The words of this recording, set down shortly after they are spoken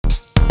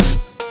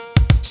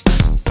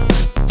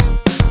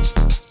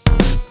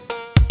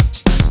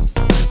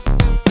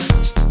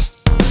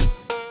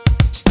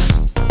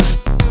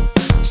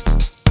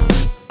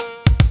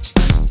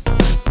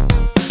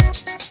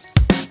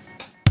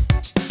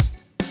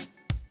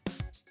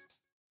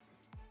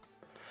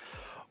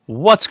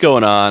What's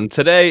going on?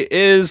 Today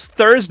is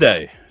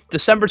Thursday,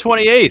 December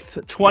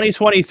 28th,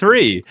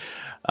 2023.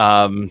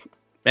 Um,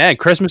 Man,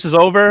 Christmas is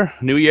over.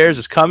 New Year's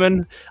is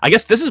coming. I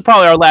guess this is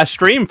probably our last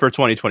stream for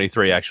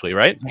 2023, actually,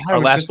 right? Yeah, I Our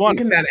was last just one.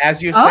 thinking that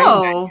as you're saying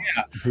that.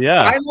 Yeah.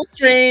 Yeah. Final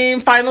stream.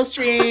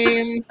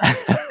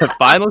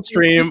 Final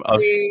stream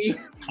of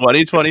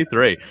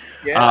 2023.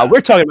 Yeah.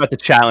 We're talking about the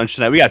challenge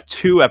tonight. We got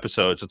two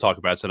episodes to talk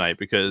about tonight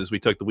because we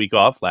took the week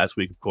off last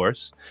week, of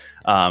course.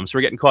 So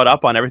we're getting caught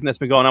up on everything that's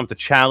been going on with the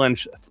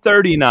challenge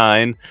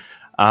 39.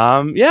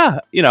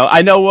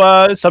 I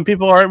know some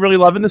people aren't really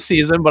loving the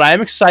season, but I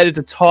am excited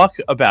to talk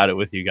about it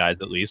with you guys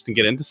at least and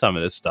get into some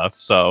of this stuff.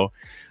 So,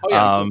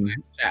 I'm so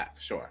chat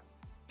for sure.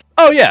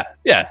 Oh yeah,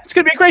 it's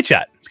gonna be a great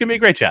chat.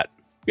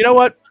 You know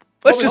what?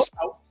 Let's we just.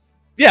 hope so.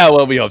 Yeah,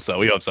 well, we hope so.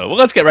 Well,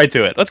 let's get right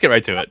to it.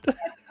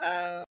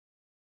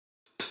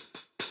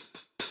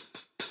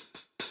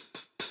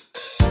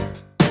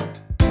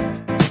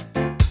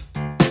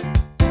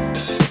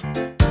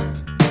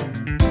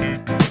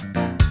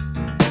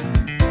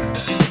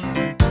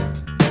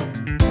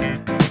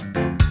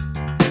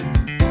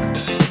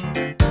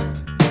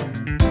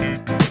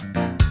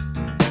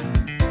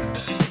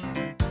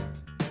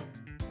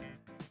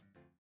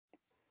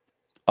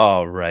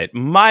 All right.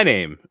 My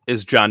name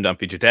is John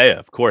Dumphy Judea,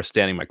 of course,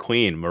 standing my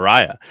queen,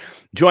 Mariah,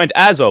 joined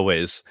as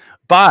always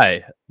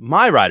by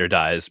my ride or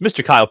dies,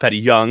 Mr. Kyle Petty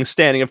Young,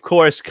 standing, of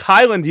course,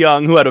 Kyland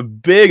Young, who had a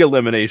big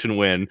elimination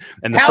win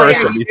in the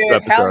first of these two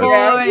episodes.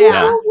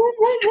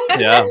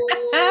 Yeah.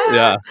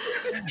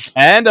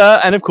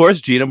 And of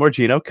course, Gina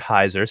Morgino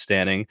Kaiser,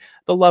 standing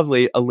the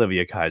lovely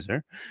Olivia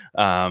Kaiser.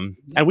 And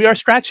we are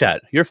Strat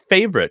Chat, your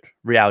favorite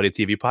reality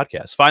TV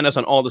podcast. Find us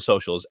on all the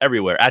socials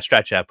everywhere at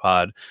Strat Chat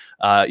Pod.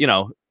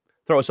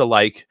 Throw us a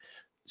like,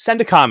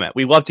 send a comment.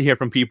 We love to hear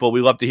from people.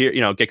 We love to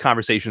hear, get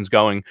conversations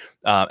going.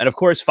 And of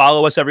course,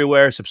 follow us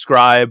everywhere,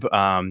 subscribe,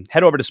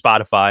 head over to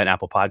Spotify and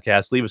Apple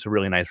Podcasts, leave us a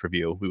really nice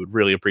review. We would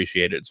really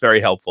appreciate it. It's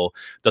very helpful.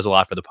 Does a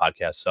lot for the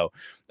podcast. So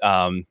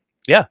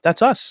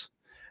that's us.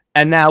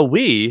 And now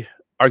we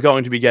are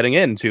going to be getting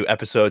into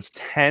episodes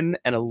 10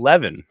 and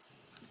 11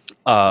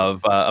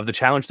 of the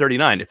Challenge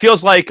 39. It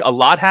feels like a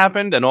lot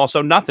happened and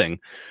also nothing,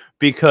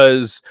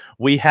 because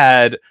we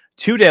had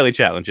two daily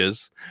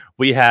challenges,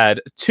 we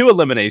had two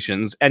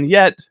eliminations, and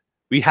yet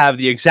we have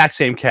the exact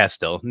same cast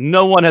still.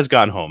 No one has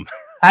gone home.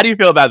 How do you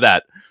feel about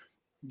that?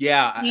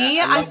 Yeah,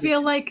 I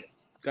feel like.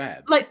 Go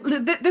ahead. Like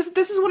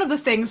this is one of the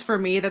things for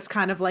me that's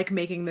kind of like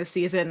making this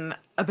season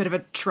a bit of a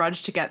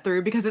trudge to get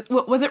through, because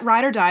was it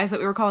Ride or Dies that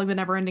we were calling the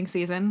never-ending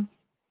season?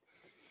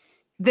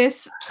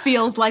 This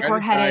feels like we're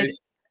headed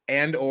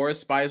or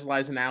Spies,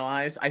 Lies, and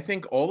Allies. I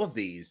think all of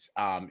these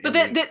but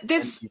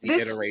this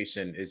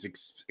iteration is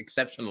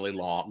exceptionally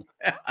long.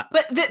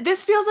 But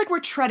this feels like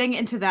we're treading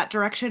into that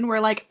direction where,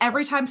 like,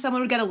 every time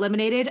someone would get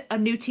eliminated, a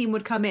new team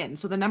would come in.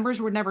 So the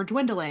numbers were never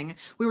dwindling.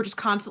 We were just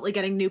constantly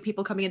getting new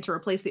people coming in to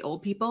replace the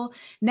old people.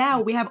 Now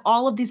we have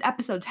all of these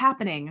episodes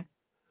happening,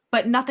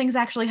 but nothing's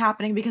actually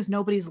happening because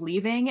nobody's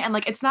leaving. And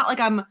like, it's not like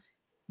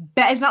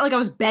it's not like I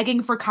was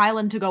begging for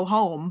Kylan to go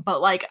home,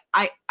 but like,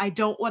 I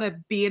don't want to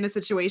be in a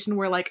situation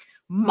where, like,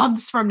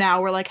 months from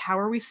now we're like, how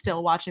are we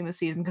still watching the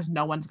season because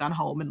no one's gone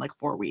home in like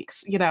 4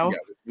 weeks, Yeah,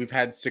 we've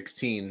had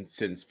 16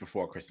 since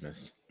before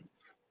Christmas.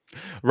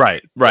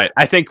 Right.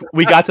 I think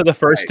we got to the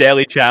first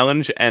daily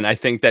challenge, and I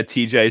think that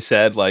TJ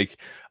said, like,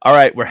 all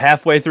right, we're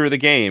halfway through the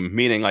game,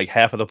 meaning like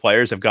half of the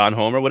players have gone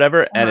home or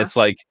whatever. And it's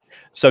like,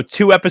 so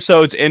 2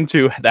 episodes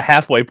into the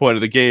halfway point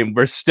of the game,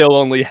 we're still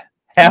only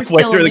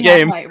halfway through the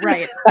game.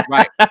 Right.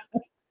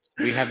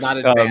 We have not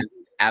advanced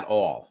at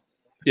all.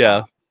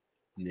 Yeah.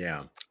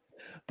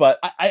 But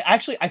I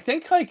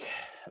think, like,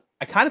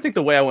 I kind of think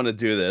the way I want to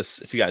do this,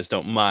 if you guys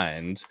don't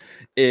mind,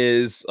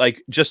 is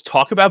like just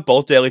talk about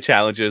both daily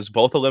challenges,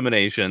 both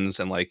eliminations,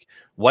 and like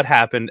what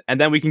happened,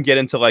 and then we can get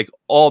into like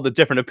all the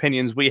different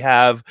opinions we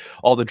have,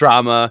 all the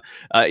drama,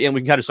 and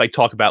we can kind of just like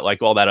talk about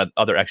like all that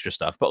other extra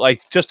stuff. But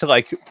like just to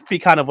like be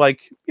kind of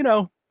like,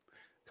 kind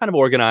of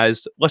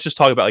organized, let's just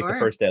talk about like the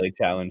first daily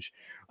challenge.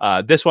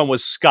 This one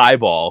was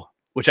Skyball,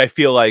 which I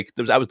feel like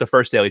that was the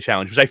first daily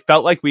challenge, which I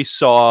felt like we've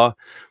seen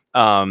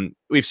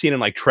in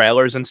like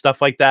trailers and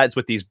stuff like that. It's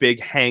with these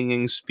big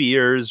hanging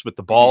spheres with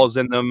the balls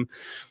in them.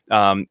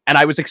 And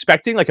I was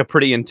expecting like a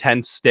pretty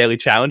intense daily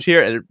challenge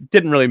here, and it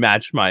didn't really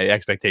match my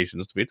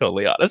expectations, to be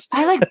totally honest.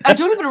 I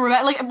don't even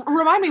remember. Like,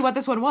 remind me what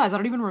this one was. I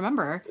don't even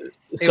remember.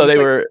 So they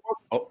were.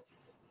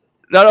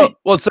 No.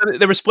 Well, so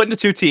they were split into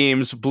 2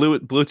 teams: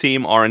 blue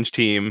team, orange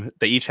team.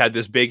 They each had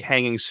this big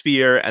hanging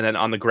sphere, and then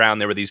on the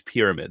ground there were these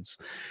pyramids.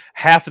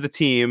 Half of the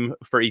team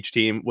for each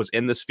team was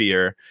in the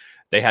sphere.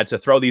 They had to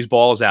throw these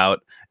balls out,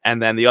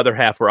 and then the other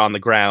half were on the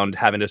ground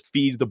having to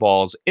feed the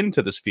balls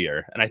into the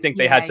sphere. And I think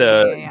they had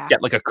to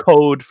get like a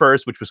code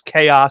first, which was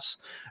chaos.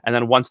 And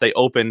then once they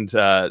opened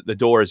the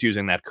doors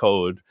using that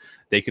code,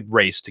 they could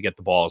race to get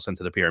the balls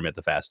into the pyramid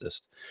the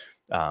fastest.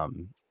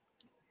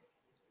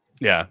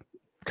 Yeah.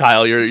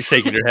 Kyle, you're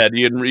shaking your head.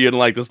 You didn't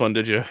like this one,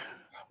 did you?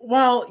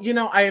 Well,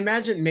 I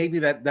imagine maybe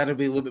that'll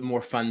be a little bit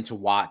more fun to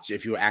watch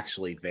if you were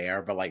actually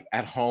there. But like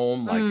at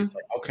home, like it's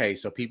like okay,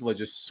 so people are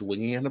just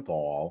swinging in a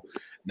ball,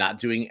 not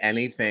doing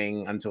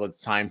anything until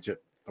it's time to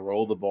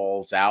throw the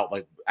balls out.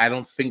 Like I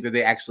don't think that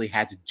they actually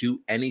had to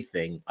do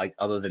anything like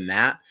other than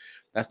that.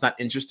 That's not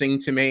interesting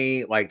to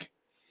me. Like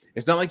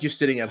it's not like you're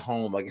sitting at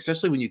home, like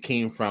especially when you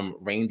came from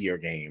reindeer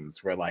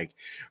games where like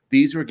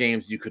these were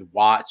games you could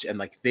watch and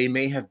like they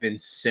may have been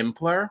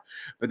simpler,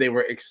 but they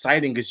were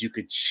exciting because you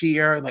could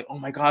cheer, like, oh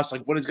my gosh,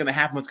 like what is gonna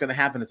happen? What's gonna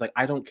happen? It's like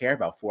I don't care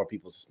about four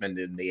people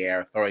suspended in the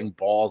air throwing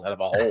balls out of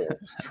a hole.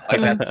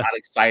 Like that's not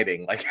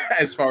exciting. Like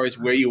as far as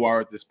where you are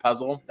with this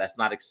puzzle, that's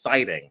not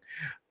exciting.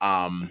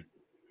 Um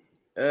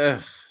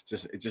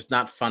it's just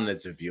not fun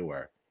as a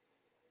viewer.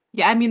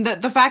 Yeah, I mean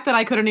the fact that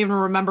I couldn't even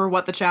remember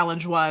what the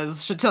challenge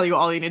was should tell you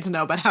all you need to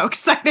know about how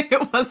exciting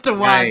it was to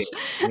watch.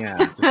 Right.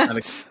 Yeah,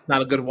 it's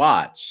not a good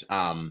watch.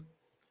 But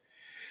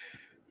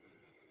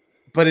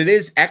it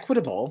is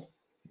equitable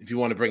if you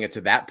want to bring it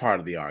to that part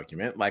of the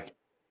argument. Like,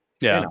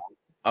 Yeah.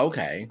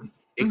 Okay,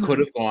 it could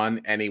have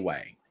gone any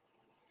way.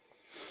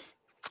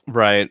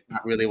 Right.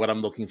 Not really what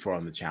I'm looking for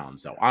on the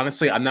challenge, though.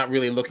 Honestly, I'm not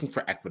really looking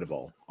for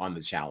equitable on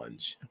the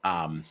challenge.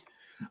 I'm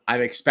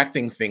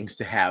expecting things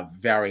to have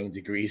varying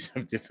degrees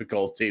of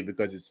difficulty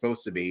because it's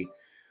supposed to be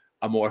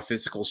a more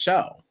physical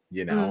show,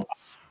 Yeah. So,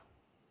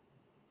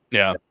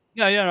 Yeah,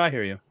 no, I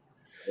hear you.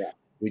 yeah,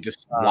 we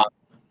just lock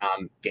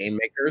game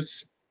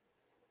makers.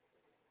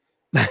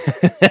 I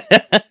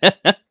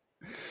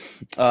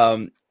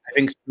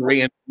think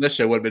Suri and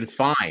Felicia would have been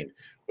fine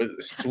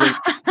with swing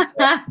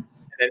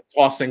and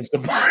tossing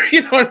some, what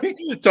I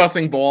mean?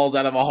 Tossing balls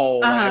out of a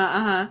hole.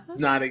 And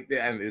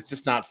it's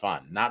just not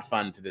fun. Not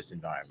fun for this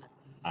environment.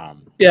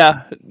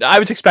 Yeah, I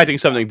was expecting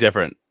something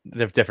different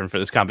for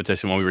this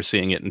competition when we were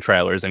seeing it in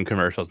trailers and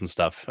commercials and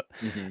stuff,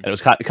 and it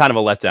was kind of a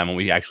letdown when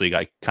we actually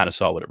kind of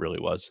saw what it really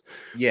was.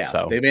 Yeah,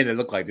 so they made it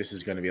look like this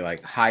is going to be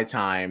like high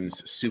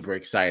times, super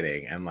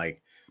exciting, and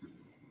like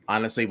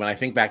honestly, when I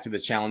think back to the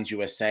Challenge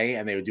USA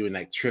and they were doing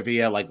like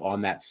trivia like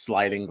on that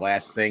sliding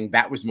glass thing,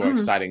 that was more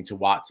exciting to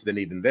watch than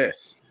even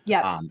this.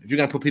 Yeah. If you're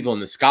gonna put people in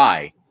the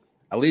sky,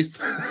 at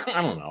least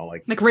I don't know,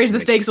 like raise the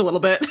stakes a little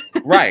bit.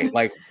 Right.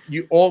 Like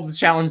all the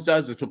challenge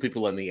does is put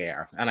people in the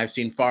air. And I've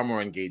seen far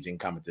more engaging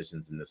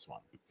competitions in this one.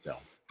 So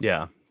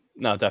yeah,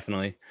 no,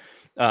 definitely.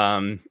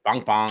 Bonk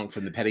bonk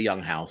from the Petty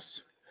Young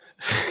house.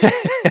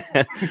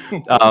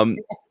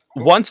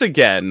 Once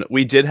again,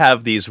 we did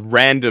have these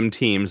random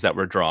teams that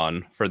were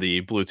drawn for the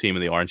blue team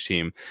and the orange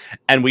team.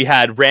 And we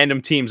had random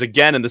teams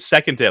again in the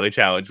second daily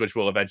challenge, which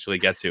we'll eventually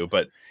get to.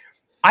 But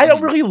I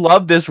don't really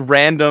love this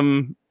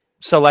random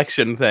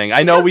selection thing.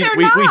 I know we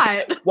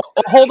well,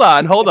 hold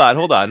on.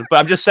 But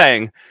I'm just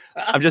saying,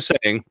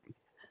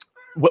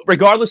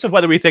 regardless of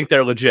whether we think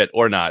they're legit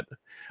or not,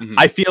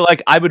 I feel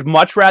like I would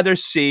much rather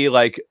see,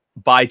 like,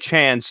 by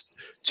chance,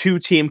 two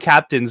team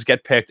captains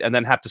get picked and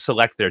then have to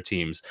select their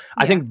teams.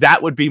 I think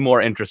that would be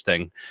more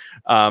interesting.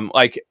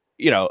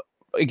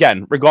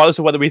 Again, regardless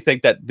of whether we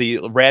think that the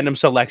random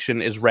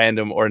selection is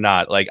random or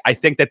not, like, I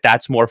think that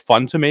that's more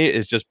fun to me,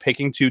 is just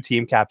picking two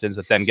team captains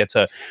that then get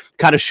to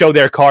kind of show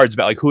their cards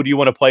about, like, who do you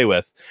want to play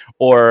with?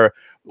 Or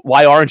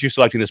why aren't you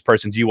selecting this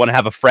person? Do you want to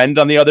have a friend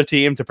on the other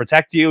team to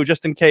protect you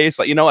just in case?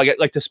 Like,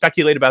 like to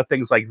speculate about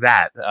things like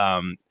that.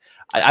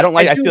 I don't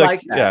like. I feel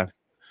like that. Yeah.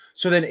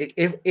 So then,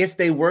 if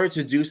they were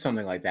to do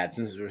something like that,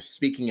 since we're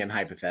speaking in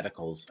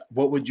hypotheticals,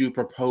 what would you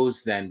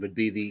propose then would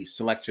be the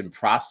selection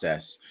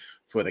process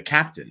for the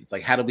captains?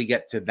 Like, how do we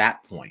get to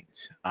that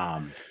point?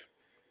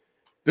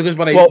 Because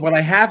what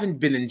I haven't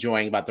been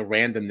enjoying about the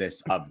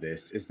randomness of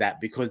this is that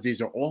because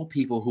these are all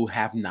people who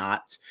have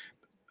not,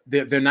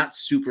 they're not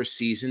super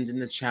seasoned in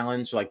the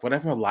challenge. So like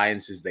whatever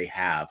alliances they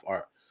have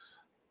are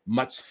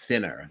much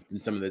thinner than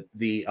some of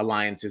the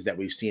alliances that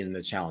we've seen in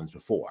the challenge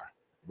before.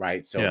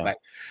 Right. So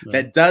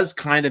that does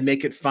kind of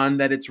make it fun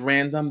that it's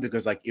random,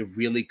 because like it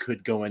really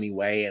could go any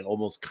way and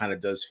almost kind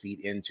of does feed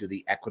into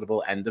the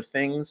equitable end of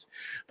things.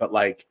 But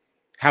like,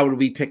 how do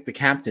we pick the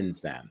captains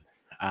then?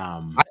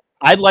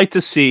 I'd like to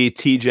see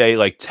TJ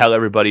like tell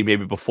everybody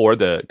maybe before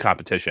the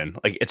competition,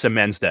 like it's a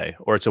men's day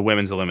or it's a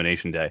women's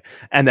elimination day,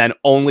 and then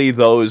only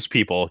those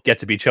people get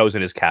to be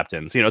chosen as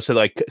captains. So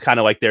like kind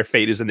of like their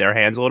fate is in their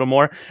hands a little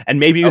more, and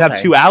maybe you have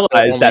two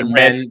allies that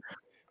men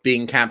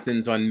being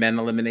captains on men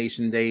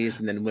elimination days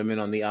and then women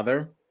on the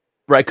other.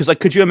 Right, because like,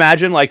 could you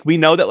imagine? Like, we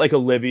know that like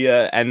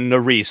Olivia and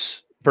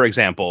Nerys, for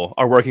example,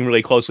 are working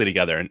really closely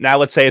together. Now,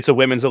 let's say it's a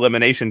women's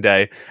elimination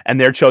day and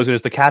they're chosen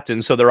as the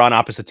captains, so they're on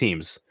opposite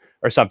teams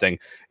or something.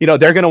 They're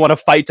going to want to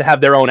fight to have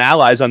their own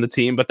allies on the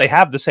team, but they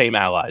have the same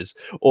allies,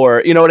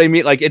 or you know what I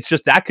mean? Like, it's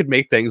just that could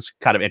make things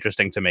kind of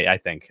interesting to me. I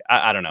think.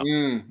 I don't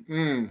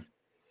know.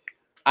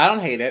 I don't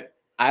hate it.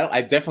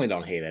 I definitely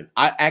don't hate it.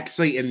 I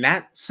actually, in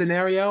that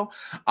scenario,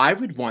 I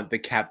would want the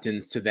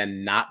captains to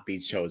then not be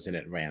chosen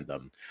at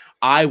random.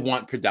 I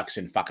want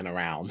production fucking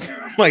around.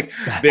 Like,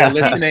 they're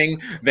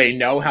listening. They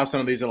know how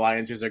some of these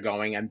alliances are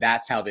going, and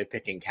that's how they're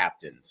picking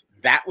captains.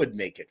 That would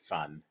make it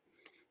fun.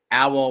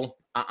 Owl,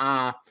 We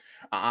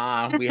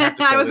have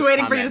to I show was this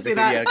waiting for you to comment. see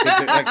Yeah, 'cause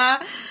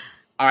that.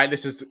 all right,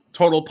 this is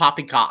total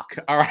poppycock.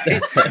 All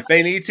right.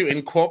 They need to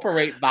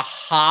incorporate the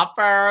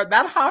hopper.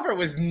 That hopper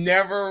was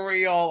never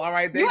real. All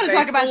right. You want to They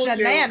talk about fooled you.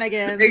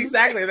 shenanigans.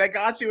 Exactly. They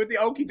got you with the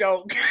okey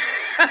doke.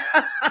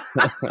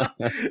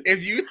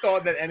 If you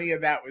thought that any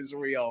of that was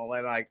real,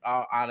 and like,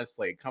 oh,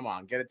 honestly, come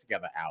on, get it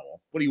together, Owl.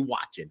 What are you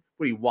watching?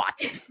 What are you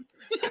watching?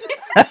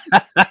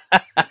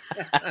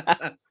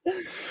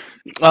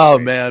 Oh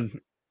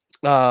man.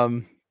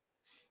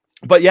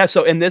 But yeah,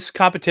 so in this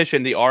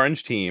competition, the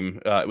orange team,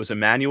 it was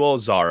Emmanuel,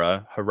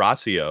 Zara,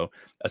 Horacio,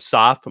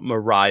 Asaf,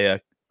 Mariah,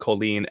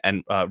 Colleen,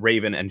 and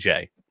Raven and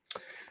Jay.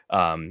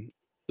 The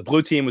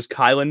blue team was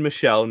Kylan,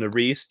 Michelle,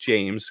 Nerese,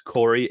 James,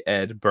 Corey,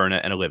 Ed,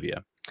 Berna, and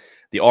Olivia.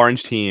 The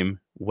orange team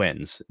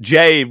wins.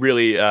 Jay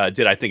really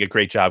did, I think, a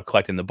great job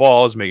collecting the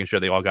balls, making sure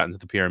they all got into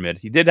the pyramid.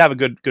 He did have a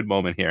good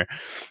moment here.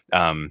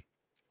 Yeah,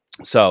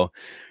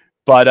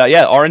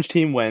 orange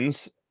team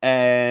wins,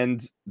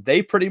 and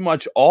they pretty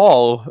much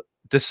all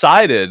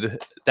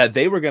decided that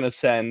they were going to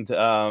send.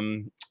 I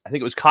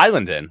think it was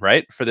Kylan in,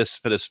 right, for this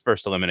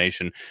first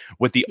elimination,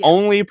 with the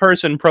only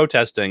person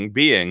protesting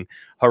being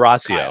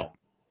Horacio.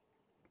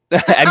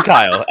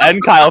 Kyle.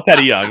 and Kyle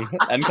Petty Young.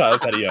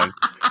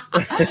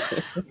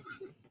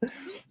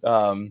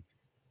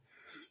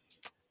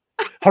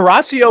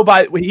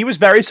 Horacio, he was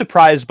very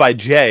surprised by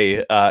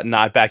Jay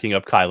not backing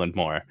up Kylan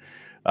more.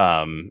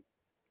 I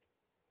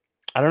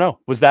don't know.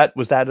 Was that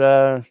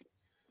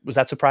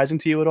surprising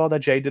to you at all that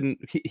Jay didn't?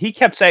 He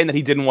kept saying that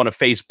he didn't want to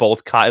face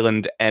both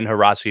Kylan and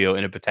Horacio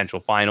in a potential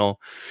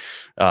final,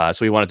 so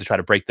he wanted to try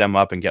to break them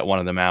up and get one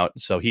of them out.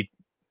 So he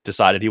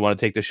decided he wanted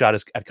to take the shot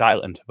at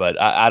Kylan. But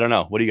I don't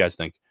know. What do you guys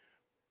think?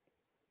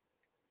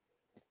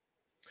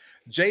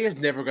 Jay is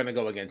never going to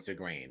go against the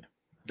grain.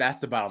 That's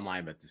the bottom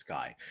line with this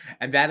guy.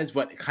 And that is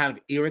what kind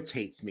of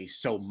irritates me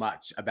so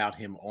much about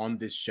him on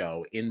this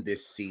show in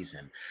this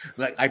season.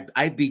 Like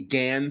I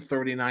began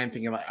 39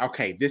 thinking like,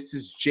 okay, this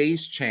is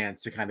Jay's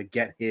chance to kind of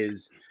get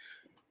his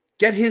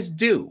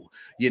due,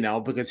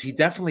 because he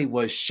definitely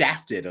was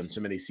shafted on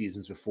so many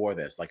seasons before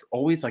this, like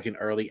always like an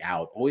early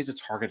out, always a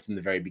target from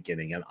the very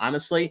beginning. And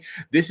honestly,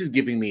 this is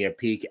giving me a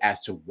peek as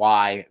to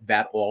why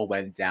that all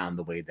went down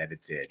the way that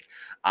it did.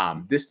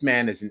 This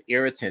man is an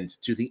irritant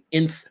to the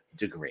nth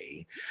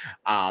degree.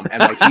 And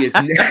like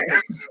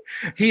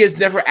he is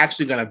never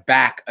actually going to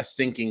back a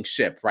sinking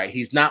ship, right?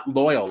 He's not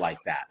loyal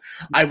like that.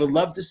 I would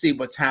love to see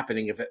what's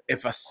happening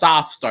if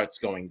Asaf starts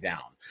going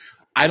down.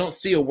 I don't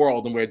see a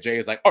world in where Jay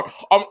is like,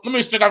 let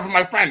me stick up for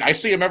my friend. I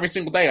see him every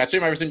single day. I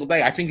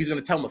think he's going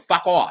to tell him to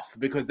fuck off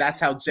because that's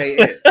how Jay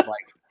is.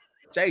 Like,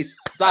 Jay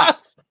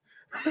sucks.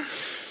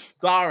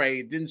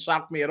 Sorry, it didn't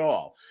shock me at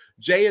all.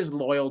 Jay is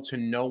loyal to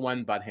no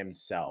one but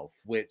himself,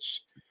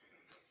 which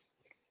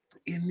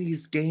in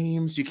these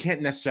games you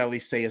can't necessarily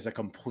say is a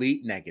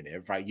complete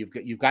negative, right?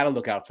 You've got to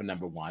look out for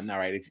number one. All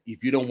right,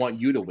 if you don't want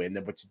you to win,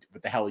 then what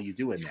the hell are you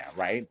doing there,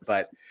 right?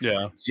 But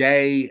yeah,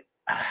 Jay.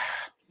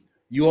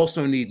 You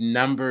also need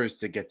numbers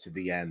to get to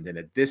the end. And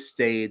at this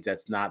stage,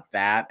 that's not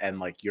that. And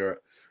like your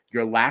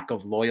lack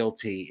of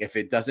loyalty, if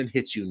it doesn't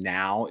hit you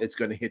now, it's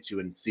going to hit you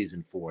in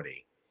season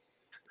 40.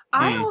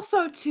 I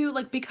also, too,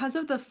 like, because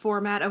of the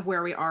format of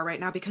where we are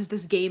right now, because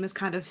this game is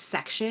kind of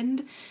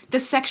sectioned, the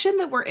section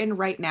that we're in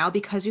right now,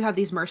 because you have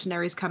these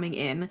mercenaries coming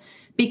in,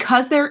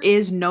 because there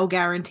is no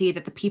guarantee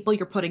that the people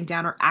you're putting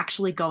down are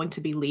actually going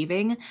to be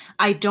leaving,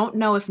 I don't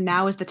know if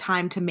now is the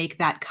time to make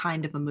that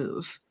kind of a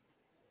move.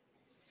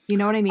 You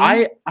know what I mean?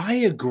 I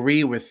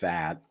agree with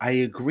that.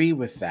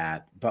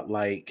 But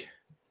like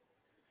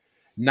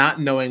not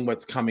knowing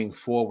what's coming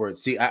forward.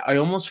 See, I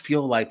almost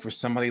feel like for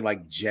somebody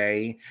like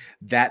Jay,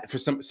 that for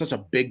such a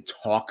big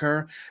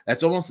talker,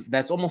 that's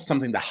almost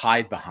something to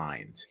hide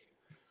behind.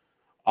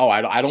 Oh,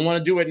 I don't want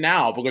to do it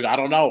now because I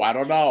don't know.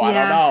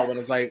 And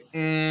it's like,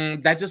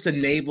 that just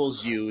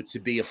enables you to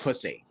be a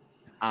pussy.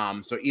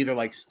 So either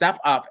like step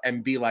up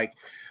and be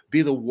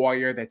the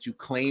warrior that you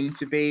claim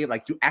to be.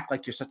 Like you act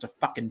like you're such a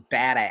fucking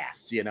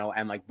badass,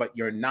 and like, but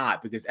you're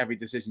not because every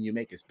decision you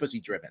make is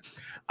pussy driven.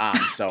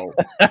 So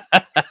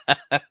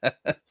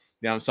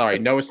I'm sorry,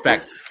 no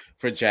respect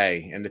for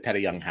Jay in the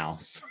Petty Young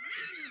house.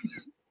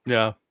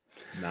 Yeah,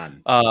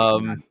 None.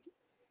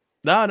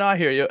 No, I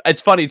hear you.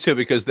 It's funny too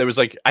because there was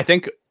I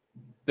think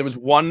there was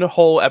one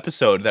whole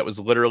episode that was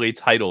literally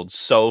titled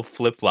 "So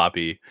Flip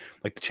Floppy,"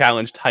 like the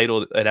challenge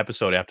titled an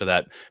episode after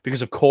that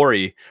because of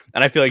Corey,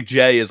 and I feel like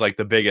Jay is like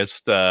the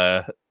biggest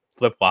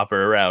flip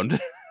flopper around.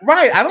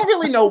 Right. I don't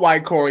really know why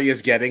Corey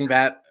is getting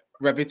that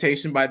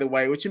reputation. By the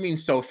way, what you mean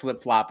so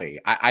flip floppy?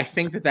 I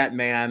think that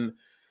man,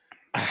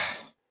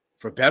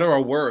 for better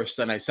or worse,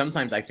 and I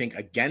sometimes think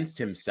against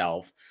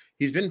himself,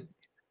 he's been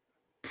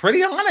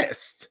pretty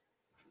honest.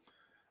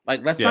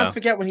 Like, let's not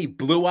forget when he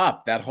blew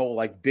up that whole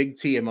like Big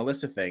T and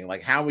Melissa thing.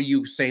 Like, how are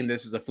you saying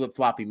this is a flip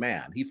floppy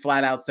man? He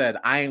flat out said,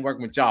 "I ain't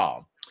working with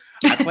y'all.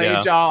 I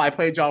played y'all. I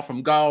played y'all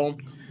from go.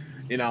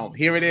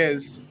 Here it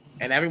is."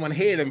 And everyone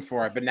hated him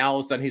for it. But now all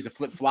of a sudden he's a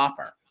flip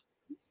flopper.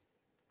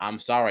 I'm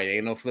sorry,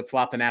 ain't no flip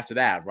flopping after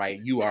that, right?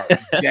 You are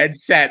dead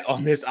set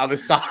on this other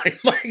side,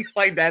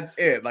 like that's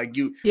it. Like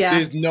Yeah.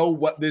 there's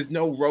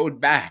no road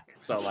back.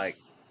 So like,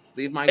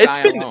 leave my It's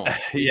guy been alone. Leave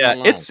him yeah,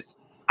 alone.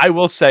 I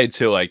will say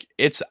too, like,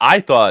 I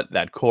thought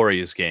that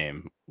Corey's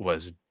game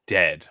was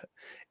dead.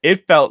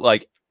 It felt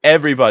like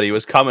everybody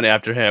was coming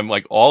after him,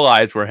 like, all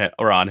eyes were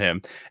on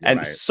him, You're and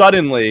right.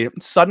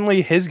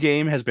 suddenly his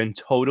game has been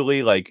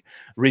totally, like,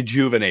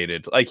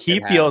 rejuvenated. Like, he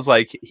It feels has.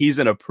 like he's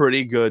in a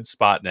pretty good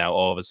spot now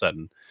all of a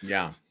sudden.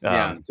 Yeah,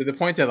 yeah. Um, To the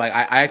point that like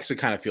I actually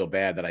kind of feel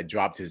bad that I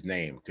dropped his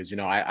name because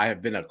I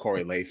have been a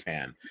Corey Lay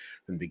fan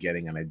from the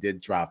beginning, and I did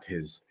drop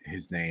his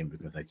name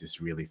because I just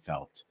really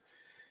felt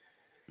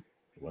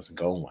it wasn't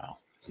going well.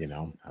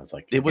 I was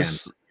like, it again,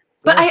 was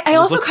But I it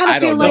was also look kind of I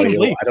feel don't know looking like you.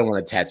 bleak. I don't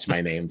want to attach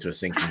my name to a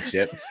sinking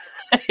ship.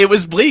 It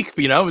was bleak,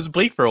 it was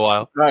bleak for a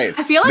while. Right.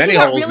 I feel like Many he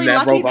got holes in really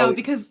that lucky though, rowboat.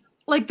 because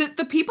like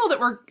the people that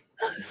were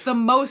the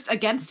most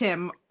against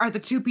him are the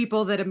two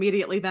people that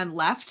immediately then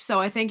left. So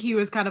I think he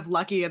was kind of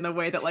lucky in the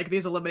way that like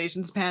these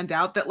eliminations panned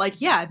out, that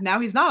like, yeah, now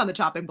he's not on the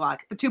chopping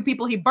block. The two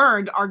people he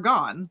burned are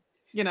gone,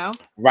 you know?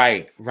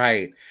 Right,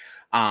 right.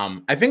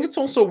 I think it's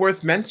also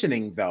worth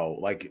mentioning though,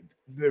 like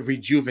the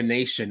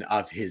rejuvenation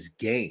of his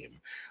game.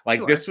 Like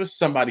Sure. this was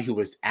somebody who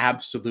was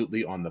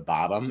absolutely on the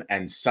bottom,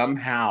 and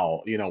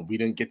somehow, we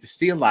didn't get to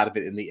see a lot of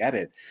it in the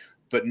edit.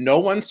 But no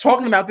one's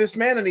talking about this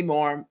man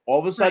anymore. All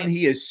of a sudden, Right.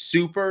 he is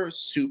super,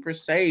 super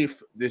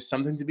safe. There's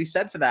something to be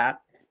said for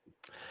that.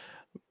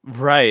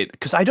 Right,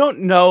 because I don't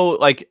know,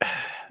 like,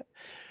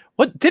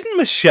 what didn't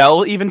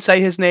Michelle even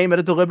say his name at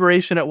a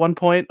deliberation at one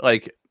point?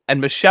 Like, and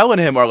Michelle and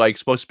him are like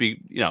supposed to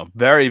be,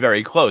 very,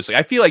 very close. Like,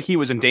 I feel like he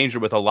was in danger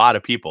with a lot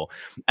of people,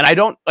 and I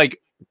don't like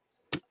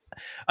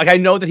I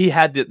know that he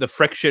had the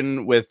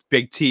friction with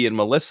Big T and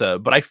Melissa,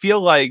 but I feel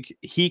like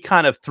he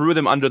kind of threw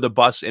them under the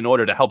bus in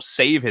order to help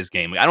save his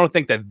game. Like, I don't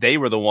think that they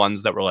were the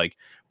ones that were like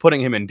putting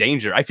him in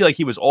danger. I feel like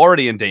he was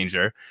already in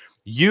danger,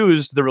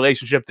 used the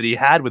relationship that he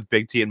had with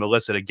Big T and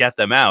Melissa to get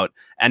them out,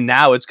 and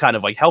now it's kind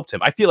of like helped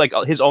him. I feel like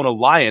his own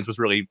alliance was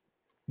really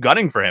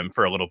gunning for him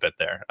for a little bit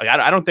there. Like,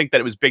 I don't think that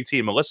it was Big T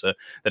and Melissa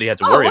that he had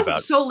to Oh, it worry wasn't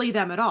about. solely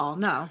them at all.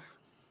 No.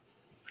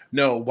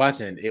 No, it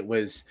wasn't. It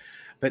was,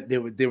 but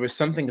there was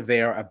something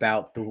there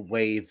about the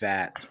way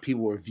that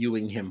people were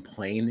viewing him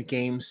playing the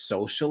game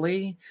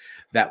socially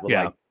that were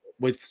Yeah. like,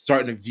 with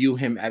starting to view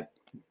him at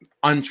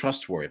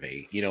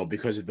untrustworthy,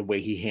 because of the way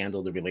he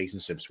handled the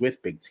relationships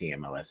with Big T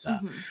and Melissa.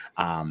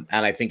 Mhm.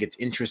 And I think it's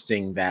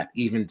interesting that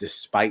even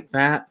despite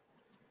that,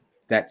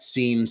 that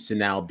seems to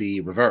now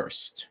be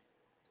reversed.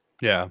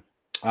 Yeah.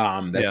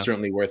 That's Yeah.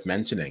 certainly worth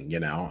mentioning.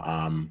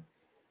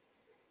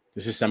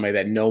 This is somebody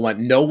that no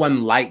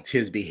one liked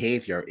his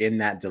behavior in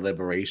that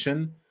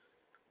deliberation,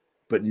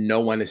 but no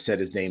one has said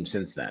his name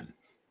since then.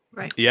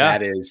 Right. Yeah.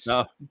 That is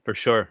No, for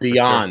sure.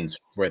 beyond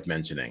worth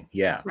mentioning.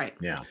 Yeah. Right.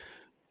 Yeah.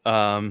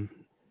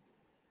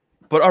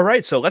 But all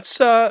right, so let's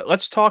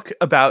talk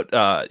about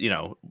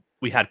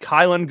we had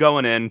Kylan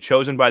going in,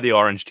 chosen by the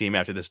Orange team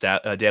after this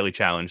daily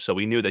challenge, so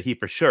we knew that he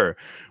for sure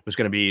was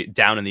going to be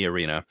down in the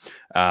arena.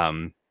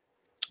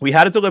 We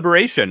had a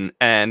deliberation,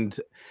 and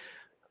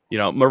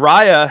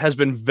Mariah has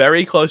been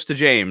very close to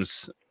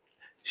James.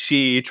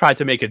 She tried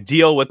to make a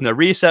deal with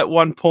Nerys at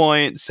one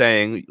point,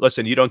 saying,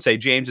 "Listen, you don't say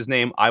James's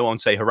name, I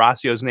won't say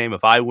Horacio's name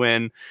if I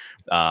win."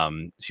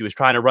 She was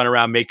trying to run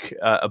around, make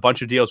a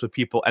bunch of deals with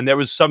people, and there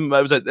was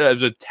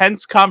a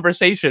tense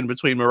conversation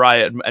between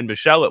Mariah and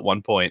Michelle at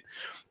one point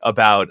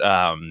about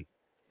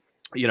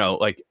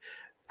like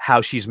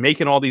how she's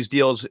making all these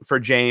deals for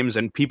James,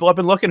 and people have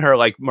been looking at her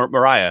like,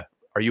 Mariah,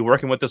 are you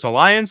working with this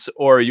alliance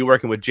or are you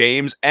working with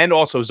James and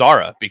also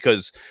Zara,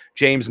 because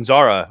James and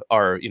Zara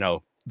are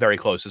very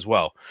close as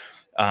well.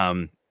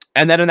 And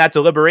then in that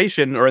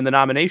deliberation, or in the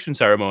nomination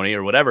ceremony,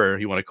 or whatever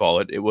you want to call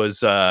it, it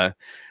was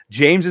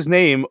James's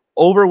name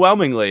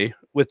overwhelmingly,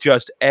 with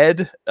just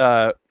Ed.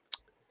 It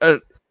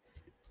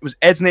was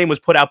Ed's name was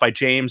put out by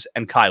James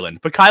and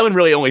Kylan, but Kylan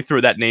really only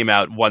threw that name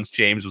out once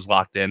James was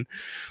locked in.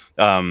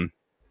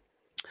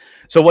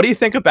 So what do you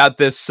think about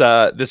this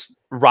this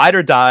Ride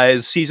or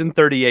Dies season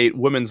 38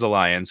 women's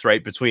alliance,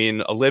 right,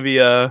 between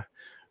Olivia,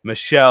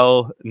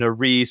 Michelle,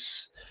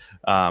 Nerys,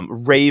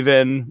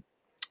 Raven,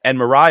 and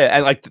Mariah,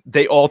 and like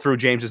they all threw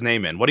James's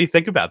name in? What do you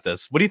think about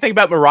this? What do you think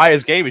about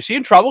Mariah's game? Is she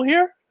in trouble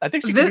here? I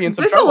think she could be in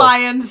some This trouble.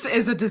 alliance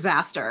is a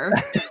disaster.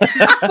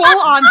 Full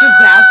on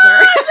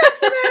disaster.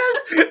 Yes, it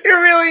is. It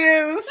really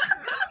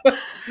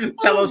is.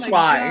 Tell us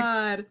why.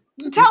 God.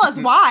 Tell us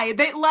why.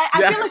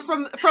 I feel like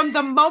from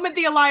the moment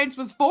the alliance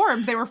was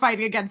formed, they were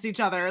fighting against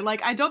each other.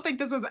 Like, I don't think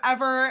this was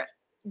ever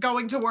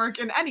going to work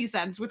in any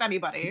sense with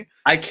anybody.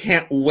 I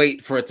can't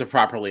wait for it to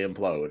properly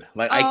implode.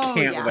 Like, I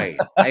can't wait.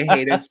 I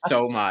hate it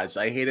so much.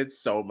 I hate it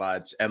so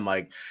much. And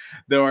like,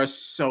 there are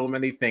so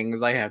many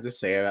things I have to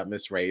say about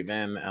Miss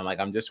Raven. And like,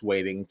 I'm just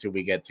waiting till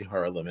we get to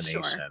her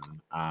elimination.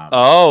 Sure.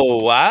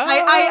 Oh wow!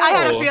 I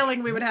had a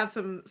feeling we would have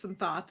some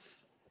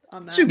thoughts.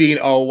 on What you that. mean?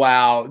 Oh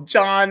wow,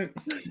 John,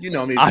 you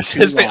know me. I'm too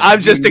just, long. I'm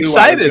You just knew I was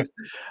excited.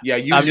 gonna- yeah,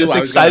 you I'm knew just I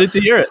was gonna excited to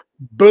hear it.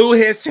 boo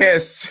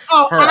hiss.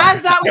 Oh, her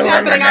as that was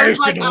happening, I was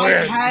like, elimination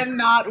I win.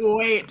 cannot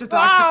wait to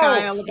talk to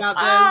Kyle about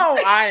this.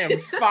 Oh, I am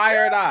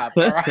fired up.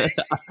 All right.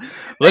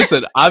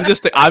 Listen, I'm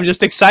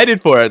just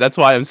excited for it. That's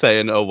why I'm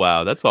saying, oh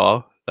wow. That's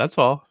all. That's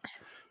all.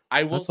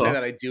 I will That's say all.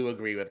 that I do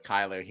agree with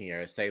Kyler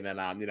here, saying that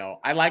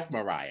I like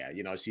Mariah.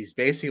 She's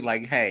basically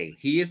like, hey,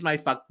 he is my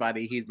fuck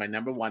buddy. He's my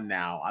number one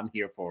now. I'm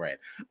here for it.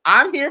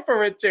 I'm here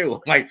for it too.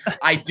 Like,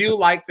 I do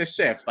like the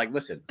shifts. Like,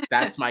 listen,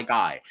 that's my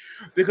guy.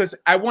 Because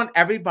I want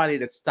everybody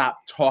to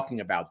stop talking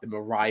about the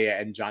Mariah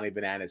and Johnny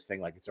Bananas thing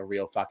like it's a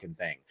real fucking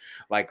thing.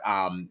 Like,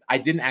 I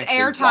didn't actually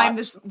Airtime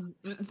watch.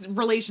 this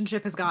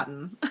relationship has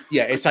gotten.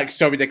 Yeah, it's like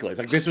so ridiculous.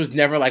 Like this was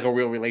never like a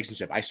real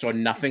relationship. I saw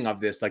nothing of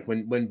this. Like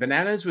when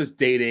Bananas was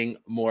dating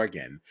Morgan,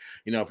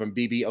 from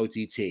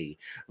BBOTT,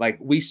 like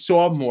we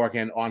saw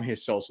Morgan on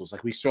his socials.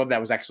 Like we saw that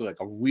was actually like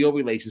a real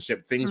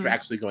relationship. Things were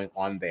actually going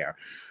on there.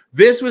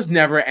 This was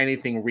never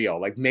anything real.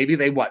 Like maybe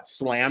they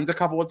slammed a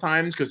couple of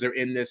times because they're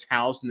in this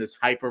house in this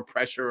hyper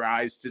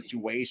pressurized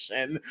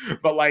situation.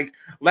 But like,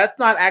 let's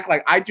not act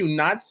like I do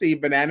not see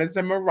Bananas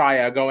and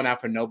Mariah going out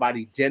for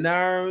nobody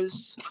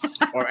dinners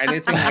or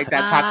anything like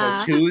that.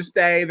 Taco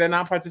Tuesday. They're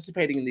not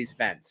participating in these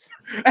events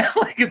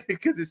like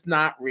because it's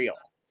not real.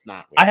 It's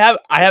not real.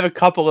 I have a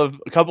couple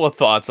of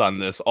thoughts on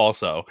this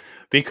also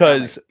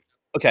because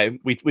okay,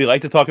 we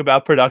like to talk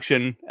about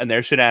production and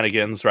their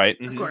shenanigans, right?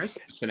 Of course.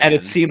 And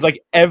it seems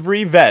like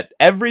every vet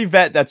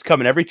that's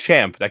coming, every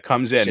champ that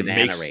comes in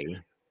makes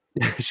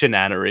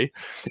shenanery.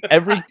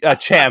 Every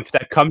champ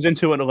that comes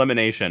into an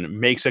elimination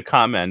makes a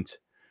comment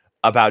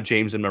about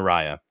James and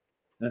Mariah.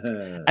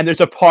 And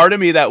there's a part of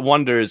me that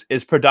wonders,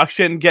 is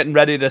production getting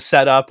ready to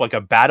set up like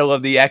a battle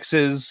of the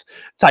X's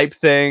type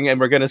thing, and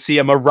we're going to see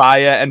a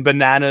Mariah and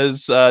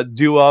Bananas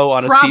duo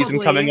on a season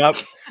coming up?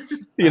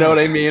 You know what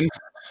I mean?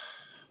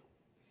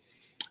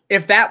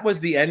 If that was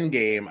the end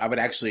game, I would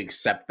actually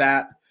accept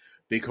that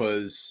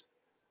because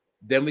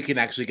then we can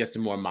actually get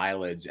some more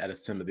mileage out of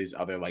some of these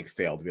other like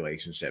failed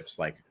relationships.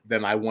 Like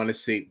then I want to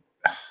see.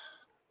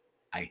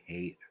 I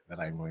hate that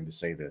I'm going to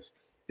say this,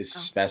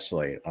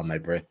 especially on my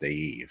birthday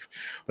eve.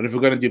 But if we're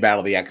going to do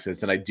Battle of the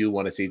Exes, then I do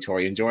want to see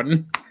Tori and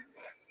Jordan.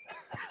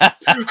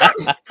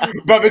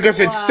 But because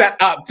it's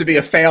set up to be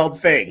a failed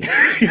thing,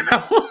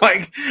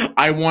 like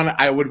I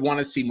would want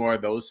to see more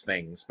of those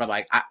things. But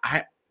like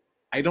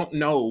I don't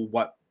know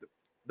what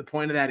the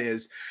point of that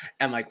is.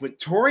 And like with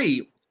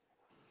Tori,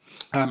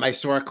 I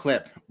saw a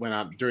clip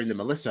when during the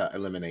Melissa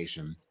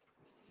elimination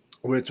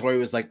where Tori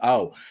was like,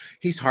 "Oh,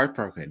 he's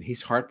heartbroken.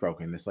 He's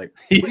heartbroken." It's like,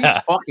 what are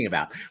you talking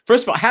about?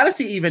 First of all, how does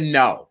he even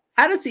know?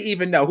 How does he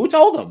even know? Who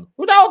told him?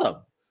 Who told him?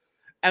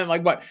 And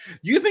like, what?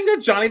 You think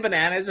that Johnny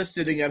Bananas is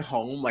sitting at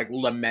home, like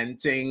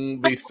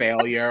lamenting the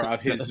failure of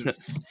his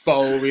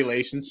faux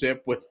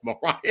relationship with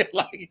Mariah?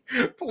 Like,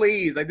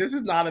 please, like, this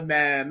is not a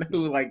man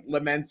who like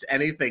laments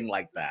anything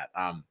like that.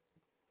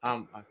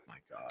 Oh my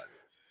God.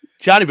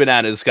 Johnny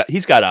Bananas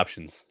he's got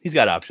options. He's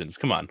got options.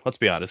 Come on, let's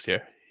be honest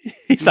here.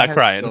 He not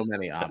crying. So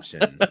many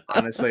options,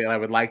 honestly, and I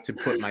would like to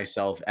put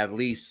myself at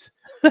least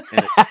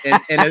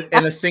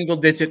in a single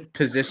digit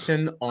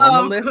position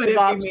on the list of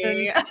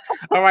options.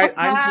 All right,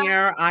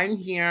 I'm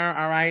here.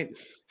 All right,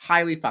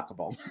 highly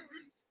fuckable.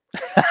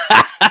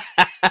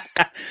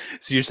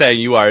 So you're saying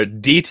you are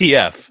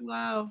DTF?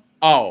 Wow.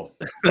 Oh,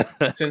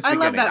 since I beginning,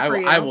 love that for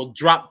you. I will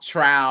drop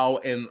trow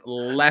in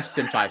less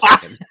than 5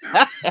 seconds.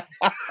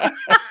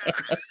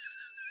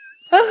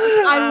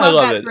 I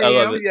love it. I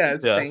love it.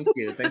 Yes, yeah. Thank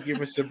you. Thank you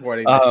for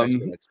supporting my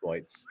sexual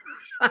exploits.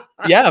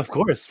 Yeah, of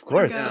course.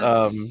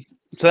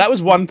 So that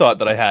was one thought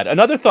that I had.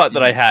 Another thought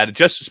that I had,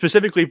 just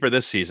specifically for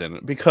this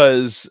season,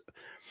 because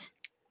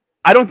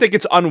I don't think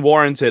it's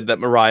unwarranted that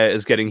Mariah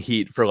is getting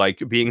heat for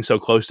like being so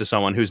close to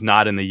someone who's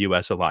not in the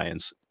US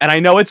alliance. And I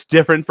know it's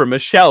different for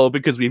Michelle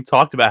because we've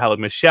talked about how like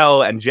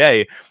Michelle and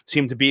Jay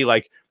seem to be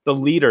like the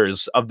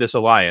leaders of this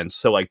alliance.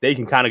 So like they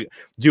can kind of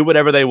do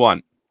whatever they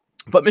want.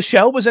 But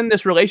Michelle was in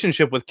this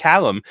relationship with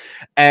Callum,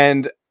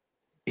 and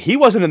he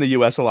wasn't in the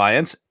U.S.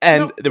 alliance,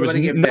 and there was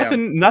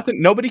nothing.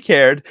 Nobody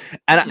cared,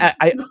 and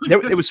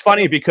it was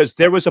funny because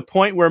there was a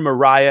point where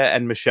Mariah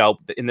and Michelle,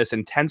 in this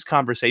intense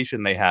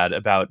conversation they had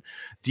about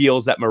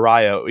deals that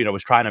Mariah,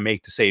 was trying to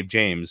make to save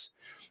James,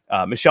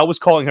 Michelle was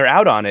calling her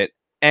out on it,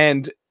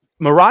 and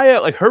Mariah,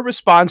 like her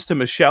response to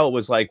Michelle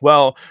was like,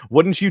 "Well,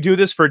 wouldn't you do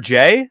this for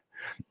Jay?"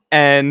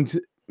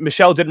 And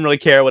Michelle didn't really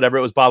care, whatever,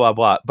 it was blah, blah,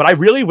 blah. But I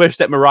really wish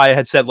that Mariah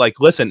had said, like,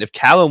 listen, if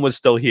Callum was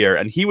still here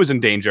and he was in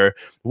danger,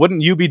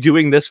 wouldn't you be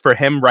doing this for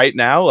him right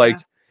now? Like,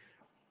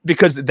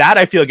 because that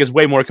I feel like is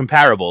way more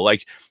comparable.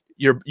 Like,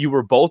 you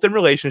were both in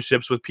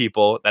relationships with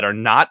people that are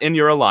not in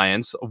your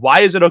alliance.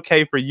 Why is it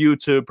okay for you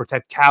to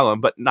protect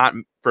Callum, but not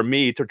for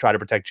me to try to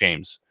protect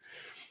James?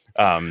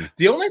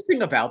 The only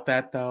thing about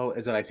that, though,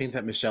 is that I think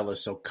that Michelle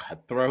is so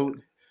cutthroat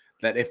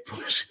that if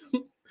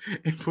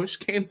if push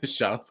came to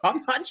shove,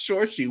 I'm not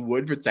sure she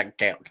would protect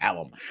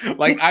Callum.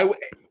 Like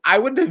I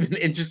would have been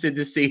interested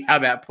to see how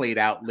that played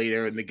out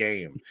later in the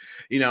game,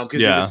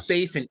 because it was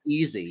safe and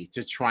easy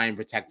to try and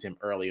protect him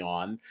early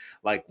on.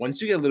 Like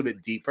once you get a little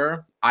bit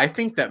deeper, I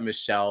think that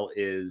Michelle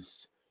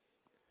is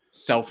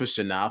selfish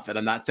enough, and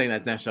I'm not saying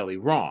that's necessarily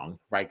wrong,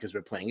 right? Because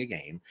we're playing a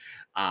game,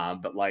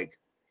 but like,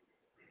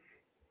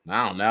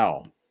 I don't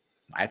know.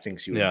 I think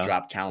she would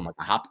drop Callum like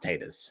a hot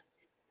potatoes.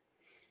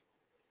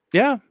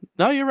 Yeah,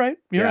 no, you're right.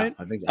 You're right.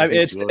 I think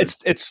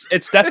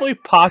it's definitely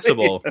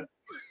possible.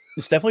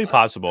 It's definitely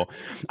possible.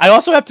 I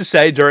also have to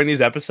say during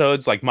these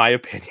episodes, like my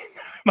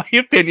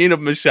opinion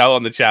of Michelle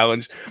on the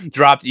challenge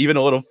dropped even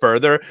a little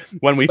further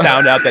when we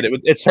found out that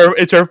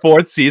it's her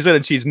fourth season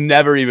and she's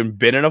never even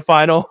been in a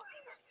final.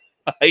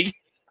 Like,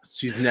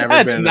 she's never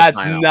been in a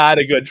final. That's not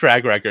a good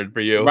track record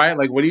for you, right?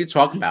 Like, what are you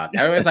talking about?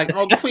 Everyone's like,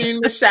 "Oh, Queen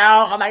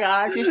Michelle! Oh my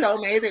God, she's so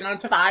amazing on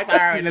Survivor!"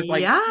 And it's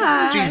like,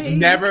 she's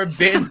never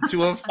been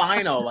to a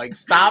final. Like,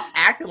 stop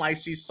acting like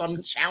she's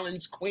some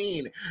challenge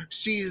queen.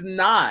 She's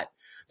not.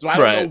 So I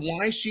don't know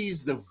why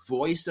she's the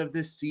voice of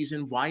this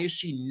season. Why is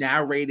she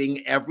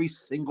narrating every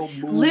single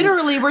move?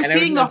 Literally, we're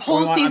seeing the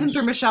whole season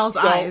through Michelle's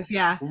eyes.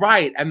 Yeah.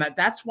 Right. And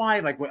that's why,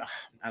 like,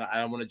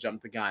 I don't want to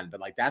jump the gun, but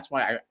like, that's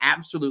why I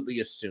absolutely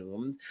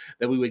assumed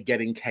that we would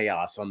get in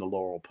chaos on the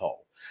Laurel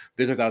pole,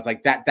 because I was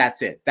like,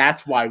 that's it.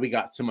 That's why we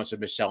got so much of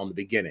Michelle in the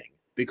beginning,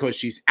 because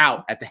she's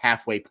out at the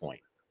halfway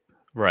point.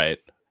 Right.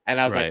 And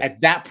I was like, at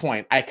that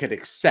point, I could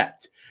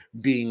accept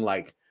being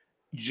like,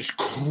 just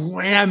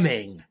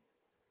cramming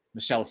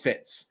Michelle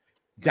Fitz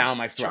down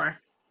my throat.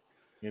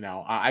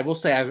 Sure. I will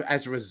say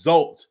as a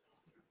result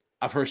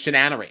of her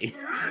shenanery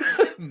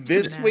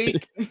this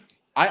week,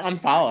 I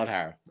unfollowed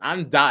her.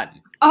 I'm done.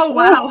 Oh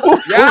wow.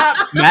 Yeah.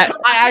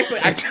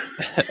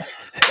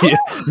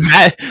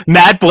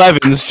 Matt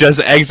Blevins just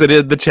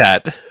exited the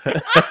chat.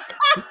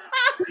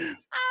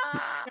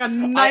 A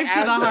knife to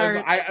the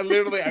heart. I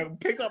literally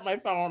picked up my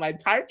phone, I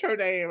typed her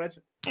name as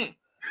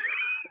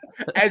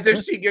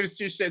if she gives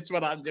two shits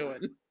what I'm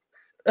doing.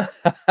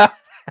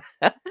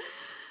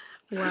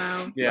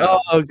 Wow. Yeah.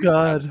 Oh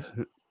God.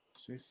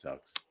 She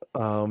sucks.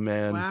 Oh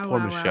man. Poor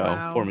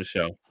Michelle. Poor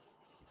Michelle.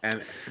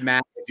 And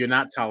Matt, if you're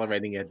not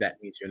tolerating it, that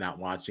means you're not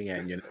watching it,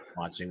 and you're not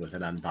watching with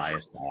an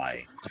unbiased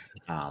eye.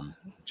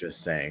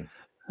 Just saying.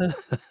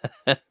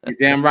 You're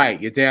damn right.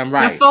 You're damn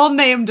right. You full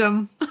named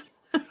him.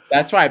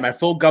 That's right. My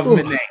full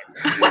government name.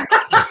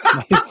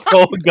 My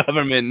full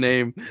government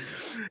name.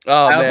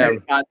 Oh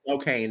man.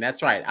 Okay,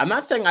 that's right. I'm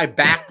not saying I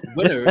back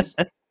winners.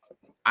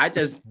 I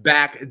just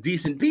back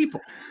decent people.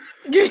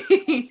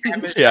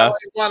 And Michelle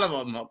is one of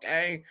them.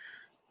 Okay.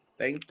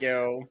 Thank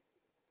you.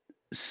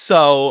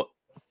 So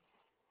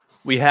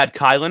we had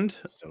Kyland,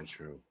 so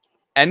true,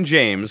 and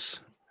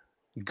James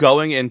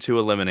going into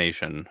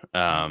elimination.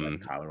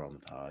 Kyler on the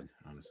pod,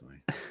 honestly.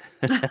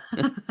 I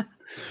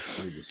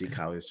need to see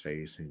Kyler's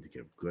face. I need to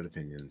get good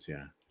opinions.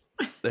 Yeah.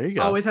 There you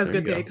go. Always has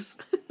good takes.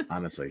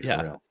 Honestly, for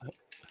real.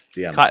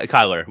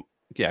 Kyler.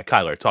 Yeah,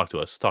 Kyler, talk to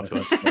us.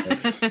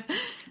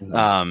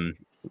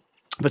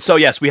 But so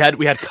yes, we had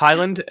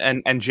Kyland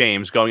and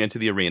James going into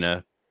the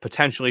arena,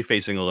 potentially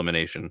facing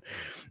elimination.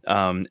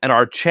 And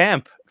our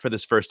champ for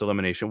this first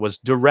elimination was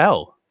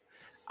Darrell.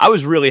 I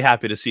was really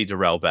happy to see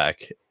Darrell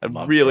back.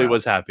 I really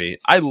was happy.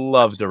 I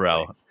love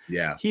Darrell.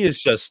 Yeah. He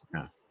is just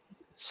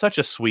such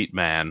a sweet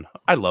man.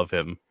 I love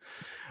him.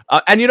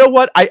 And you know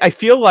what? I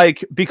feel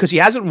like, because he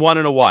hasn't won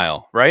in a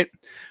while, right?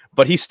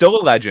 But he's still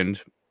a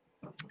legend.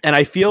 And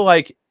I feel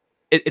like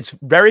it's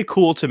very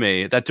cool to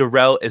me that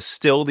Darrell is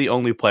still the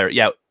only player.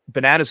 Yeah,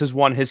 Bananas has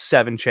won his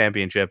 7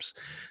 championships.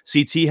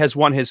 CT has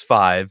won his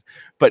 5.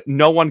 But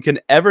no one can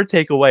ever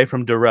take away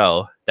from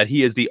Darrell that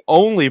he is the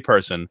only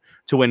person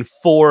to win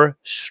 4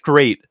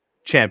 straight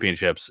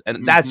championships.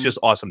 And that's just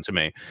awesome to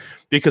me,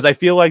 because I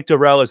feel like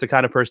Darrell is the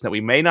kind of person that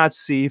we may not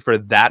see for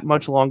that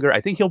much longer.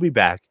 I think he'll be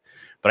back,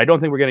 but I don't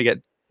think we're going to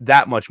get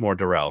that much more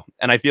Darrell.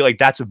 And I feel like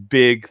that's a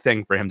big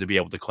thing for him to be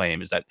able to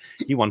claim, is that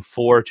he won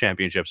 4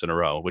 championships in a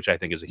row, which I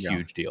think is a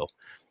huge deal.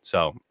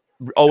 So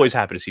always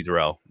happy to see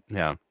Darrell.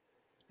 Yeah.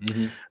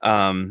 It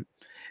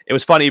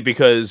was funny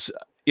because,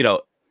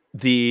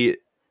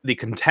 the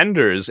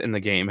contenders in the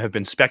game have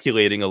been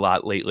speculating a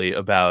lot lately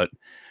about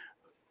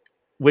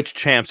which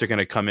champs are going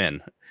to come in.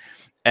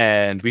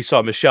 And we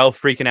saw Michelle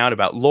freaking out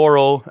about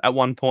Laurel at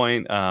one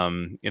point,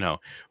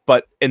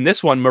 but in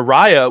this one,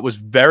 Mariah was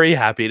very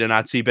happy to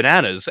not see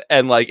Bananas.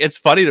 And like, it's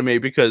funny to me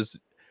because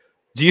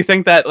do you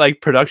think that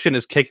like production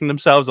is kicking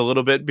themselves a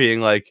little bit, being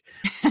like,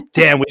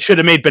 damn, we should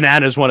have made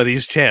Bananas one of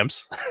these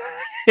champs,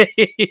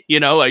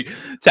 like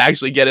to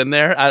actually get in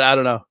there? I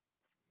don't know.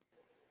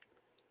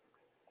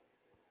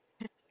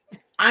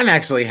 I'm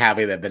actually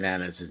happy that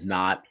Bananas is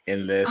not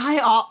in this.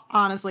 I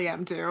honestly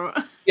am too.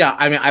 Yeah,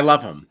 I mean, I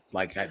love him.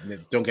 Like,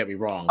 don't get me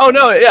wrong. Oh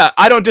no, yeah,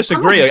 I don't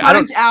disagree. I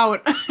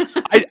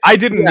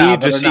didn't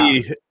need to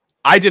see.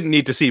 I didn't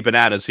need to see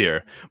Bananas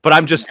here, but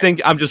I'm just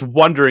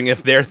wondering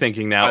if they're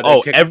thinking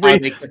now.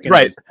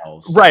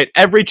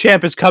 Every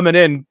champ is coming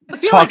in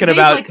talking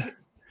about.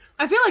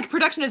 I feel like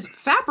production has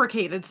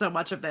fabricated so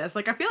much of this.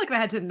 Like, I feel like they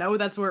had to know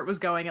that's where it was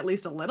going at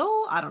least a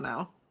little. I don't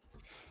know.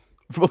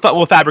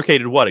 Well,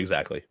 fabricated what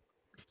exactly?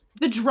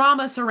 The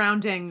drama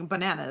surrounding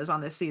Bananas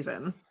on this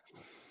season.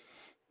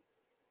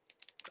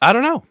 I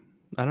don't know.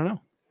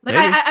 Like,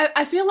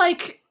 I feel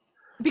like,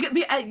 because,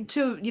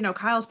 to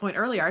Kyle's point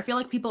earlier, I feel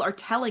like people are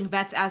telling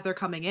vets as they're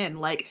coming in,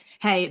 like,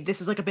 hey,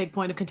 this is like a big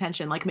point of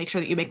contention. Like, make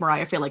sure that you make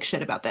Mariah feel like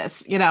shit about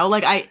this.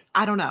 Like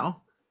I don't know.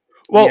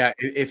 Well, yeah,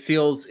 it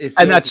feels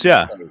and that's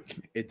fake.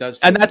 It does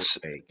feel and that's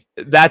fake.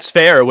 that's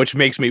fair, which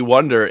makes me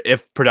wonder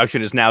if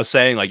production is now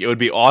saying like it would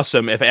be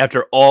awesome if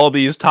after all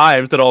these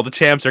times that all the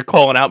champs are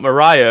calling out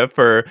Mariah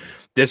for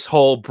this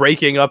whole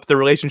breaking up the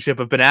relationship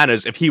of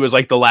Bananas, if he was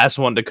like the last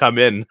one to come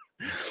in.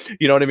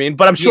 You know what I mean?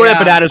 But I'm sure that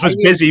Bananas was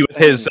busy with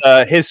his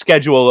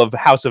schedule of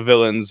House of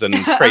Villains and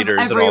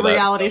Traitors and all that. Every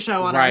reality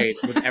show on right,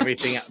 Earth. with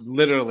everything,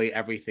 literally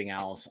everything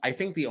else. I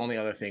think the only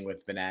other thing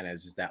with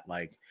Bananas is that,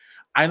 like,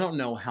 I don't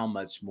know how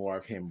much more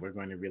of him we're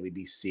going to really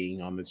be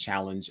seeing on the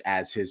challenge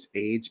as his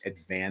age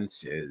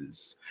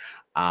advances.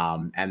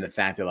 And the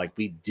fact that, like,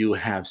 we do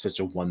have such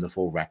a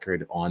wonderful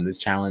record on the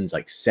challenge,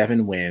 like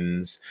 7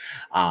 wins.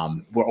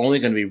 We're only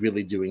going to be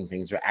really doing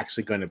things. We're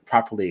actually going to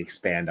properly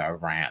expand our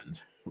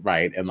brand,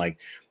 right? And like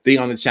being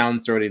on the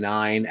challenge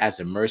 39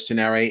 as a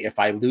mercenary, if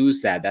I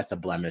lose that, that's a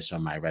blemish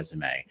on my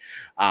resume.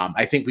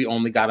 I think we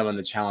only got him on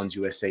the Challenge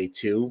USA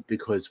 2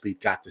 because we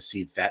got to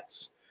see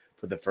vets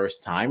for the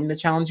first time in the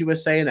Challenge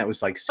USA, and that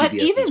was like CBS's But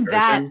even version.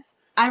 that,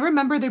 I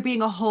remember there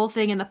being a whole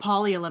thing in the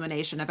poly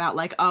elimination about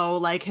like, oh,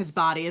 like his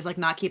body is like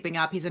not keeping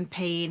up. He's in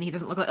pain. He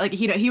doesn't look like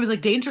he was like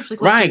dangerously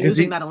close to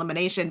losing that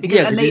elimination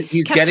because and they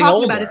he's kept getting talking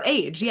older about his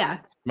age. Yeah,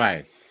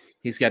 right.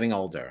 He's getting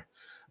older.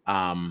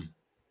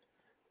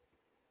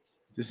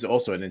 This is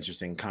also an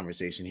interesting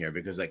conversation here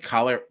because like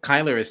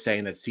Kyler is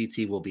saying that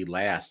CT will be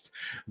last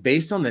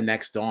based on the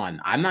next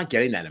on. I'm not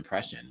getting that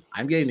impression.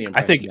 I'm getting the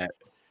impression that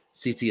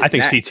CT is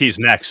next. CT is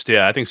next.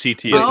 Yeah, I think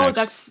CT is next. Oh,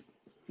 that's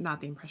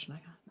not the impression I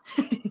got.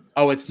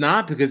 Oh, it's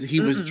not because he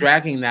was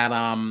dragging that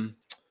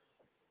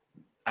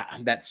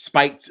that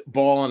spiked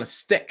ball on a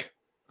stick.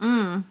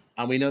 And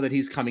we know that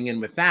he's coming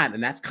in with that,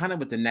 and that's kind of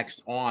what the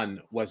next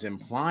on was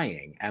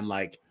implying. And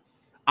like,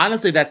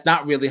 honestly, that's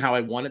not really how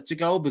I want it to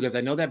go because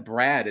I know that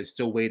Brad is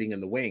still waiting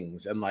in the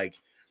wings. And like,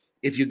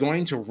 if you're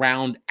going to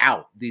round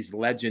out these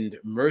legend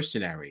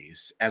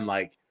mercenaries and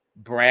like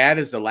Brad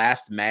is the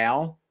last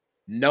male,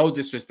 no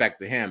disrespect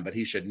to him, but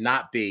he should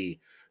not be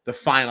the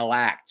final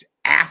act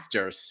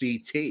after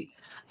CT.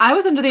 I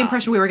was under the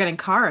impression we were getting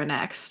Kara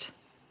next.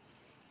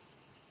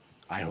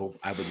 I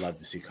would love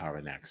to see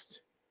Kara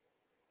next.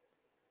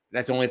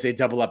 That's only if they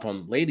double up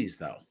on ladies,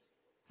 though.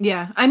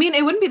 Yeah, I mean,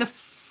 it wouldn't be the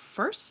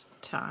first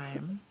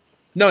time.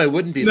 No, it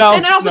wouldn't be.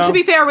 And also, to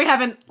be fair, we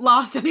haven't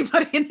lost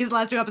anybody in these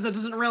last 2 episodes.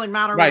 It doesn't really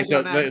matter. Right. So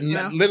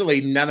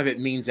literally none of it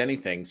means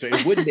anything. So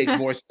it would make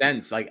more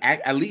sense, like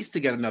at least to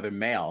get another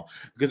male,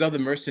 because of the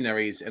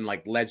mercenaries and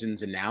like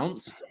legends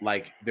announced,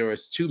 like there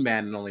was 2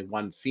 men and only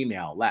 1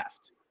 female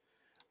left.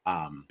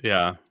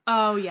 Yeah.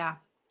 Oh yeah.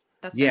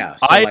 That's yeah.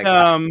 So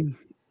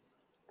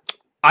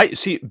I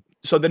see.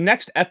 So the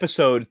next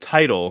episode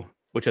title,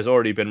 which has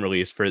already been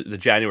released for the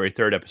January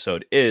 3rd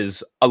episode,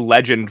 is A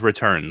Legend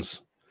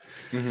Returns.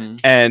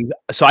 And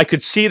so I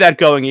could see that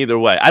going either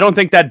way. I don't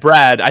think that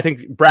I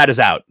think Brad is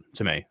out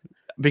to me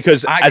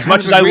because as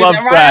much as I love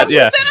Brad,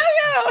 as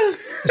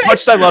much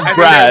as I love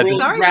Brad,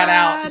 sorry, Brad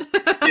out.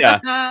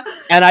 Yeah.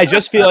 And I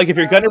just feel like if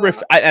you're going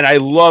to, and I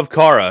love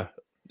Kara,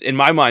 in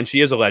my mind,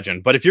 she is a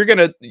legend. But if you're going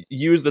to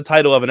use the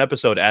title of an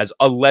episode as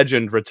A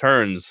Legend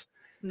Returns,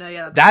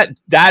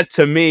 that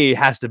to me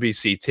has to be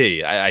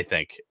CT. I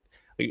think.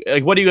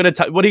 Like, what are you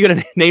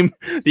gonna name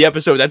the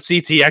episode that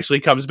CT actually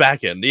comes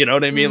back in? You know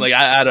what I mean? Like,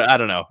 I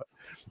don't know.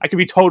 I could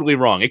be totally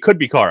wrong. It could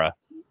be Kara.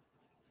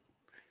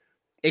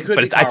 It could,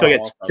 but I feel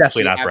like it's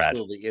definitely not Brad.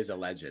 Absolutely is a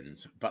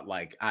legend, but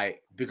like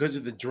because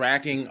of the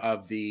dragging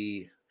of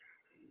the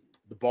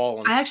ball.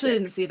 On I actually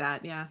didn't see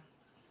that.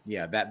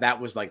 Yeah, that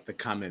was like the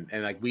comment,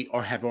 and like we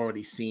have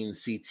already seen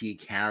CT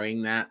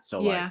carrying that. So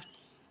like,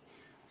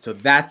 so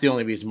that's the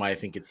only reason why I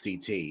think it's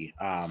CT.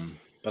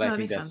 But I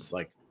think that's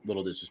like a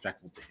little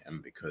disrespectful to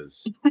him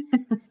because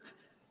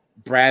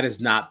Brad is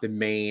not the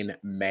main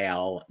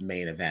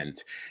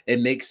event.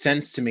 It makes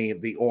sense to me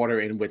the order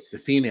in which the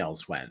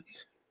females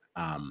went.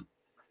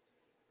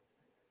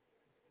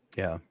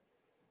 Yeah.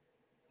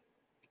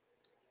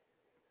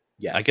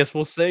 Yes. I guess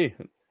we'll see.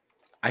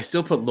 I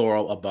still put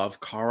Laurel above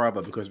Kara,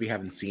 but because we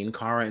haven't seen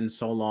Kara in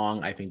so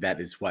long, I think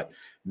that is what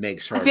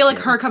makes her. I feel like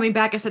her coming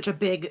back is such a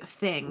big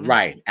thing.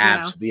 Right.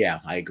 Absolutely. Yeah,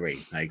 I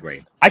agree.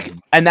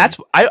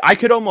 I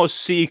could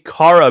almost see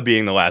Kara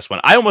being the last one.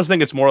 I almost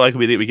think it's more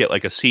likely that we get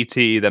like a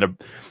CT than a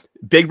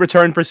big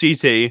return for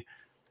CT,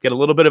 get a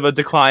little bit of a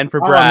decline for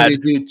Brad,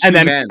 and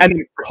then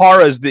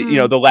Kara's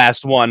the the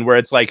last one where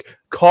it's like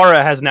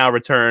Kara has now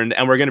returned,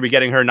 and we're going to be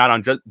getting her not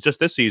on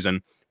just this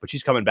season, but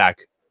she's coming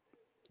back,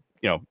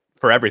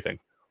 for everything.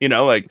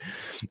 I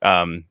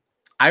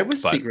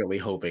was secretly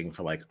hoping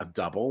for like a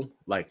double,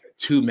 like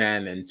 2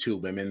 men and 2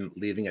 women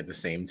leaving at the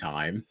same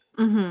time.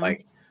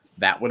 Like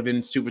That would have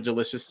been super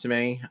delicious to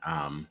me.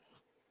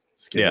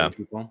 Skidway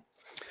people.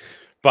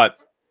 But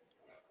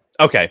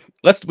okay,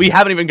 we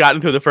haven't even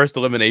gotten through the first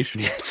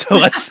elimination yet. So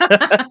let's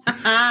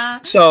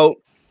so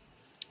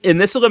in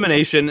this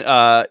elimination,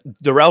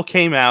 Darrell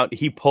came out,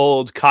 he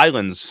pulled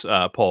Kylan's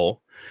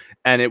poll,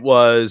 and it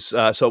was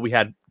so we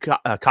had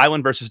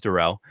Kylan versus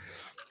Darrell,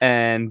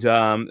 and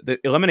the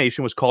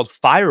elimination was called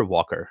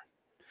Firewalker.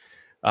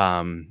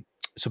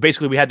 So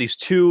basically, we had these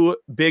two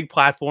big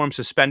platforms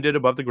suspended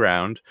above the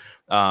ground.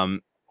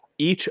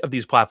 Each of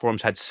these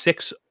platforms had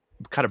 6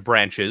 kind of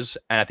branches,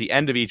 and at the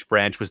end of each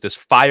branch was this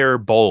fire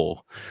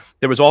bowl.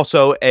 There was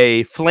also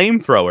a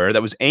flamethrower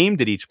that was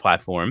aimed at each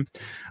platform,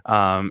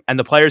 and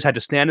the players had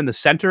to stand in the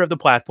center of the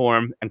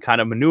platform and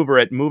kind of maneuver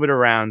it, move it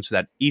around so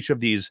that each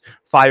of these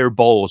fire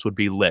bowls would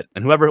be lit.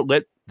 And whoever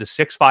lit the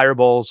 6 fire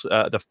bowls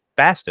the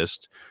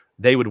fastest,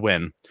 they would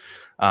win.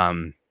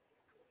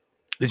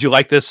 Did you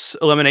like this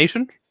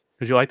elimination?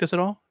 Did you like this at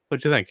all? What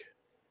did you think?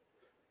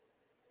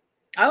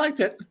 I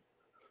liked it.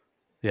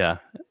 Yeah.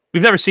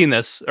 We've never seen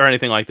this or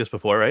anything like this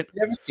before, right?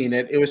 Never seen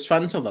it. It was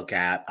fun to look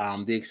at.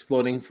 The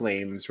exploding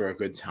flames were a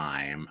good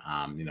time.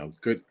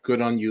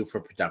 Good on you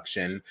for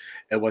production.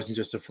 It wasn't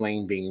just a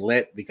flame being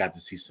lit. We got to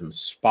see some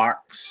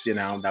sparks.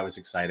 That was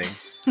exciting.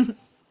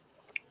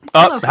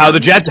 How the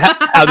Jets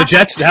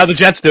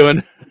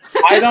doing?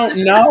 I don't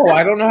know.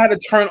 I don't know how to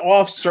turn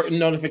off certain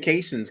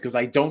notifications because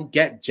I don't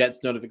get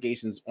Jets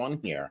notifications on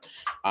here.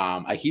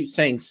 I keep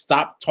saying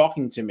stop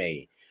talking to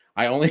me.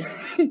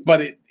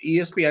 But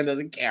ESPN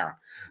doesn't care.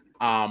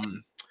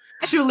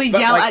 Actually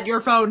yell at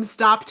your phone,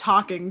 stop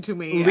talking to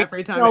me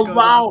every time it goes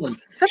on.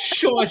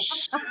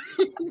 Shush.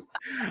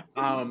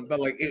 But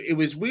it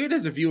was weird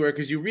as a viewer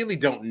because you really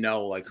don't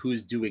know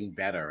who's doing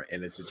better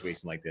in a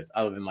situation like this,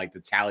 other than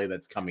the tally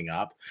that's coming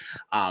up.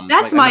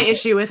 That's my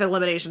issue with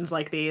eliminations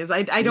like these.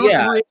 I don't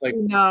really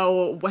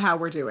know how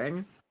we're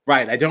doing.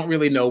 Right. I don't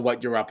really know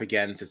what you're up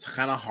against. It's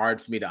kind of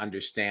hard for me to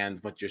understand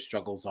what your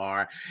struggles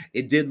are.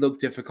 It did look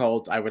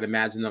difficult. I would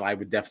imagine that I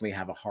would definitely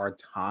have a hard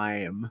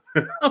time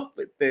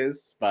with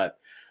this, but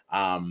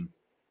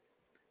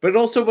it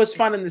also was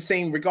fun in the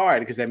same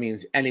regard because that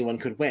means anyone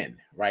could win,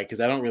 right? Because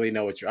I don't really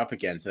know what you're up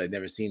against, and I've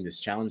never seen this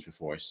challenge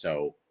before,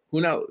 so who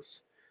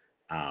knows?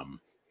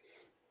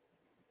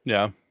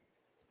 Yeah.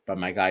 But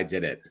my guy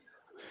did it.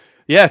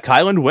 Yeah,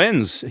 Kylan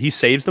wins. He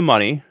saves the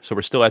money, so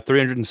we're still at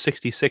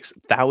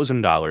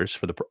 $366,000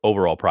 for the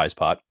overall prize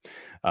pot.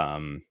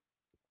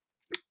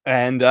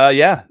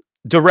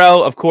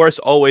 Darrell, of course,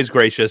 always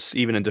gracious,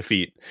 even in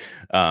defeat.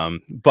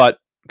 But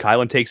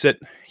Kylan takes it.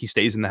 He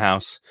stays in the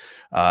house.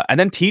 And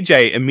then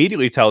TJ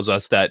immediately tells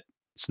us that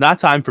it's not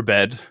time for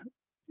bed.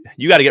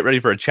 You got to get ready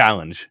for a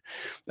challenge.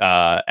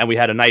 And we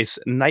had a nice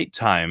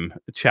nighttime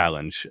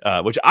challenge,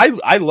 which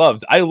I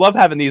loved. I love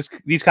having these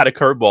kind of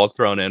curveballs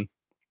thrown in.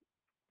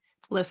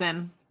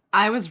 Listen,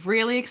 I was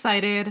really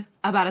excited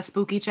about a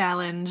spooky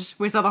challenge.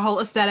 We saw the whole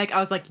aesthetic. I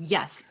was like,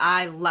 yes,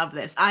 I love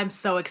this. I'm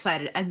so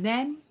excited. And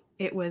then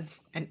it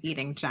was an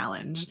eating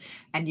challenge.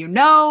 And you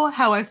know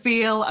how I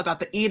feel about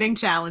the eating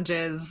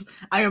challenges.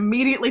 I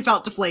immediately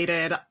felt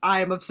deflated.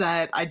 I am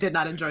upset. I did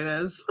not enjoy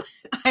this.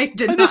 I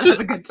did not have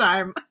a good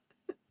time.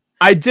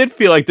 I did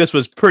feel like this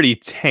was pretty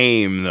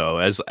tame, though,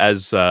 as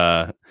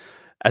far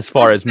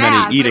as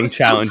many eating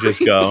challenges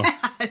go.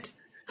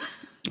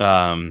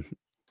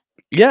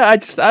 Yeah, I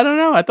don't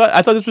know. I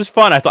thought this was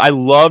fun. I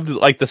loved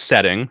the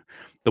setting,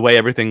 the way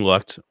everything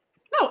looked.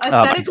 No,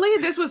 aesthetically,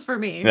 this was for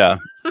me. Yeah,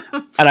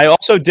 and I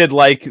also did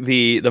like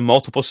the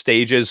multiple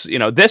stages.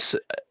 This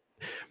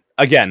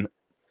again,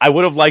 I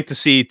would have liked to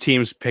see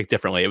teams pick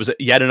differently. It was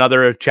yet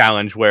another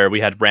challenge where we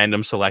had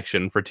random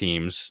selection for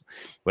teams,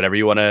 whatever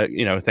you want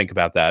to think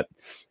about that.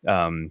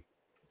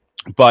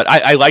 But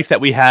I liked that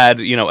we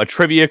had, a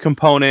trivia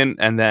component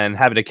and then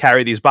having to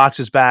carry these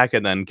boxes back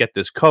and then get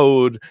this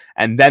code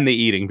and then the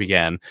eating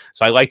began.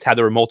 So I liked how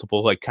there were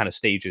multiple kind of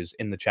stages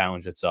in the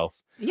challenge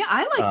itself. Yeah,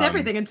 I liked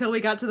everything until we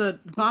got to the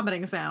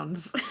vomiting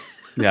sounds.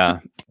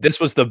 Yeah,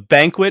 this was the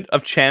Banquet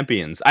of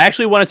Champions. I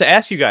actually wanted to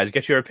ask you guys,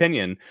 get your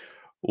opinion.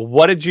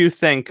 What did you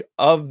think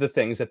of the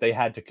things that they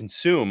had to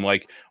consume?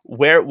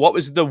 What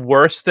was the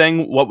worst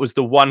thing? What was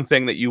the one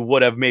thing that you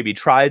would have maybe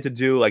tried to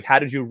do? How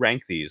did you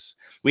rank these?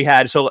 We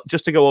had, so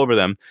just to go over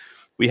them,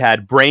 we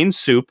had brain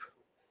soup.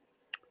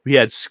 We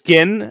had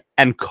skin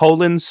and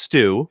colon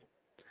stew.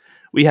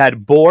 We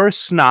had boar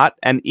snot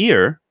and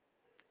ear.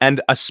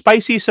 And a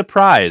spicy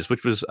surprise,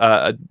 which was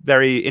a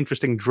very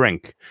interesting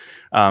drink.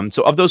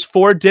 So of those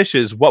 4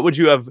 dishes, what would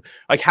you have,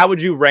 how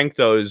would you rank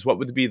those? What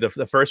would be the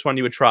first one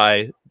you would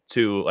try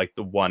to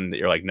the one that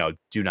you're no,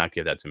 do not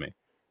give that to me?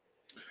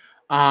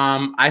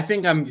 I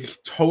think I'm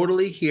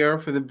totally here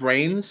for the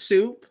brain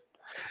soup.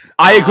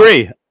 I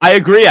agree,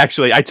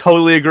 actually. I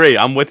totally agree.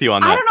 I'm with you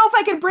on that. I don't know if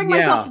I can bring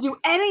myself to do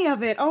any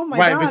of it. Oh my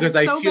God. Right, because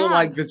I feel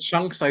like the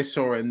chunks I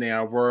saw in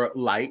there were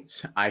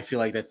light. I feel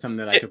like that's something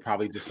that I could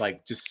probably just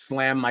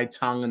slam my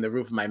tongue in the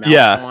roof of my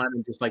mouth on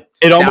and just down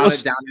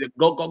it,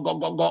 go.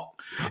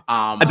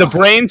 The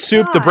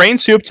brain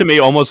soup to me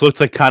almost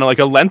looks kind of like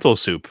a lentil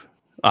soup.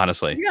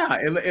 honestly. Yeah,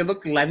 it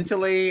looked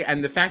lentily,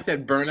 and the fact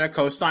that Berna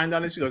co-signed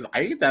on it, she goes,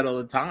 "I eat that all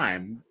the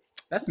time.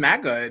 That's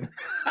mad good." And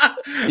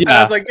I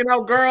Yeah. was like,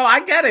 girl, I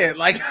get it.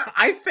 Like,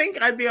 I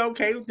think I'd be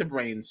okay with the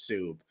brain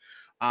soup.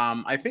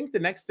 I think the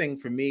next thing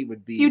for me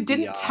would be You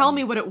didn't tell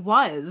me what it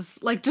was.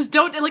 Like, just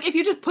don't, like, if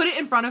you just put it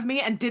in front of me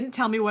and didn't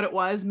tell me what it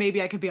was,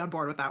 maybe I could be on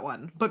board with that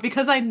one. But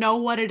because I know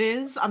what it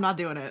is, I'm not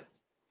doing it.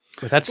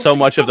 But that's Well, so see,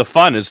 much of the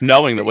fun is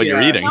knowing that what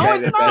you're yeah, eating. No,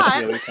 it's that's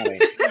not. really funny.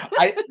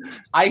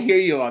 I hear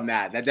you on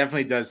that. That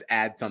definitely does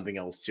add something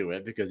else to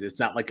it because it's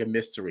not like a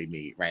mystery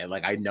meat, right?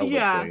 Like I know what's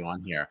Yeah. going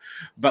on here.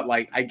 But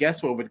like I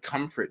guess what would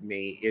comfort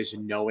me is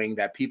knowing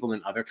that people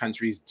in other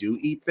countries do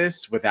eat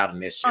this without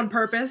an issue. On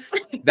purpose.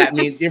 That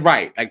means you're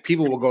right. Like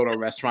people will go to a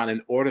restaurant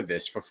and order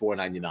this for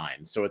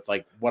 $4.99. So it's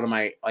like, what am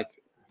I like?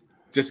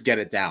 Just get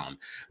it down.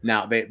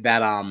 Now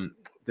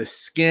the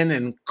skin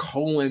and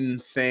colon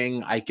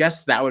thing, I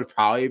guess that would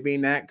probably be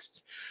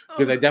next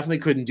because I definitely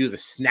couldn't do the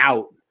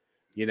snout,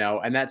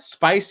 and that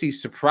spicy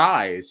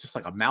surprise, just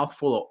like a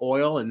mouthful of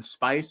oil and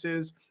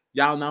spices.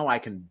 Y'all know I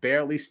can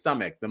barely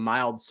stomach the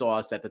mild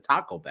sauce at the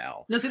Taco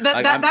Bell. No, see, that,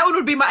 Like, that one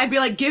would be I'd be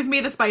like, give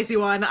me the spicy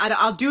one.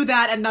 I'll do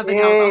that and nothing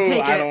else. I'll oh,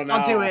 take I it. don't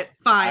I'll do know. it.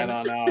 I Fine.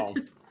 don't know.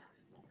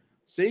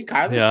 See,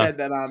 Kyler Yeah. said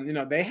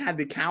that they had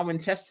the cow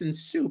intestine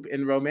soup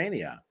in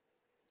Romania.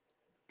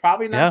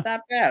 Probably Yeah. not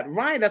that bad.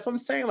 Right. That's what I'm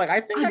saying. Like, I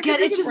think I Again, could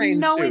do it's the just brain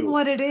knowing soup.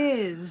 what it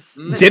is.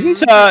 Mhm. That's Didn't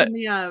tripping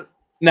me up.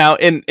 now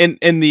in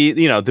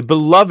the the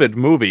beloved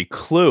movie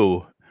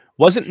Clue,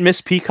 wasn't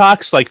Miss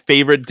Peacock's like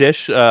favorite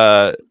dish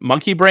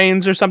monkey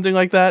brains or something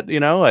like that?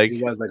 Like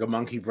It was like a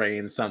monkey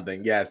brain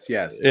something. Yes,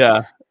 yes.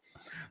 yeah.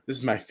 This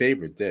is my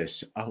favorite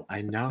dish. Oh,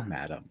 I know,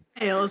 madam.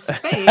 Hale's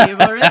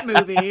favorite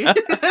movie.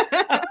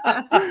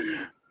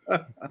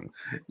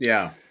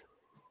 Yeah.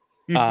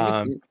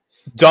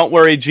 Don't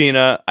worry,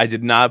 Gina. I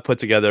did not put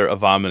together a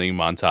vomiting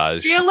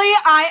montage. Really?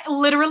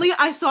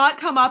 I saw it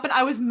come up and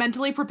I was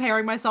mentally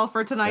preparing myself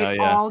for tonight Oh,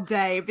 yeah. all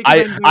day because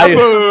I knew I- it was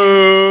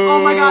coming.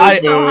 Oh my god, I'm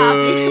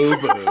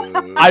so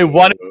happy.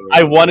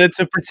 I wanted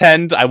to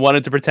pretend. I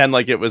wanted to pretend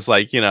like it was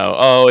like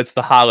oh, it's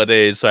the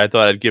holidays, so I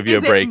thought I'd give you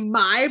Is a break. it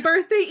my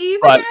birthday eve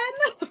But-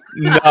 again?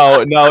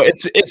 No,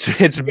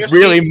 it's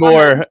really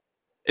more.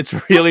 It's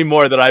really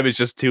more that I was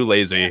just too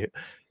lazy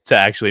to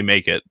actually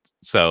make it.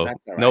 So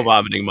That's all no right.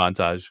 vomiting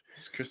montage.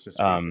 It's Christmas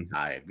week. We're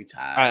tired. We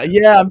tired.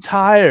 Yeah, I'm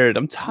tired.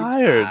 I'm We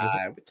tired.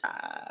 tired. We're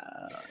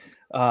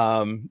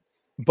tired.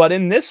 But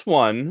in this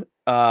one,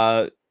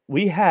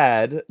 we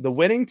had the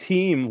winning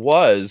team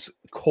was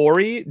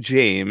Corey,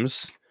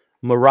 James,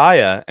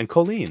 Mariah, and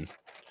Colleen.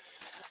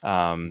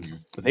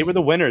 They were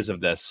the winners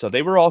of this, so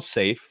they were all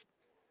safe.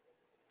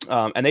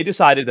 And they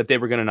decided that they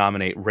were going to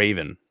nominate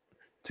Raven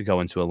to go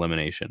into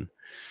elimination.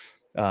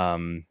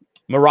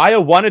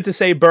 Mariah wanted to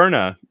say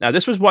Berna. Now,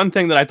 this was one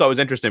thing that I thought was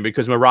interesting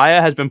because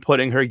Mariah has been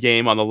putting her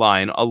game on the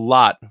line a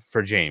lot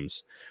for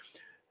James.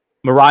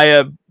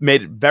 Mariah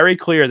made it very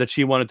clear that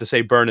she wanted to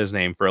say Berna's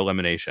name for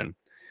elimination.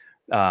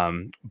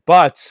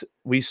 But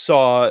we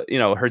saw,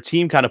 her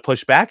team kind of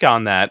push back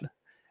on that.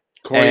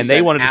 Corey and they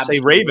said, wanted to say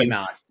 "Absolutely Raven.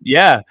 not."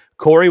 Yeah.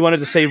 Corey wanted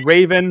to say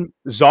Raven.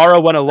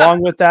 Zara went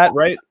along with that,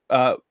 right?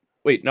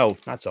 Wait, no,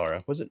 not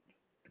Zara. Was it?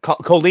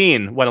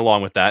 Colleen went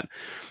along with that.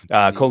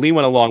 Colleen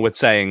went along with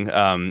saying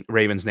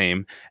Raven's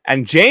name.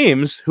 And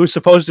James, who's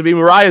supposed to be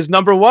Mariah's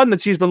number one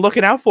that she's been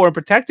looking out for and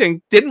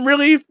protecting, didn't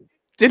really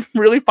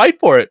fight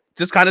for it.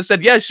 Just kind of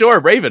said, yeah,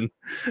 sure, Raven.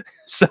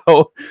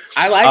 So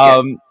I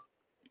like it.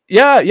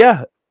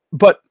 Yeah.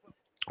 But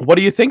what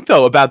do you think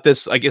though about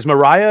this? Like, is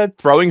Mariah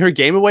throwing her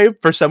game away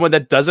for someone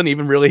that doesn't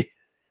even really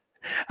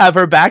have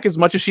her back as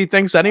much as she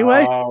thinks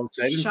anyway? Oh,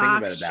 so I didn't think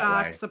about it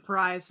that way.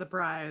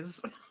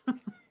 Surprise.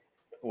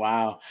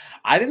 Wow.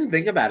 I didn't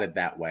think about it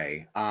that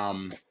way.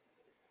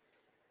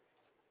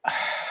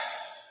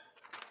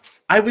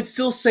 I would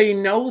still say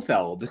no,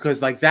 though,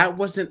 because like that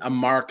wasn't a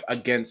mark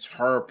against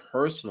her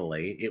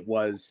personally. It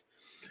was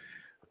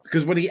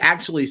because what he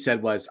actually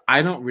said was,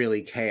 I don't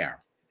really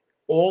care.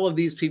 All of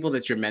these people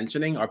that you're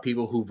mentioning are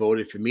people who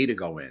voted for me to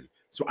go in.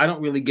 So I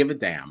don't really give a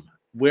damn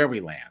where we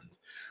land.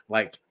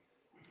 Like,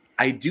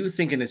 I do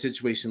think in a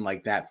situation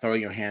like that,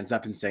 throwing your hands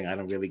up and saying, I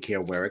don't really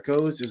care where it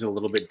goes is a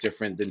little bit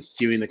different than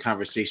steering the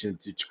conversation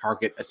to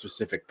target a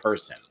specific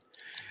person.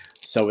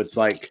 So it's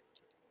like,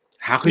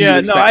 how can you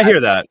expect? I hear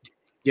that.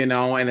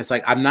 And it's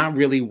like, I'm not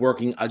really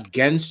working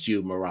against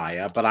you,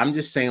 Mariah, but I'm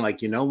just saying,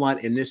 like, you know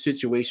what, in this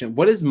situation,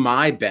 what is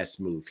my best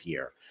move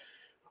here?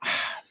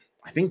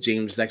 I think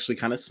James is actually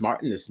kind of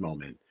smart in this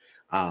moment.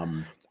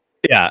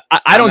 Yeah,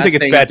 I don't think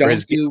it's bad for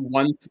his.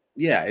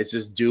 It's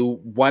just do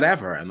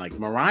whatever. And like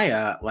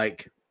Mariah,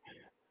 like,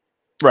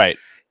 right.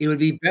 It would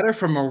be better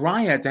for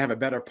Mariah to have a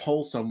better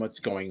pulse on what's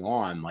going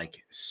on, like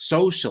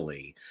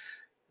socially,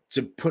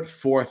 to put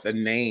forth a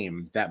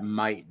name that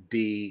might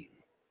be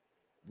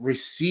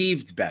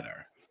received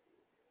better.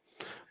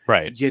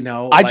 Right.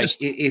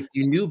 If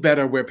you knew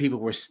better where people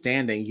were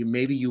standing,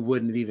 you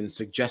wouldn't have even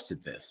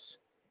suggested this.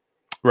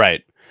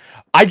 Right.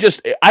 I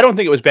don't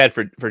think it was bad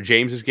for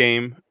James's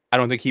game. I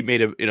don't think he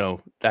made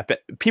a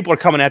people are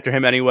coming after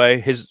him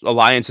anyway. His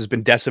alliance has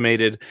been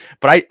decimated.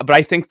 But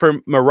I think for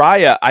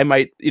Mariah, I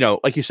might,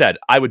 like you said,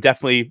 I would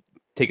definitely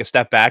take a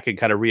step back and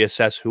kind of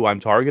reassess who I'm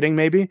targeting,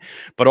 maybe,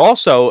 but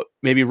also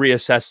maybe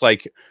reassess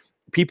like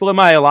people in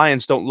my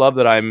alliance don't love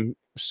that I'm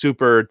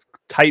super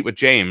tight with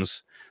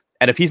James,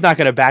 and if he's not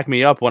going to back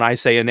me up when I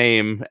say a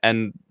name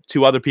and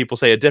two other people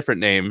say a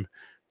different name,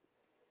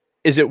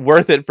 is it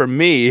worth it for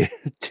me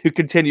to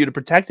continue to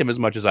protect him as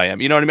much as I am?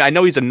 You know what I mean? I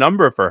know he's a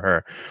number for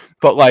her,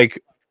 but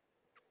like,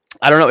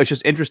 I don't know. It's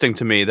just interesting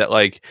to me that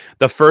like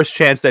the first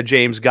chance that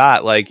James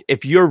got, like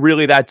if you're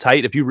really that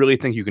tight, if you really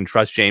think you can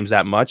trust James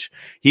that much,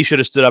 he should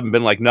have stood up and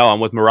been like, "No, I'm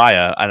with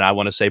Mariah, and I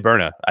want to say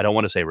Berna. I don't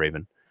want to say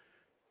Raven."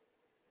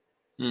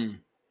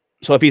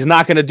 So if he's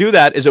not going to do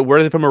that, is it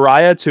worth it for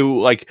Mariah to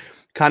like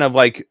kind of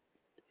like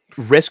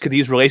risk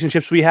these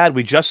relationships we had?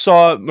 We just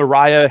saw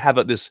Mariah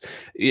have this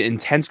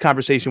intense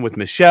conversation with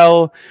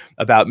Michelle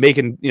about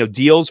making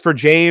deals for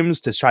James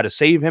to try to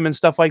save him and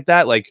stuff like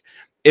that. Like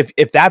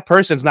if that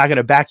person's not going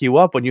to back you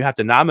up when you have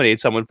to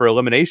nominate someone for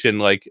elimination,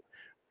 like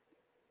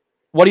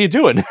what are you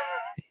doing?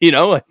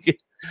 Like, right,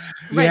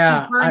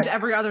 yeah, she's burned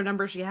every other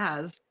number she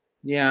has.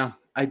 Yeah,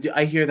 I do.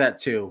 I hear that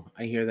too.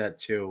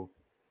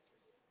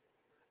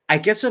 I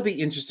guess it'll be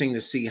interesting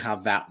to see how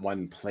that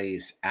one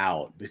plays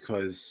out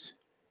because,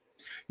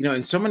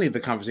 in so many of the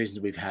conversations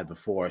we've had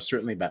before,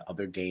 certainly about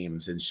other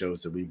games and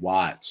shows that we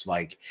watch,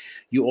 like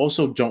you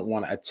also don't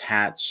want to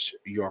attach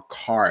your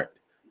cart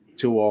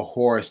to a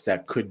horse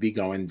that could be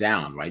going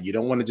down, right? You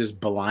don't want to just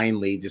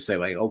blindly just say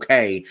like,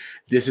 okay,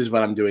 this is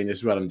what I'm doing. This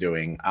is what I'm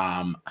doing.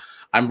 I'm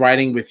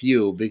riding with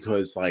you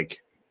because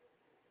like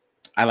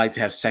I like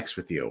to have sex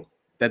with you.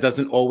 That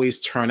doesn't always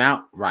turn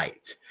out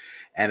right.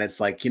 And it's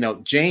like,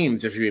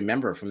 James, if you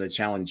remember from the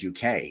Challenge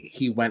UK,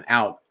 he went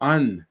out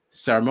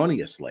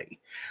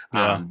unceremoniously.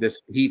 Yeah.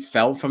 He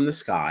fell from the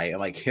sky and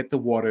like hit the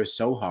water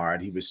so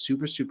hard. He was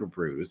super, super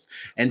bruised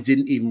and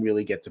didn't even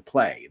really get to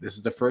play. This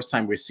is the first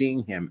time we're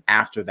seeing him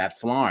after that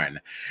flarn.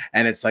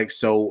 And it's like,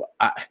 so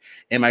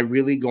am I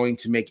really going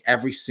to make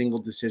every single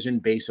decision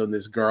based on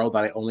this girl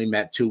that I only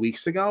met 2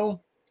 weeks ago?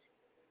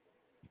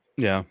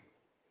 Yeah.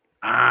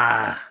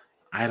 I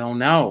don't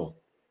know.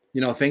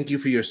 Thank you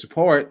for your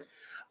support.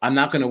 I'm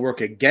not going to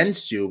work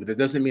against you, but that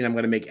doesn't mean I'm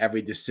going to make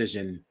every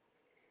decision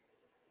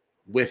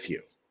with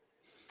you.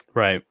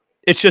 Right.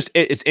 It's just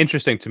it's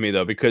interesting to me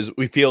though because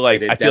I feel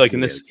like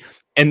is.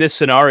 in this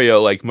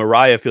scenario, like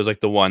Mariah feels like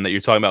the one that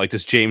you're talking about. Like,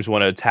 does James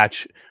want to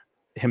attach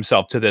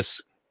himself to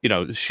this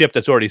ship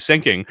that's already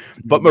sinking?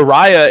 But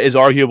Mariah is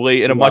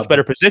arguably in a much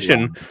better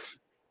position.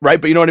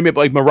 Right, but you know what I mean?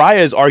 But like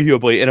Mariah is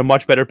arguably in a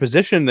much better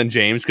position than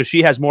James because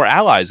she has more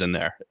allies in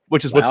there,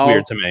 which is what's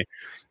weird to me.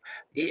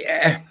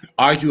 Yeah,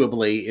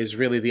 arguably is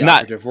really the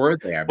operative word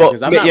there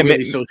because I'm not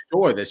really so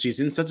sure that she's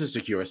in such a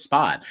secure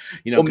spot.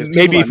 Because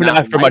maybe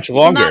not for much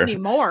longer. Not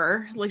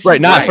anymore. Like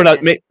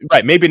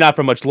maybe not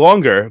for much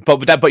longer.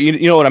 But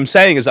you know what I'm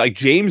saying is like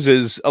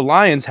James's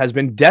alliance has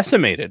been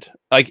decimated.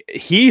 Like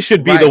he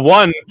should be the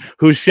one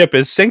whose ship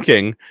is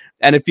sinking.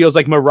 And it feels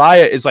like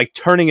Mariah is like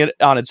turning it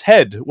on its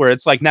head, where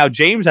it's like now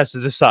James has to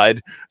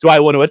decide: do I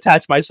want to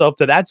attach myself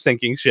to that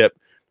sinking ship?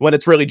 When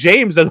it's really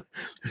James, the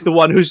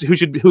one whose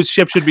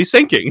ship should be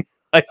sinking.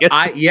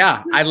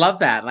 I love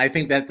that, and I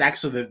think that's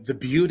actually the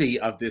beauty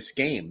of this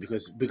game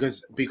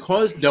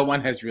because no one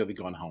has really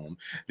gone home.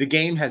 The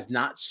game has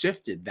not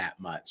shifted that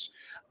much,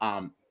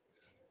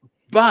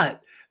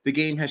 but the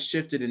game has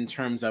shifted in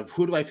terms of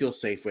who do I feel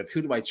safe with,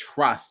 who do I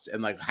trust,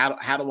 and like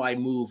how do I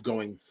move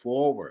going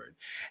forward.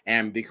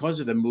 And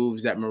because of the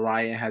moves that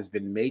Mariah has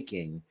been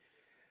making.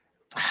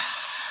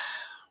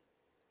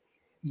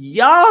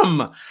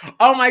 Yum!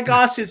 Oh my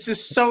gosh, it's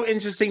just so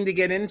interesting to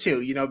get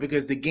into,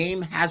 because the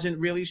game hasn't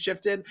really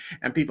shifted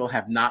and people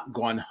have not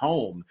gone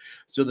home.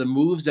 So the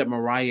moves that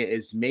Mariah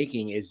is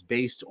making is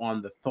based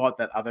on the thought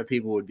that other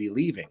people would be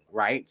leaving,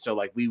 right? So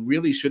like we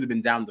really should have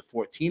been down to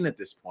 14 at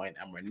this point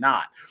and we're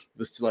not.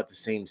 We're still at the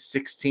same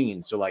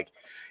 16. So like,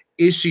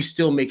 is she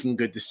still making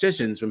good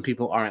decisions when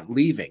people aren't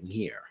leaving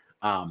here?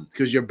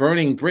 Because you're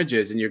burning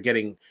bridges and you're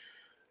getting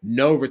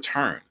no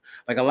return.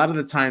 Like a lot of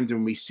the times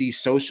when we see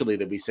socially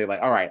that we say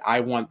like, all right, I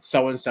want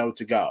so-and-so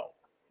to go.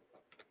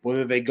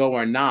 Whether they go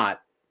or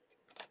not,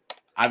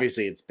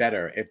 obviously it's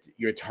better if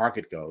your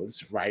target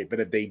goes, right? But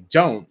if they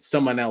don't,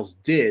 someone else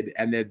did.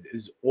 And there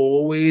is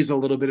always a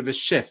little bit of a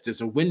shift.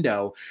 There's a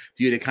window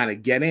for you to kind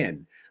of get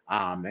in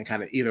and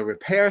kind of either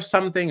repair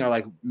something or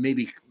like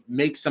maybe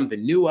make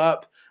something new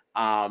up.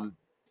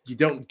 You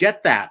don't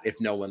get that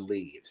if no one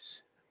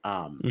leaves.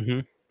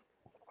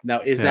 Now,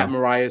 is that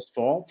Mariah's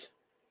fault?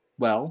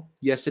 Well,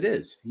 yes, it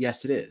is.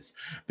 Yes, it is.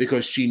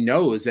 Because she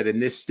knows that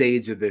in this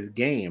stage of the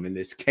game, in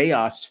this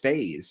chaos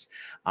phase,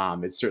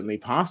 it's certainly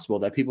possible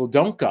that people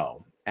don't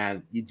go.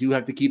 And you do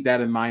have to keep that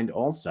in mind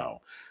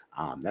also.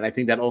 And I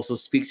think that also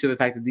speaks to the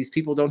fact that these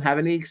people don't have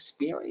any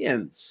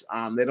experience.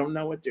 They don't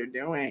know what they're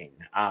doing.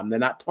 They're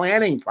not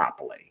planning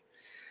properly.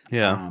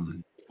 Yeah.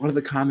 What are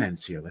the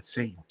comments here? Let's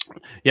see.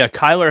 Yeah,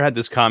 Kyler had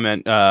this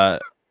comment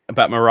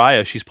about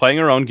Mariah. She's playing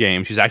her own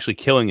game. She's actually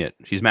killing it.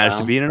 She's managed to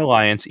Well, be in an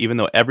alliance, even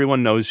though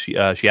everyone knows she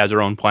has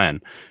her own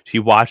plan. She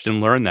watched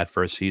and learned that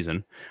first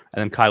season, and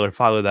then Kyler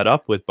followed that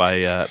up with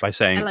by I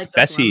saying like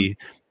this one. Fessy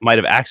might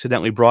have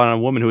accidentally brought on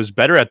a woman who was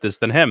better at this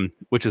than him,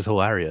 which is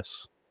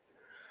hilarious.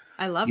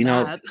 I love you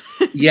know, that.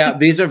 yeah,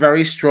 these are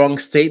very strong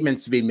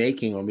statements to be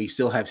making when we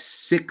still have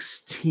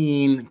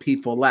 16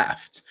 people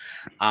left.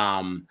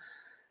 Um,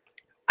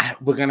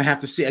 we're gonna have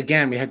to see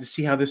again. We have to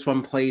see how this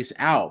one plays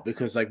out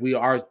because, like, we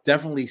are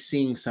definitely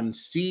seeing some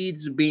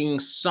seeds being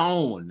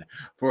sown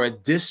for a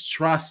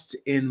distrust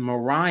in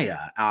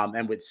Mariah.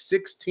 And with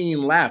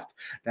 16 left,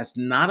 that's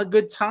not a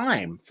good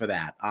time for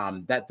that.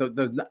 That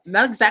the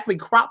not exactly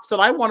crops that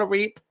I want to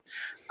reap.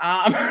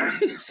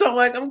 So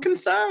like I'm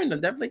concerned. I'm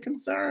definitely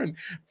concerned.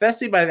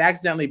 Fessy might have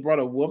accidentally brought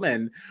a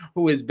woman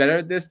who is better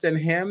at this than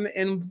him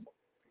in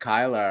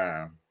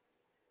Kyler.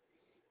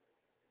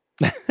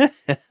 Boop,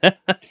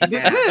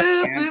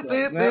 Can't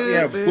boop, boop, well,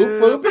 yeah, boop, boop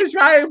boop boop. is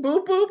right.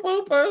 Boop boop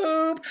boop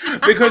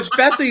boop. Because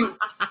Fessy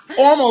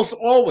almost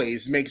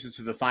always makes it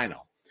to the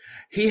final.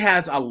 He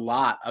has a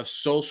lot of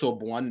social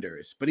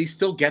blunders, but he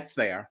still gets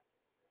there,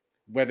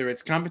 whether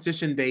it's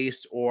competition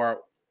based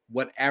or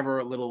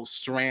whatever little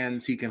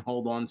strands he can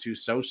hold on to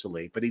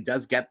socially. But he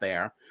does get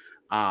there.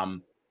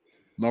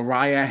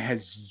 Mariah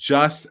has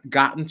just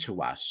gotten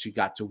to us. She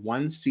got to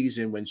one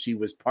season when she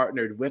was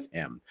partnered with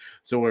him.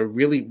 So we're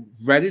really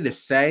ready to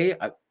say,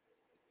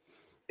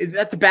 is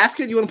that the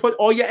basket you want to put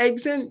all your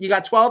eggs in? You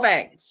got 12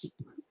 eggs.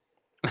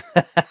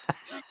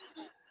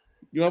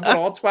 You want to put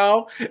all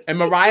 12 in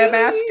Mariah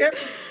basket?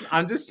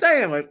 I'm just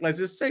saying, like, let's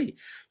just see.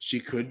 She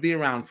could be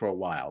around for a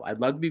while. I'd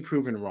love to be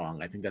proven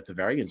wrong. I think that's a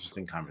very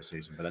interesting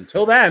conversation. But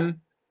until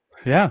then,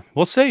 Yeah,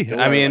 we'll see. still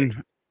I early.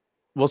 mean,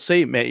 we'll see.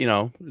 You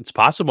know, it's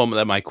possible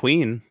that my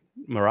queen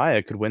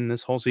Mariah could win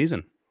this whole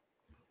season.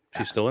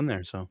 She's still in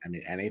there, so I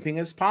mean, anything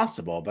is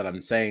possible, but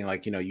I'm saying,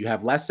 like, you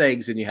have less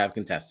eggs than you have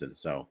contestants.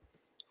 So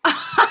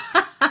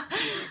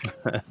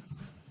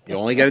you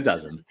only get a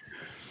dozen.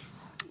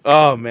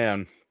 oh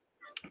man.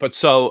 But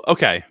so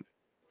okay,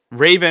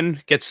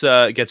 Raven gets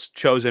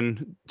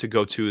chosen to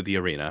go to the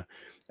arena.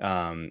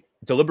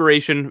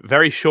 Deliberation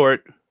very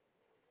short,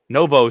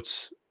 no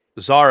votes.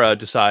 Zara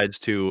decides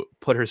to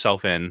put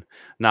herself in,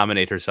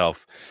 nominate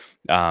herself.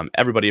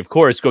 Everybody, of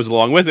course, goes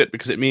along with it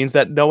because it means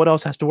that no one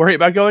else has to worry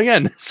about going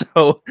in.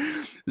 So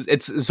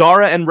it's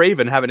Zara and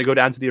Raven having to go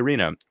down to the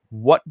arena.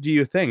 What do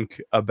you think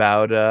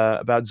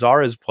about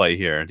Zara's play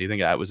here? Do you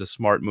think that was a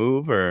smart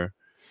move or?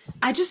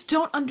 I just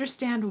don't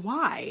understand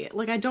why.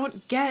 Like, I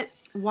don't get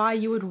why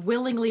you would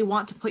willingly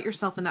want to put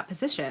yourself in that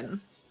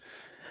position.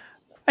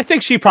 I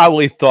think she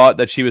probably thought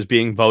that she was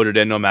being voted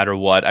in no matter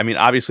what. I mean,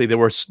 obviously there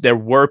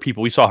were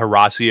people. We saw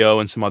Horacio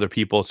and some other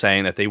people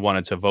saying that they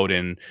wanted to vote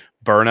in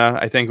Berna,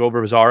 I think,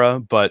 over Zara.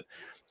 But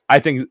I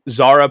think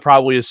Zara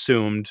probably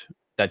assumed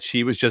that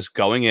she was just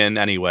going in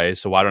anyway.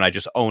 So why don't I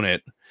just own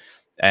it?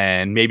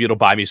 And maybe it'll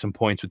buy me some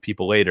points with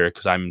people later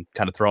because I'm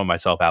kind of throwing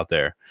myself out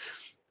there.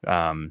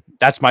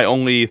 That's my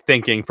only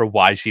thinking for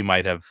why she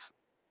might have,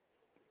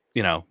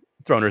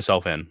 thrown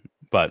herself in.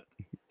 But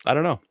I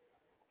don't know.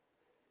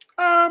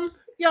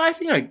 Yeah, I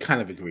think I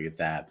kind of agree with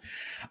that.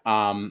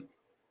 Um,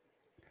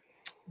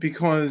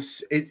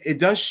 because it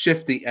does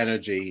shift the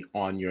energy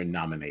on your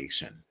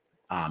nomination.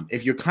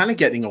 If you're kind of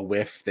getting a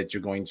whiff that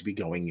you're going to be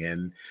going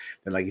in,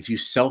 then like if you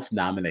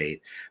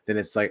self-nominate, then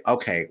it's like,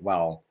 okay,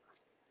 well,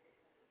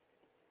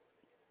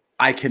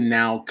 I can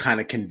now kind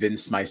of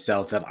convince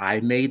myself that I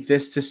made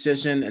this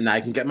decision and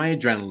I can get my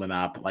adrenaline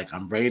up, like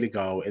I'm ready to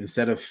go,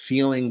 instead of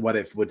feeling what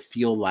it would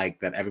feel like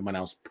that everyone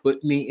else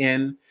put me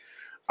in.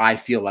 I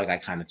feel like I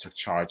kind of took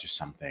charge of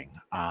something.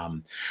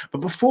 But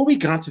before we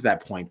got to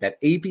that point,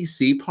 that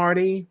ABC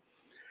party,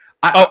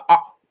 Oh,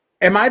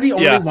 am I the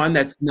only yeah. one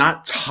that's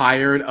not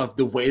tired of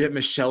the way that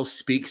Michelle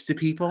speaks to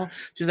people?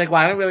 She's like,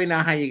 well, I don't really know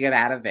how you get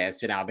out of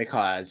this,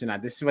 because,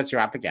 this is what you're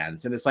up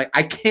against. And it's like,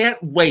 I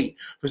can't wait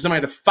for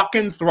somebody to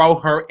fucking throw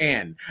her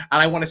in.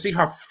 And I want to see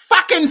her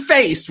fucking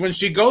face when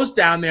she goes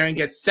down there and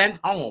gets sent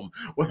home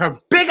with her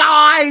big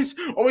eyes.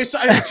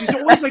 She's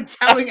always like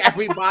telling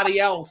everybody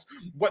else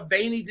what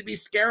they need to be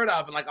scared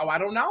of. And like, oh, I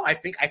don't know. I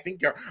think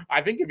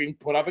you're being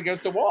put up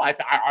against the wall. I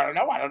don't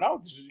know.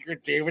 This is your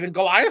David and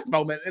Goliath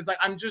moment. It's like,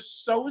 I'm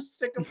just so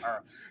sick of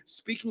her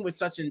speaking with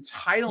such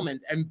entitlement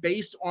and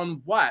based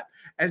on what?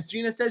 As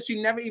Gina says,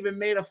 she never even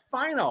made a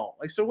final.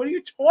 Like, so what are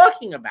you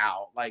talking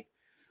about? Like,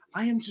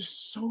 I am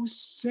just so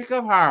sick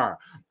of her.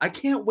 I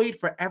can't wait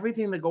for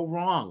everything to go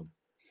wrong.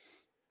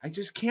 I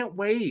just can't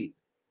wait.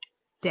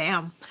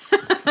 Damn.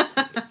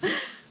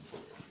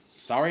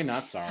 Sorry,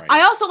 not sorry.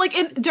 I also like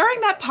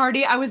during that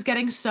party, I was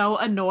getting so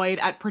annoyed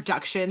at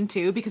production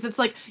too, because it's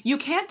like, you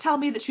can't tell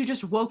me that she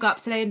just woke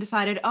up today and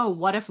decided, oh,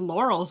 what if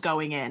Laurel's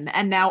going in?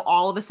 And now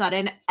all of a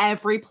sudden,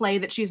 every play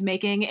that she's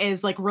making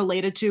is like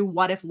related to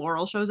what if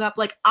Laurel shows up.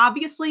 Like,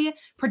 obviously,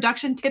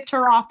 production tipped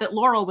her off that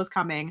Laurel was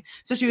coming.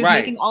 So she was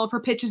Right. making all of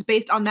her pitches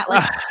based on that.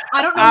 Like,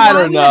 I don't know I why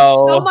don't we had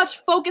so know. much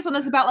focus on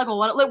this about like, well,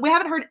 what, like, we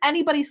haven't heard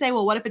anybody say,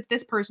 well, what if it's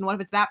this person? What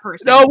if it's that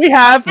person? No, we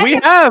have. We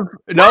have.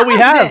 No, Not we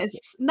like have.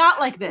 this.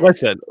 Not like this.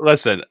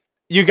 Listen.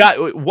 You got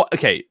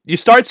okay. You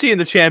start seeing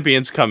the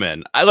champions come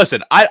in. I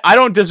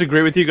don't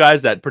disagree with you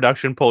guys that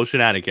production pulls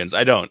shenanigans.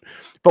 I don't.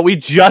 But we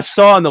just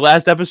saw in the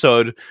last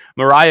episode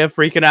Mariah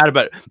freaking out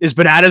about, is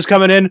Bananas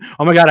coming in?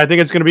 Oh my god, I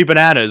think it's going to be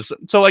Bananas.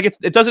 So like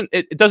it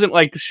doesn't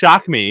like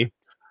shock me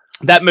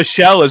that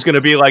Michelle is going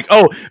to be like,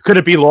 oh, could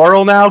it be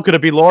Laurel now? Could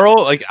it be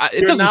Laurel? Like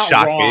it doesn't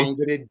shock me.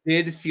 But it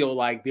did feel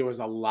like there was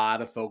a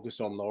lot of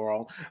focus on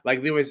Laurel.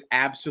 Like there was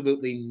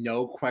absolutely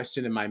no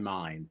question in my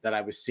mind that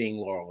I was seeing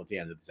Laurel at the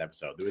end of this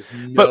episode. There was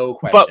no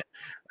question.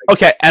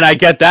 Okay, and I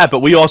get that, but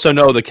we also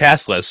know the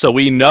cast list, so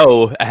we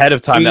know ahead of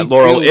time that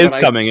Laurel is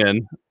coming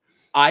in.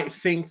 I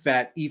think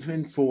that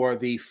even for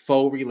the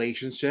faux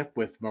relationship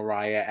with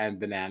Mariah and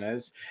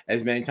Bananas,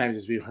 as many times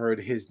as we've heard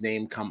his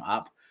name come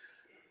up,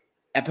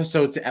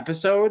 episode to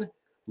episode,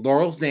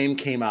 Laurel's name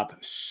came up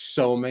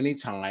so many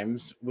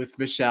times with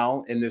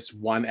Michelle in this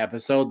one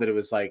episode that it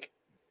was like,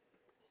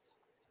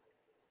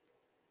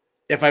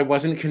 if I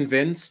wasn't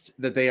convinced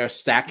that they are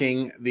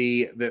stacking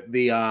the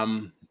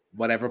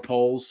whatever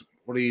poles,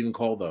 what do you even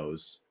call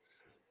those?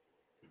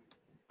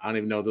 I don't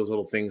even know what those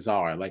little things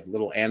are, like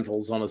little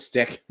anvils on a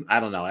stick. I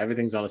don't know.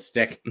 Everything's on a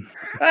stick.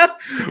 But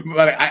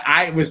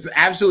I was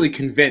absolutely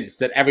convinced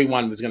that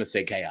everyone was going to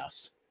say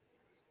chaos.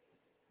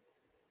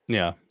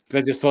 Yeah. I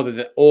just thought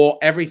that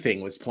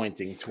everything was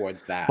pointing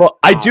towards that. Well,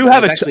 I do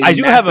have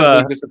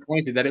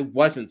disappointed that it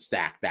wasn't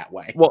stacked that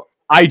way. Well,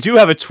 I do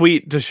have a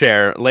tweet to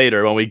share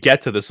later when we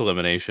get to this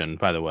elimination,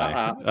 by the way,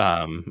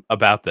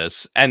 about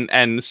this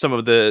and some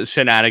of the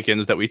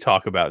shenanigans that we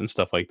talk about and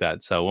stuff like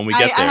that. So when we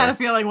get there, I had a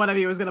feeling one of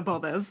you was going to pull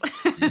this.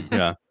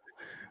 Yeah.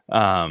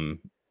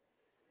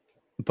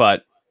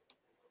 But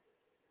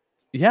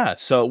yeah,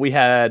 so we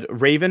had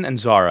Raven and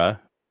Zara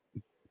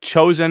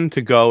chosen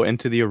to go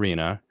into the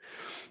arena.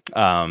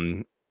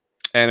 And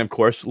of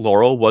course,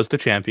 Laurel was the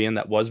champion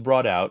that was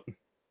brought out.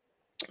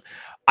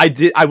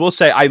 I will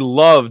say I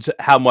loved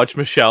how much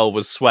Michelle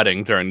was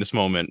sweating during this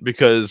moment,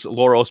 because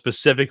Laurel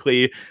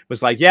specifically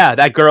was like, yeah,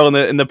 that girl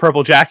in the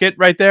purple jacket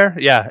right there.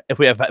 Yeah.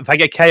 If I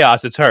get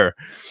chaos, it's her.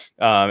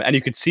 And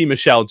you could see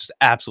Michelle just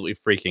absolutely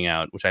freaking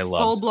out, which I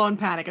loved. Full-blown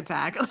panic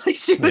attack. Like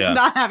she was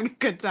not having a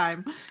good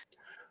time.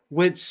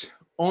 Which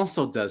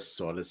also does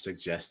sort of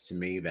suggest to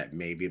me that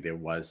maybe there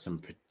was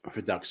some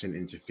production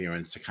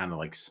interference to kind of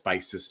like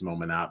spice this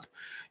moment up,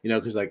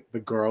 because like the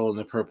girl in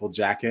the purple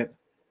jacket,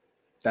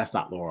 that's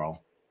not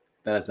Laurel.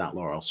 That is not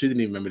Laurel. She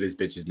didn't even remember this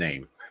bitch's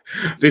name,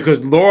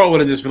 because Laurel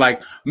would have just been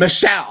like,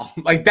 Michelle.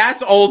 Like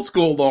that's old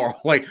school Laurel.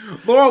 Like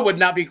Laurel would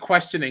not be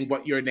questioning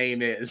what your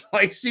name is.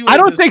 Like I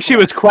don't think she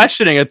was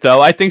questioning it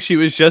though. I think she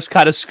was just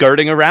kind of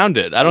skirting around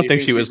it. I don't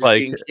think she was like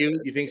being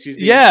cute. You think she was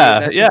being cute?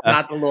 That's just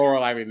not the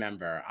Laurel I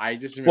remember. I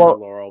just remember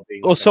Laurel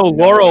being so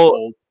Laurel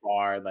old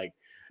bar, like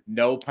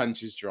no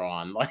punches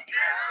drawn. Like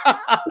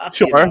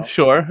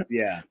sure.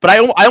 Yeah. But I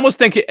almost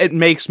think it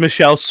makes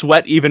Michelle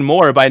sweat even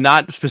more by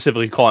not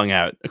specifically calling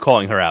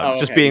her out.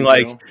 Just being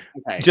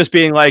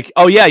like,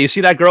 oh yeah, you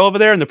see that girl over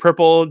there in the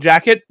purple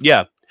jacket?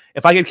 Yeah.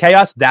 If I get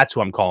chaos, that's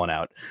who I'm calling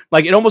out.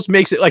 Like it almost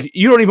makes it like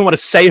you don't even want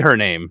to say her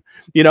name,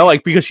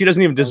 like because she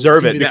doesn't even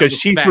deserve it, because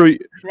she threw.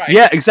 Right.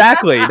 Yeah,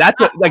 exactly.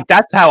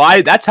 That's how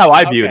I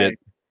viewed it.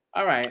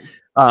 All right.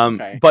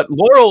 But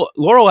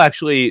Laurel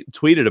actually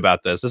tweeted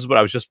about this. This is what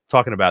I was just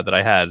talking about that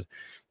I had.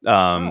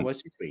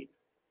 What's she tweet?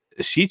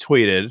 She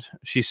tweeted,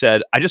 she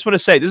said, I just want to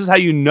say, this is how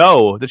you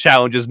know the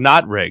challenge is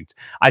not rigged.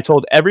 I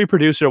told every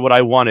producer what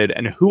I wanted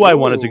and who I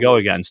wanted to go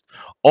against.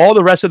 All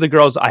the rest of the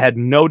girls, I had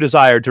no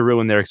desire to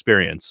ruin their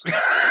experience.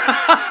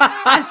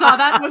 I saw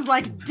that and was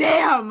like,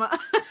 damn.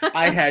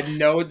 I had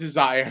no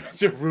desire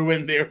to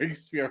ruin their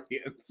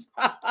experience.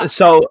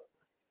 So,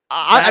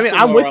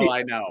 I'm with you.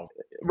 I know.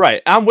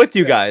 Right. I'm with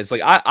you guys.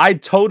 Like, I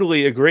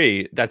totally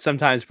agree that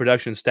sometimes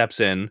production steps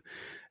in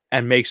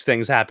and makes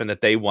things happen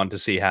that they want to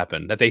see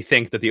happen, that they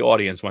think that the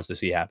audience wants to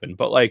see happen.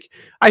 But like,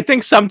 I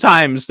think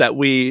sometimes that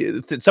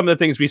some of the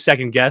things we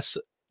second guess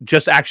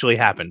just actually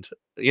happened.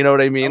 You know what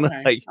I mean?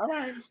 Okay. Like, all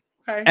right.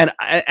 Okay.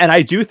 And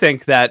I do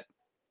think that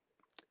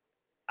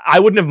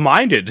I wouldn't have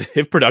minded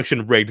if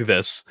production rigged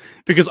this,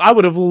 because I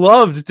would have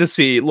loved to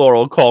see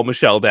Laurel call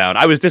Michelle down.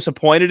 I was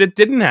disappointed it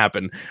didn't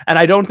happen. And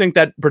I don't think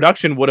that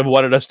production would have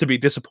wanted us to be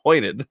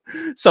disappointed.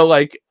 So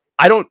like,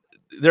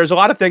 there's a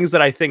lot of things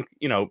that I think,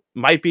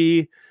 might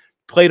be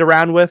played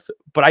around with,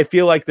 but I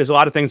feel like there's a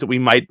lot of things that we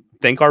might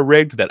think are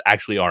rigged that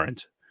actually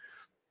aren't.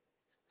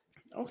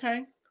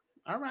 Okay.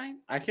 All right.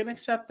 I can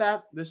accept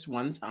that this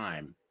one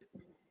time.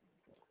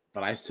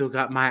 But I still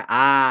got my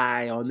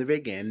eye on the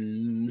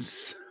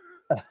riggins.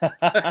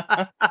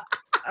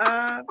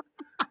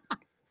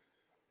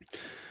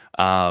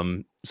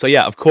 So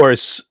yeah, of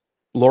course,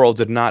 Laurel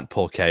did not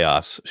pull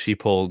chaos. She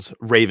pulled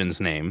Raven's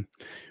name,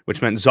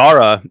 which meant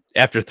Zara,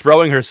 after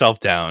throwing herself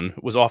down,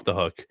 was off the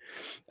hook.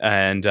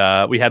 And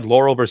we had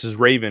Laurel versus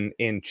Raven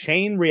in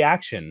Chain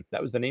Reaction.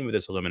 That was the name of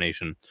this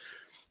elimination.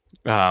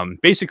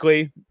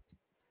 Basically,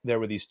 there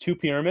were these two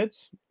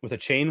pyramids with a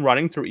chain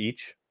running through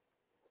each.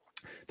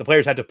 The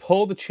players had to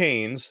pull the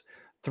chains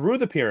through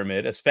the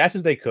pyramid as fast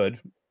as they could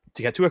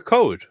to get to a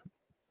code.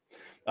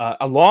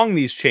 Along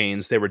these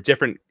chains, there were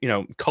different,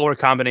 color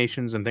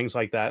combinations and things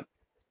like that.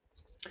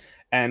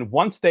 And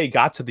once they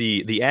got to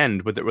the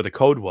end where the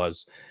code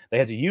was, they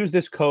had to use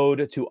this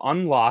code to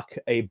unlock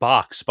a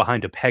box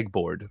behind a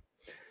pegboard.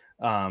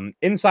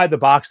 Inside the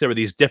box, there were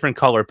these different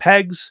color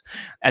pegs,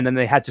 and then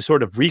they had to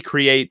sort of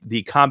recreate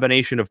the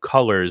combination of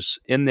colors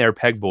in their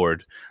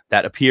pegboard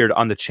that appeared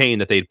on the chain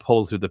that they'd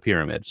pulled through the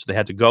pyramid. So they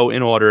had to go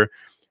in order,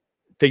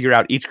 figure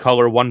out each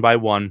color one by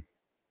one.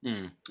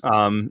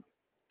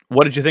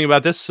 What did you think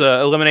about this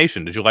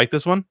elimination? Did you like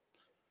this one?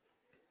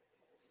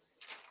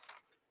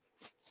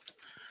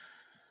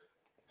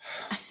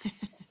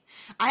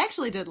 I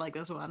actually did like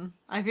this one.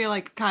 I feel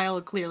like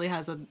Kyle clearly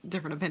has a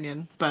different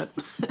opinion, but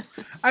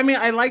I mean,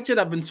 I liked it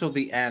up until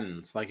the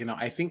end. Like,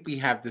 I think we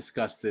have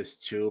discussed this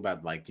too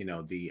about like,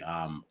 the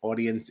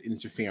audience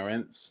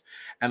interference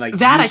and like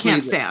that I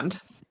can't stand.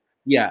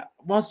 Yeah.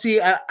 Well, see,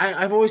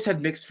 I've always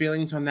had mixed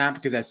feelings on that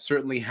because that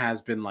certainly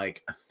has been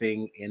like a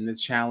thing in the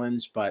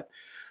challenge, but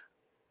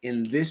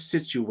in this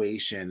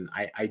situation,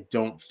 I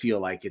don't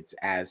feel like it's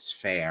as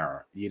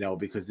fair,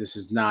 because this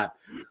is not,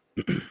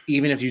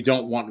 even if you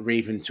don't want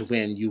Raven to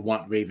win, you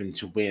want Raven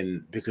to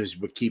win because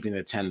we're keeping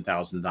the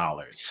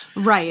 $10,000.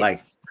 Right.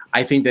 Like,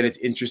 I think that it's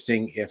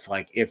interesting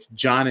if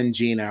John and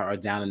Gina are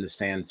down in the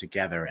sand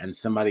together and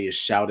somebody is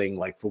shouting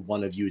like for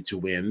one of you to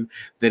win,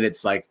 then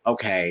it's like,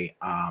 okay,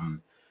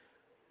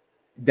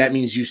 that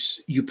means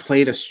you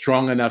played a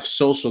strong enough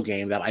social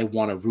game that I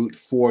want to root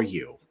for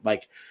you.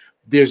 Like,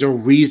 there's a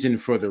reason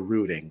for the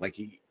rooting. Like,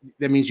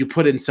 that means you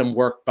put in some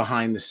work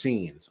behind the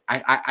scenes.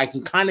 I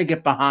can kind of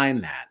get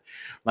behind that.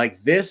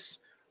 Like, this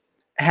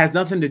has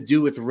nothing to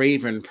do with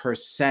Raven per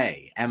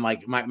se. And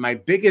like my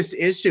biggest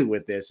issue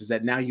with this is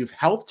that now you've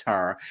helped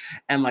her.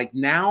 And like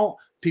now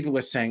people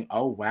are saying,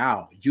 oh,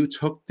 wow, you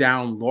took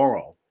down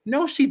Laurel.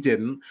 No, she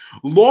didn't.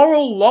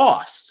 Laurel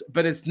lost,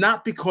 but it's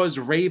not because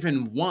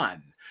Raven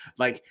won.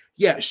 Like,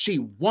 yeah, she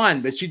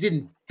won, but she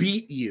didn't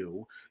beat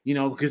you,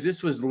 because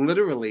this was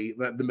literally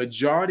the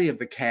majority of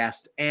the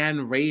cast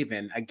and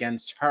Raven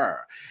against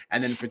her.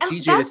 And then for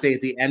TJ to say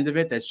at the end of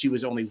it that she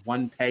was only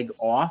one peg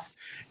off,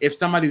 if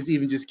somebody was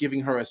even just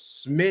giving her a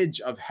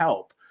smidge of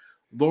help,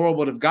 Laurel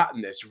would have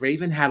gotten this.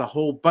 Raven had a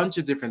whole bunch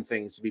of different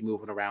things to be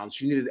moving around.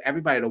 She needed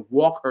everybody to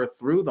walk her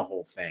through the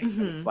whole thing.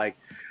 Mm-hmm. And it's like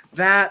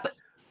that's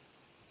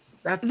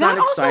not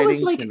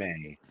exciting to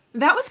me.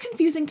 That was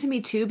confusing to me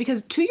too,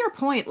 because to your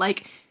point,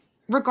 like,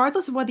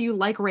 regardless of whether you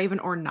like Raven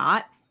or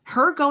not,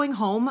 her going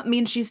home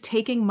means she's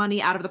taking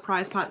money out of the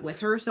prize pot with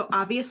her. So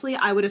obviously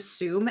I would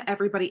assume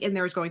everybody in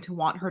there is going to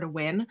want her to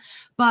win.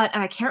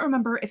 And I can't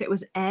remember if it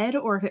was Ed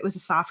or if it was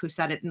Asaf who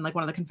said it in like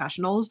one of the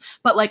confessionals,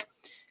 but like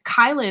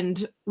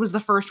Kyland was the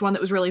first one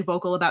that was really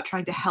vocal about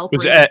trying to help. It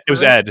was Ed. It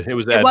was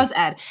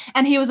Ed.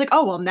 And he was like,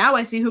 oh, well, now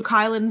I see who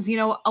Kyland's,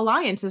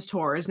 alliance is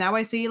towards. Now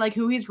I see like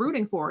who he's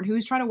rooting for and who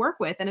he's trying to work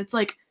with. And it's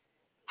like,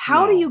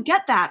 how do you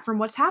get that from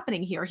what's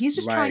happening here? He's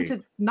just trying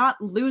to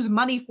not lose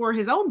money for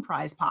his own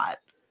prize pot.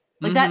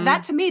 Like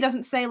that to me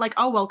doesn't say like,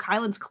 oh, well,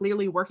 Kyland's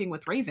clearly working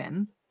with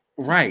Raven.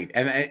 Right.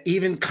 And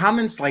even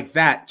comments like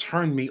that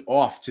turn me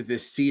off to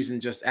this season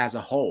just as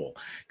a whole,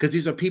 because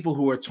these are people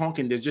who are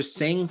talking. They're just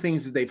saying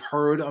things that they've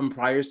heard on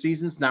prior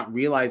seasons, not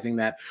realizing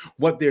that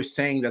what they're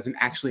saying doesn't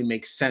actually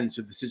make sense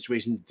with the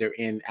situation that they're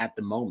in at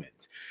the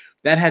moment.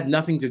 That had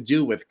nothing to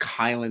do with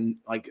Kyland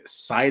like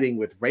siding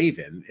with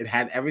Raven. It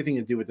had everything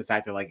to do with the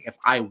fact that like, if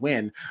I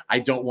win, I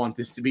don't want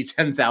this to be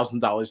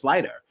 $10,000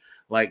 lighter.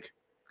 Like,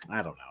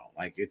 I don't know.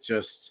 Like, it's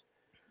just,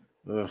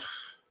 ugh.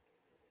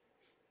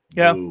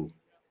 Yeah. Ooh.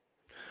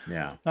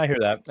 Yeah, I hear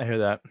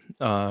that.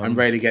 I'm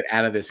ready to get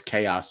out of this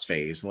chaos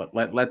phase.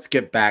 Let's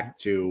get back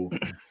to.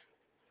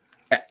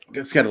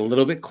 Let's get a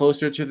little bit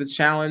closer to the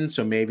challenge,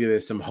 so maybe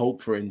there's some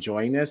hope for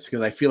enjoying this,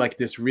 because I feel like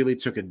this really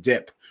took a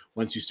dip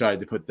once you started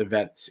to put the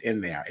vets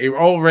in there. It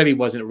already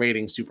wasn't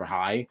rating super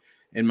high,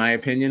 in my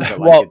opinion, but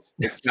like it's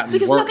gotten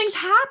because worse. Nothing's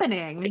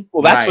happening.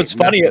 Well, that's what's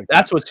funny.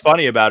 That's what's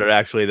funny about it,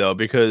 actually, though,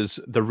 because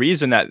the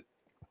reason that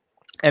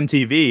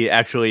MTV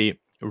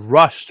actually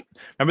rushed.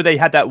 Remember, they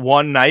had that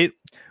one night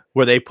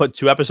where they put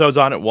 2 episodes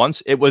on at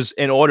once. It was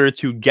in order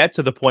to get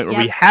to the point where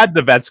we had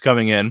the vets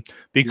coming in,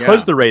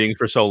 because the ratings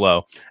were so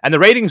low. And the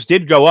ratings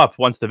did go up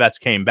once the vets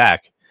came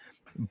back.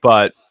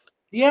 But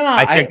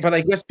but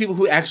I guess people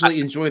who actually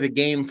enjoy the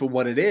game for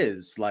what it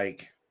is,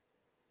 like,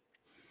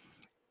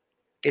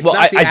 it's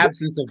not the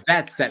absence of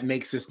vets that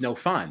makes this no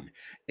fun.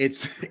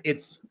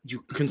 It's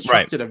you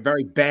constructed a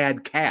very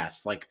bad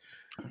cast. Like,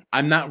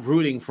 I'm not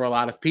rooting for a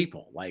lot of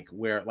people. Like,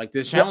 where like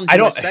this challenge, I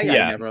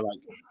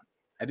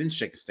didn't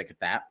shake a stick at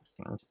that.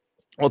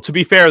 Well, to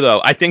be fair,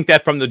 though, I think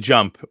that from the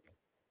jump,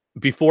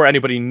 before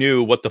anybody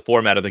knew what the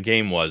format of the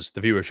game was,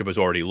 the viewership was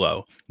already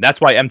low. That's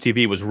why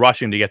MTV was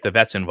rushing to get the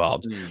vets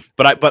involved. Mm,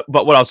 But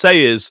what I'll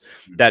say is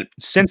mm. that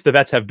since the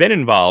vets have been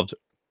involved,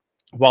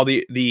 while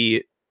the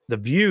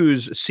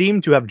views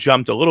seem to have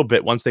jumped a little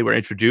bit once they were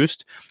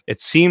introduced,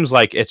 it seems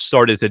like it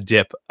started to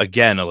dip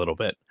again a little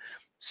bit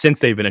since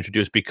they've been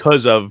introduced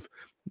because of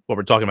what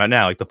we're talking about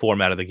now, like the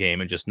format of the game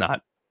and just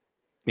not,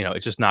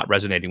 it's just not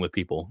resonating with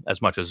people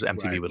as much as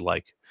MTV Right. would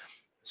like.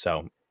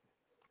 So,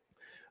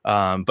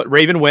 but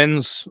Raven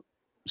wins,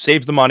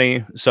 saves the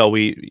money. So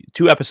we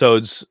 2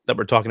 episodes that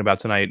we're talking about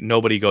tonight.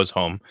 Nobody goes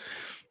home.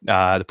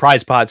 The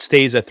prize pot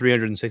stays at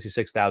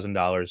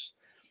 $366,000.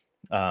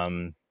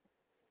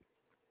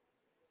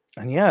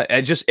 And yeah,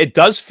 it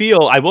does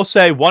feel. I will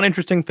say one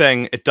interesting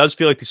thing. It does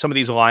feel like some of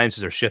these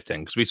alliances are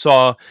shifting because we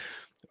saw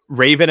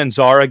Raven and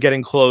Zara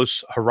getting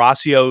close.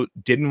 Horacio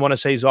didn't want to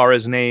say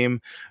Zara's name.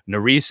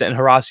 Nerissa and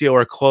Horacio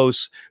are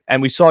close,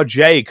 and we saw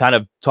Jay kind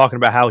of talking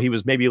about how he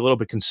was maybe a little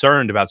bit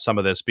concerned about some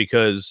of this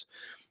because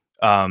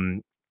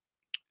um,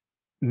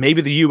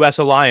 maybe the US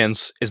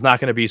alliance is not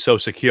going to be so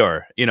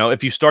secure.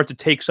 If you start to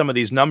take some of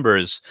these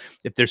numbers,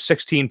 if there's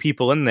 16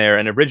 people in there,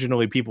 and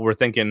originally people were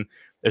thinking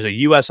there's a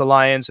US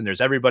alliance and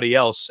there's everybody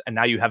else, and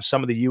now you have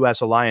some of the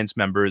US alliance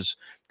members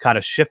kind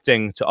of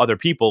shifting to other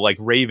people like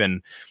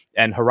Raven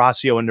and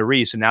Horacio and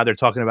Nerisse, and now they're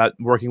talking about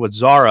working with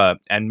Zara,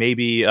 and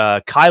maybe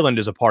Kyland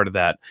is a part of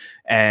that.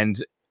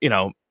 And,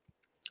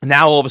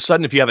 now all of a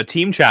sudden, if you have a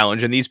team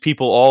challenge and these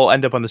people all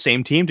end up on the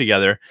same team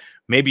together,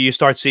 maybe you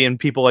start seeing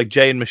people like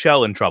Jay and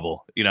Michelle in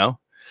trouble,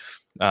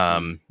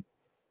 Mm.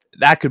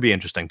 that could be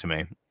interesting to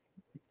me.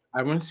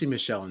 I want to see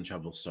Michelle in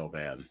trouble so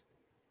bad.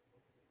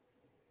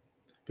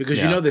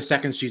 Because Yeah. the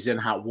second she's in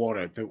hot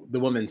water, the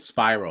woman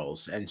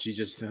spirals and she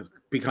just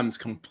becomes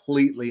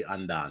completely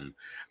undone.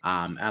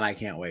 And I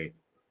can't wait.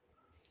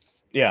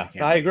 Yeah,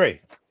 Can't I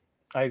wait.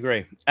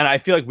 agree. And I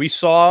feel like we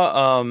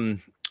saw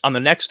on the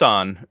next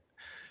on,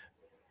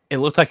 it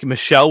looked like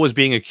Michelle was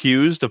being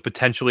accused of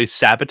potentially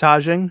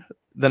sabotaging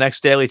the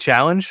next daily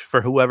challenge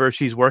for whoever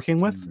she's working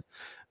with.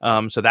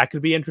 So that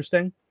could be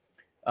interesting.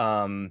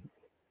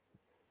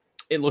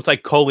 It looked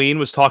like Colleen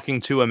was talking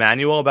to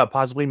Emmanuel about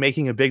possibly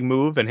making a big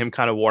move and him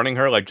kind of warning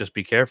her, like, just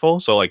be careful.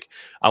 So, like,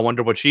 I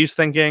wonder what she's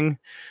thinking.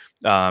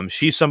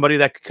 She's somebody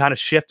that could kind of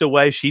shift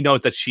away. She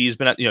knows that she's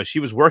been, she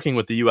was working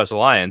with the U.S.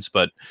 alliance,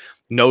 but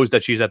knows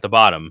that she's at the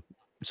bottom.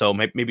 So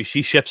maybe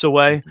she shifts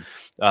away.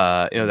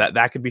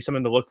 That could be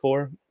something to look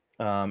for.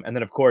 And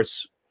then, of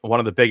course, one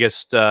of the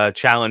biggest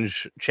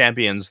challenge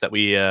champions that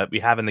we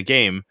have in the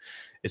game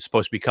is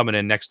supposed to be coming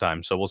in next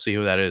time. So we'll see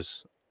who that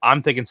is.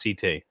 I'm thinking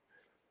CT.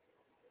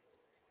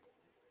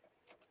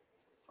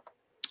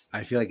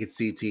 I feel like it's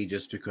CT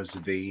just because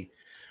of the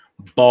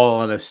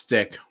ball on a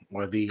stick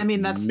or the I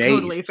mean, that's mace,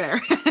 totally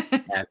fair.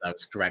 as I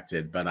was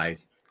corrected, but I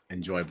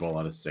enjoy ball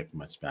on a stick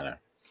much better.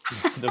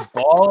 The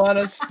ball on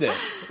a stick.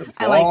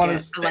 I like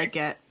it. I like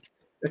it.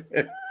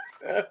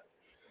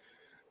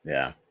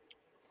 Yeah.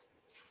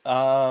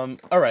 All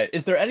right.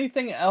 Is there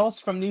anything else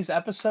from these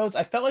episodes?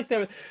 I felt like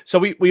there.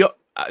 So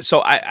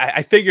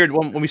I figured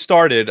when we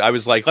started, I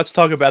was like, let's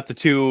talk about the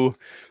 2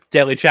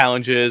 daily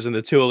challenges and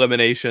the 2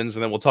 eliminations,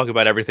 and then we'll talk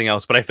about everything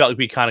else. But I felt like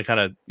we kind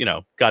of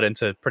got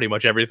into pretty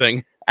much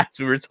everything as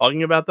we were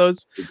talking about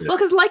those. Well,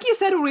 because like you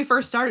said when we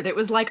first started, it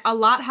was like a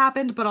lot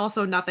happened, but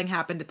also nothing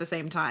happened at the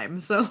same time.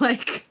 So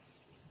like,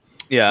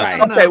 yeah.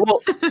 Right. Okay.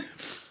 Well.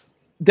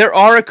 There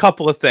are a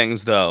couple of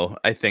things, though,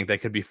 I think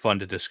that could be fun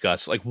to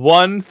discuss. Like,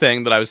 one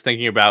thing that I was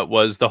thinking about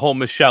was the whole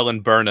Michelle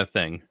and Berna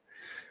thing.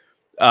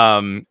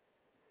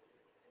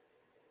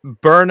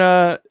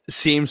 Berna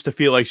seems to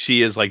feel like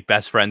she is like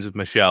best friends with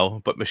Michelle,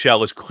 but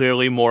Michelle is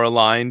clearly more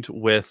aligned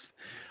with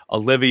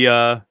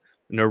Olivia,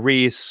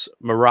 Nerisse,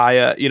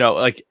 Mariah.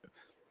 Like,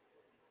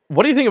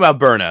 what do you think about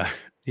Berna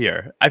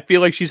here? I feel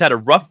like she's had a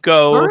rough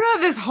go.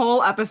 Berna, this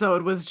whole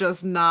episode was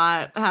just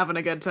not having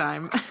a good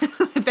time.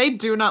 They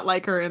do not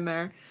like her in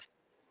there.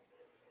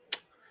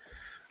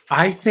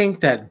 I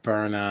think that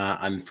Berna,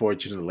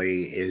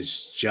 unfortunately,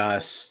 is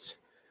just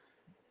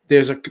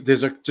there's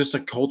just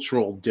a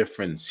cultural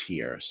difference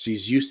here.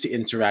 She's used to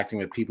interacting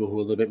with people who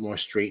are a little bit more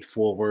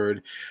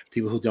straightforward,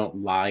 people who don't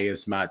lie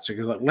as much.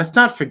 Because let's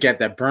not forget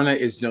that Berna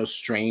is no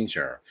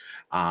stranger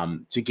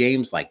to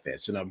games like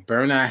this.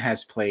 Berna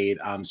has played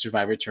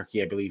Survivor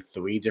Turkey, I believe,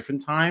 3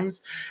 different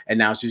times, and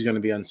now she's going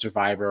to be on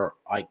Survivor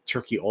like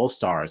Turkey All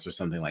Stars or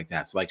something like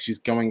that. So like she's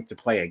going to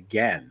play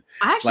again.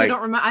 I actually Like,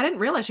 don't remember. I didn't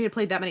realize she had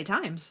played that many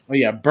times. well,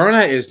 yeah, Berna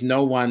is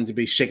no one to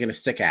be shaking a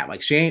stick at.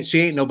 Like she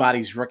ain't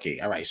nobody's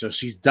rookie. All right, so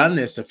she's done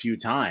this a few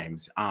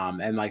times,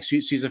 and like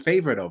she's a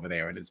favorite over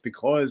there, and it's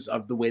because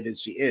of the way that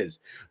she is,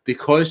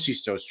 because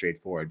she's so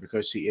straightforward,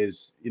 because she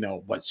is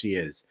what she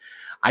is.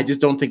 I just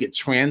don't think it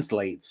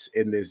translates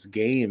in this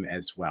game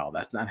as well.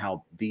 That's not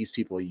how these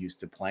people are used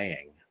to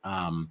playing.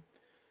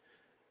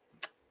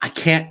 I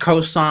can't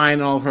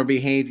co-sign all of her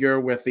behavior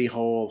with the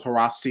whole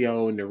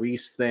Horacio and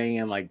Nerisse thing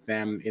and like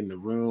them in the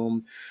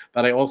room,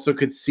 but I also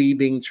could see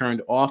being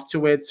turned off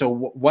to it. So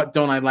what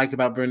don't I like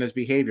about Berna's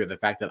behavior? The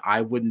fact that I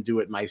wouldn't do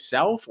it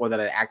myself, or that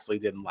I actually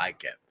didn't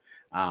like it?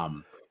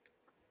 Um,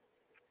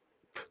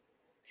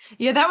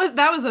 Yeah, that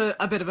was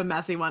a bit of a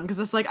messy one because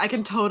it's like I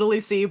can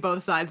totally see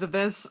both sides of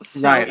this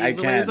so right, I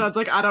easily. So can. it's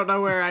like I don't know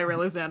where I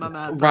really stand on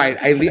that, but Right.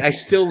 I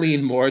still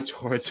lean more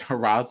towards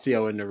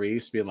Horacio and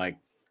Nerys being like,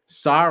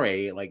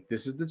 sorry, like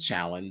this is the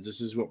challenge,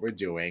 this is what we're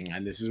doing,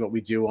 and this is what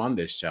we do on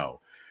this show.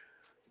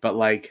 But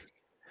like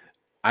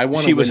I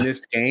want to She was win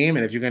this game,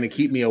 and if you're gonna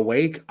keep me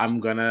awake,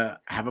 I'm gonna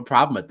have a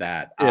problem with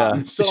that. yeah.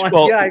 So like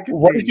Well, yeah, I could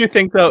what did see. you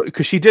think though?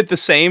 Because she did the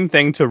same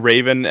thing to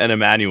Raven and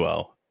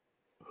Emmanuel,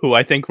 who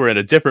I think were in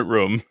a different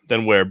room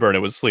than where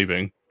Burnett was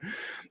sleeping.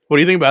 What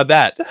do you think about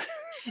that?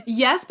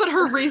 yes, but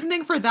her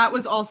reasoning for that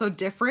was also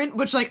different,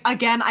 which like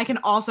again, I can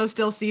also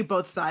still see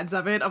both sides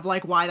of it of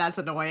like why that's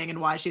annoying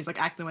and why she's like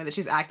acting the way that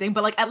she's acting.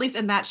 But like at least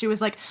in that she was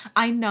like,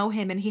 I know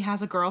him and he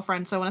has a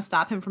girlfriend, so I want to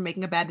stop him from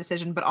making a bad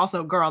decision. But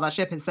also, girl, that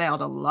ship has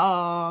sailed a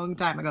long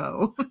time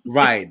ago.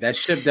 Right, that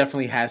ship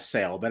definitely has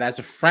sailed. But as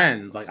a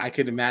friend, like I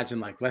could imagine,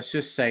 like let's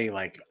just say,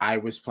 like I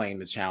was playing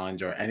the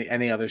challenge or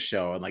any other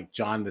show, and like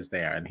John was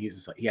there, and he's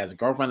just, like, he has a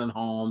girlfriend at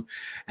home,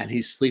 and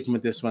he's sleeping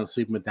with this one,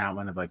 sleeping with that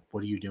one. I'm like,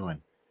 what are you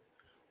doing?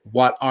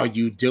 What are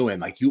you doing?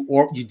 Like you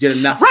did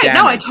enough Right. No,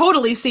 I damage.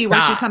 totally see where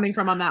she's Stop. coming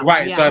from on that one.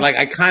 Right. So Yeah. like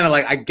I kind of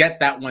like I get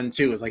that one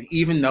too. It's like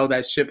even though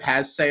that ship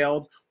has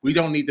sailed, we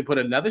don't need to put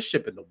another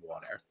ship in the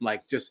water.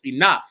 Like just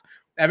enough.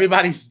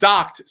 Everybody's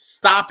docked.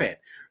 Stop it.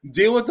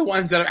 Deal with the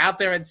ones that are out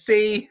there at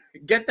sea.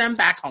 Get them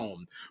back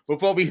home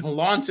before we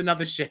launch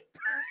another ship.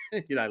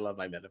 I love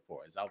my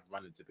metaphors. I'll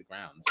run into the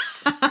grounds.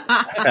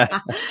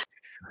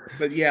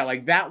 But yeah,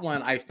 like that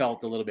one I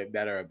felt a little bit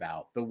better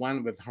about. The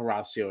one with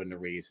Horacio and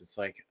Nerys, it's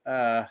like,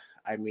 I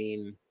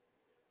mean,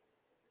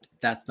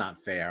 that's not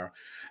fair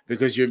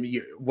because your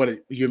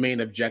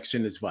main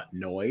objection is what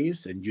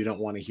noise and you don't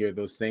want to hear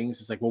those things.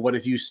 It's like, well, what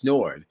if you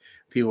snored?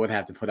 People would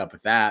have to put up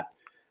with that.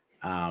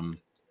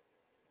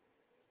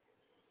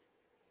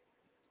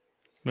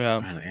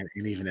 Yeah.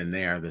 And even in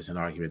there's an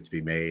argument to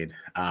be made.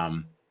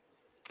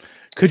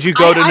 Could you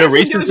go to I assumed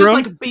it Nerys's was just room?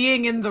 like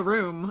being in the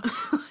room,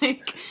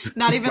 like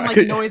not even like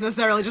Could- noise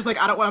necessarily. Just like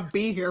I don't want to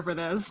be here for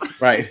this.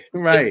 right.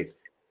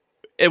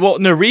 well,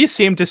 Nerys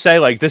seemed to say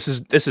like this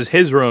is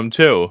his room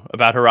too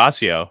about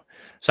Horacio.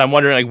 So I'm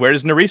wondering like where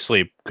does Nerys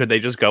sleep? Could they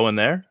just go in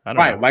there? I don't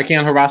Right. know. Why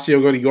can't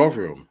Horacio go to your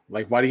room?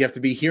 Like, why do you have to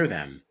be here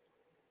then?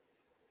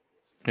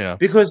 Yeah.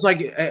 Because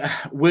like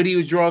where do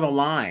you draw the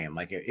line?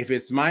 Like if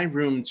it's my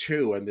room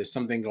too and there's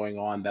something going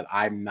on that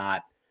I'm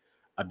not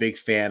a big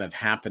fan of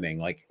happening,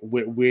 like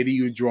where do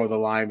you draw the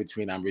line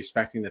between I'm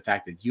respecting the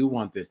fact that you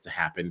want this to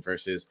happen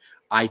versus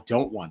I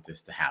don't want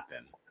this to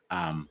happen?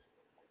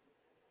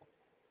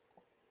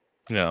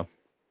 Yeah.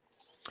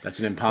 That's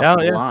an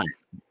impossible Yeah. line.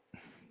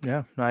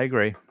 Yeah. I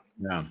agree.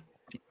 Yeah.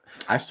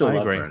 I still I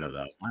love agree. Berna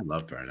though. I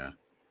love Berna.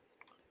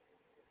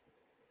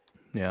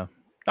 Yeah.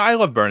 I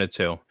love Burnett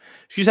too.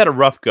 She's had a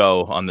rough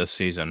go on this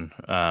season.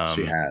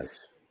 She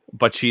has.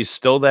 But she's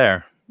still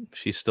there.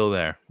 She's still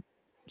there.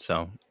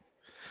 So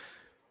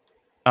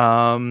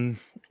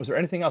was there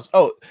anything else?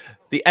 Oh,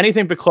 the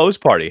anything but clothes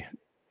party.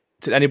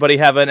 Did anybody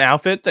have an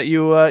outfit that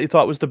you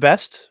thought was the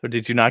best, or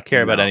did you not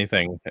care about No.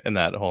 anything in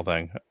that whole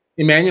thing?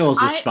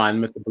 Emmanuel's was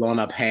fun with the blown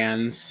up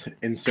hands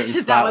in certain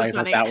That was spotlight.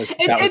 funny. That was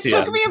It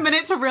took fun. me a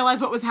minute to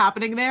realize what was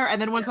happening there,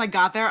 and then once I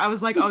got there, I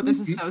was like, "Oh, this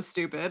is so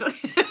stupid."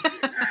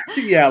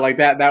 Yeah, like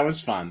that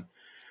was fun.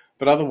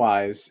 But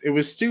otherwise, it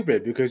was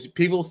stupid because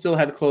people still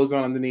had clothes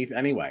on underneath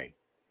anyway.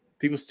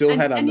 People still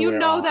had and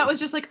underwear on. that was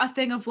just like a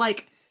thing of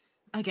like,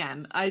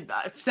 again, I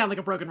sound like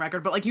a broken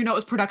record, but like it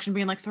was production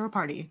being like, throw a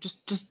party,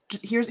 just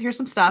here's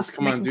some stuff, Just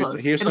come make on, some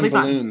clothes, here's it'll some be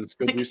fun. balloons.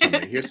 Go do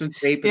something. Here's some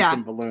tape and Yeah,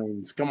 some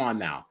balloons. Come on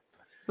now.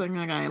 so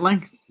okay,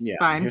 like Yeah,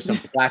 fine, here's some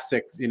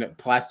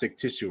plastic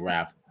tissue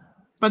wrap.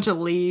 bunch of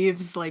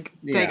leaves, like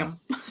take Yeah, them.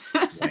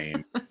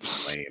 lame.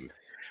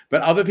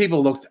 But other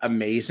people looked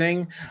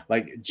amazing,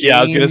 like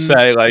Yeah, I was gonna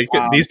say like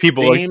these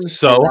people look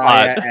so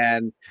hot. Mariah,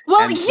 and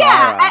Well,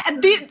 Zara.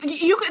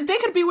 they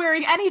could be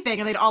wearing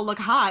anything and they'd all look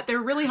hot. They're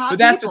really hot. But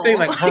that's people. the thing.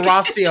 Like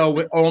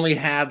Horacio only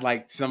had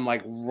like some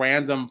like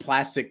random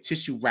plastic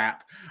tissue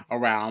wrap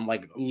around,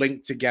 like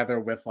linked together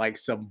with like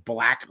some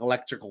black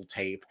electrical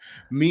tape.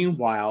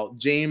 Meanwhile,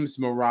 James,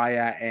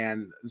 Mariah,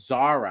 and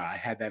Zara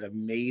had that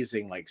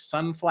amazing like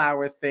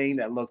sunflower thing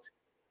that looked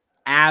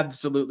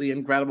absolutely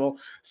incredible.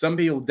 Some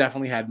people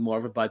definitely had more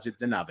of a budget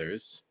than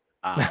others.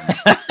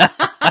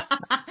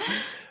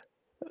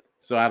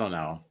 So I don't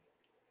know.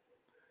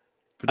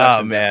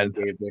 Production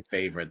definitely gave their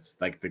favorites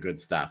like the good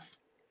stuff.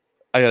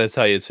 I gotta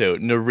tell you too,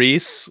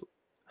 Nerys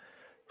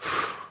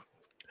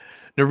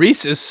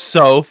is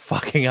so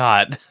fucking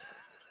hot.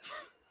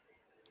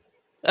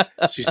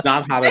 She's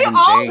not hotter they than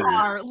all James.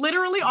 are.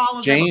 Literally all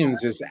of James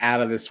them is out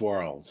of this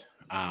world.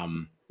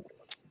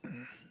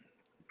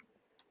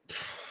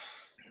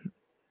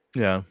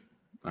 Yeah.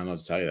 I don't know what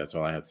to tell you. That's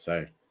all I have to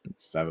say.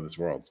 It's out of this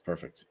world. It's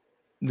perfect.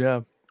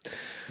 Yeah.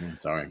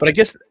 Sorry. But I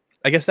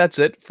guess that's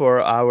it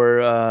for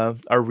our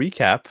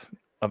recap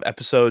of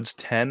episodes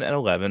 10 and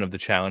 11 of the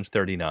Challenge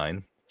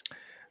 39.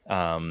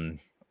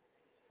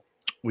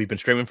 we've been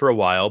streaming for a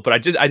while, but I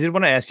did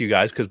want to ask you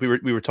guys, because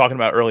we were talking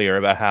about earlier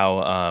about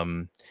how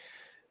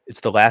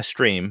it's the last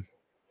stream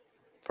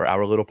for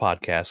our little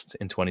podcast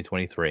in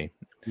 2023.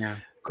 Yeah.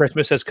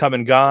 Christmas has come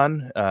and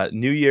gone.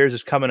 New Year's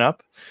is coming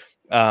up.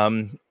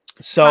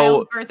 So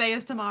Kyle's birthday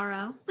is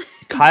tomorrow.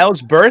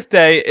 Kyle's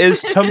birthday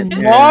is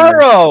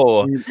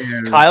tomorrow.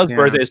 Kyle's Yeah.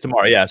 birthday is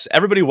tomorrow. Yes,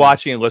 everybody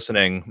watching and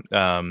listening,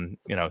 send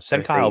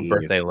Birthday Kyle Eve.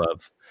 birthday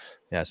love.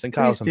 Yeah, send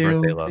Kyle some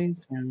birthday love.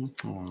 Please do.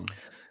 Aw.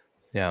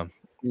 Yeah,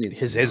 You need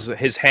some love.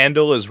 his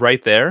handle is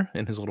right there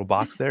in his little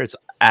box there. It's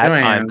at There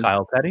I I'm am.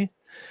 Kyle Petty.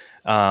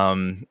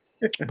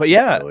 But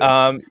yeah,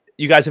 Silly.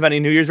 you guys have any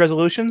New Year's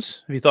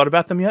resolutions? Have you thought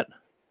about them yet?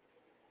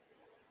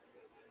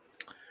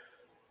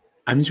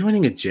 I'm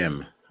joining a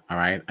gym. All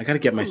right. I got to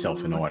get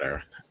myself in Ooh.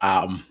 order.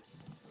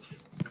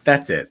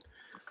 That's it.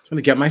 I'm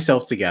going to get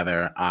myself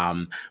together.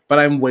 But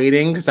I'm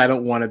waiting because I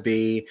don't want to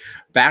be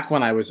back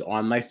when I was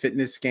on my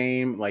fitness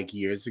game, like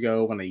years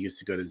ago when I used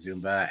to go to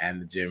Zumba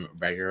and the gym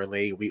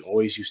regularly. We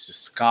always used to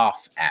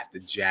scoff at the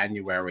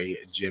January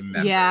gym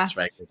members, Yeah.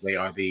 right? Because they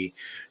are the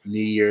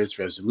New Year's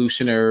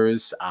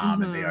resolutioners,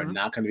 and they are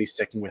not going to be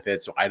sticking with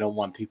it. So I don't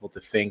want people to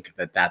think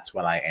that that's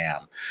what I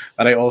am.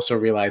 But I also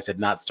realize that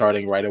not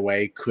starting right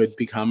away could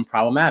become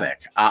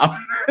problematic.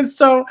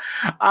 So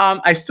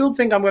I still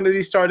think I'm going to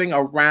be starting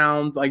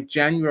around like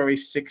January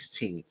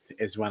 16th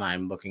is when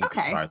I'm looking to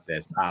start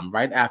this.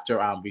 Right after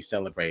we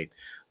celebrate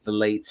the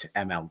late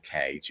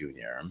MLK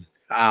Jr.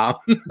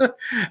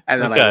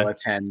 And then I will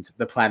attend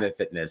the Planet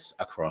Fitness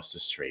across the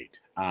street,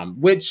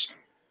 which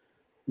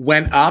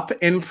went up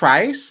in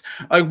price.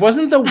 Like,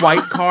 wasn't the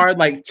white card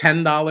like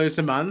 $10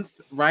 a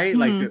month, right?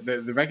 Like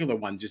the regular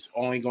one, just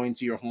only going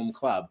to your home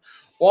club.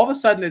 All of a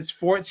sudden, it's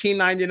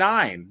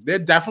 $14.99. They're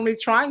definitely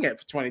trying it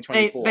for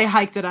 2024. They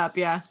hiked it up,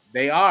 yeah.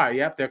 They are.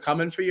 Yep, they're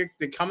coming for your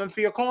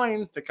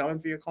coins. They're coming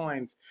for your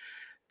coins.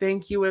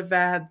 Thank you,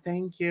 Yvette.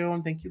 Thank you.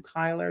 And thank you,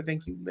 Kyler.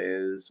 Thank you,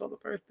 Liz. All the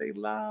birthday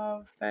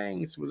love.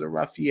 Thanks. It was a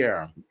rough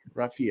year.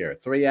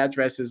 3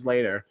 addresses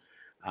later,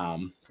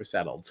 we're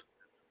settled.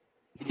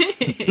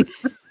 Did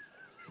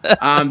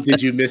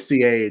you miss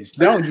the age?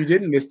 No, you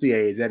didn't miss the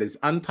age. That is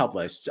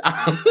unpublished.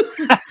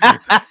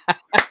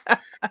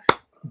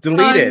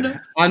 Deleted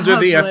under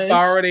the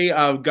authority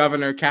of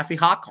Governor Kathy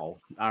Hochul.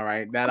 All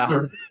right,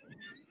 that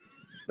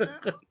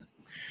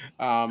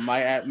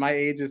my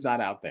age is not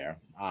out there.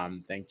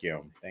 Thank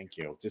you.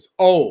 Just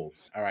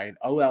old. All right,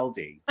 OLD.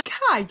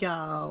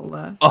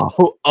 Kyle.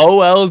 Oh,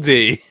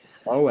 OLD.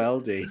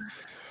 OLD.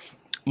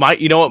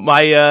 You know what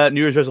my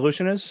New Year's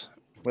resolution is?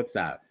 What's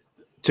that?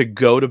 To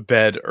go to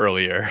bed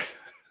earlier.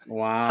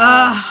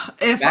 Wow.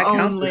 If that only.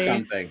 counts for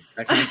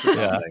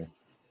something.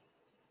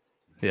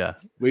 Yeah.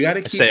 We got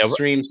to keep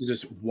streams to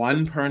just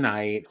one per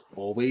night,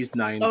 always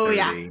 9:30. Oh,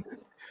 yeah.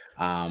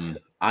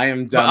 I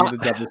am done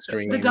with the double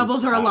streams. The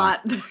doubles are a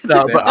lot.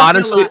 No, but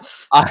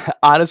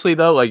honestly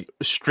though, like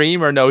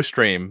stream or no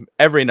stream,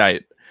 every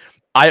night,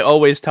 I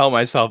always tell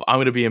myself I'm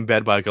going to be in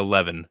bed by like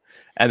 11,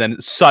 and then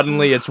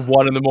suddenly it's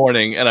 1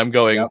 a.m, and I'm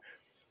going,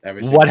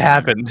 what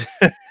happened?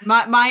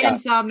 My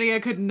insomnia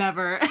could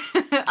never.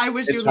 I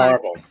wish it's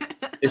horrible.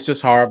 It's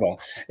just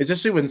horrible.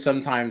 Especially when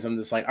sometimes I'm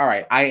just like, all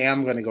right, I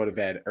am going to go to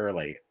bed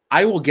early.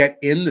 I will get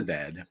in the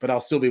bed, but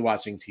I'll still be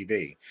watching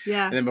TV.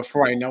 Yeah. And then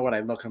before I know it, I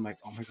look, I'm like,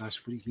 oh my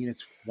gosh, what do you mean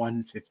it's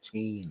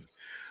 1:15?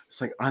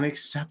 It's like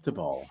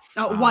unacceptable.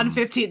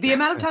 1:15. The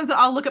amount of times that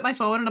I'll look at my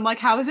phone and I'm like,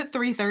 how is it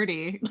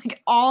 3:30?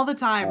 Like all the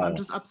time. I'm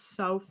just up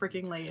so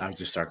freaking late. I would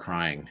just start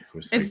crying.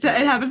 It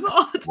happens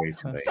all the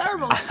time. It's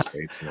terrible.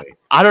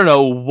 I don't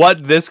know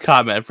what this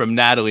comment from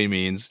Natalie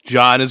means.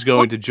 John is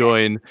going to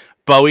join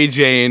Bowie,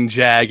 Jane,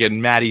 Jag,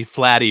 and Maddie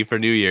Flatty for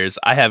New Year's.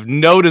 I have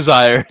no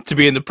desire to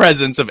be in the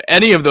presence of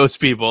any of those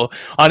people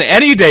on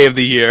any day of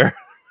the year.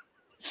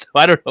 So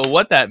I don't know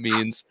what that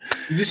means.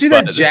 Did you see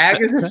that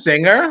Jag is a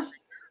singer?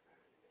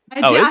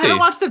 I haven't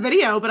watched the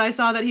video, but I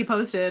saw that he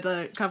posted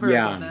a cover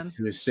or something.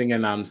 He was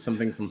singing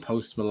something from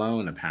Post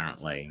Malone,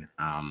 apparently.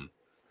 I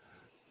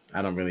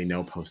don't really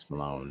know Post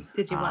Malone.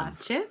 Did you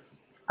watch it?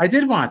 I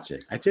did watch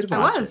it. It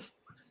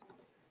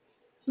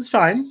was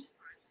fine.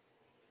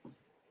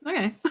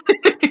 Okay.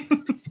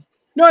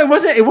 No,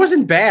 it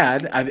wasn't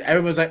bad.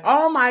 Everyone was like,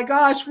 "Oh my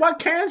gosh, what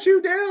can't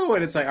you do?"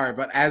 And it's like, all right,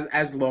 but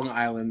as Long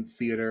Island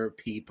theater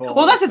people,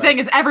 well, that's the thing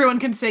is everyone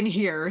can sing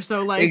here,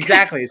 so like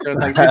exactly. So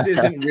it's like this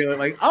isn't really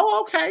like,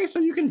 oh, okay, so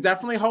you can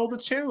definitely hold a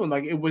tune.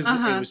 Like it was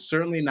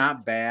certainly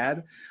not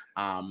bad.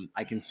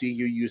 I can see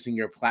you using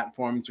your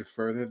platform to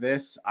further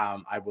this.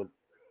 I would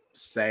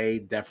say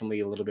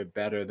definitely a little bit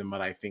better than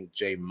what I think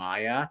Jay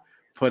Maya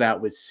put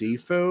out with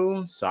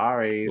Sifu.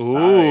 Sorry.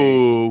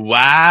 Ooh,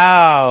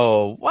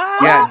 wow.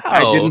 Yeah,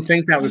 I didn't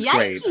think that was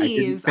great. I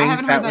didn't think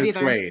haven't heard that was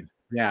either. great.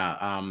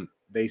 Yeah,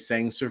 they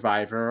sang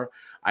Survivor.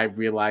 I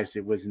realized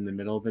it was in the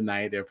middle of the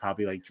night. They're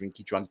probably like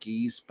drinky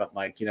drunkies, but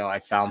like, I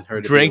found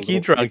her to be a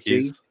little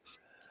pitchy.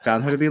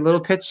 Found her to be a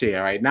little pitchy.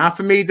 All right, not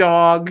for me,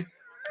 dog,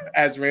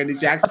 as Randy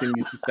Jackson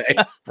used to say.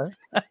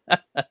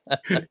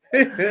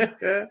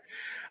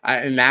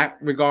 In that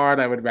regard,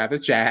 I would rather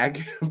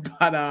Jag,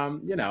 but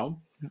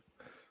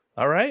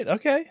All right.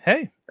 Okay.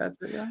 Hey,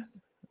 That's it. Yeah.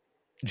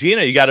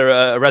 Gina, you got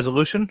a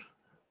resolution?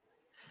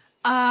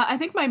 I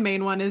think my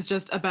main one is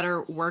just a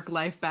better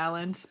work-life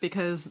balance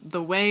because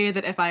the way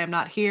that if I am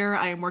not here,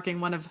 I am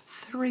working one of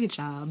 3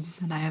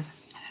 jobs and I have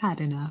had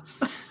enough.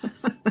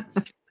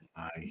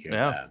 I hear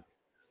Yeah. that.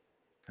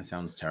 That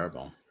sounds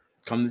terrible.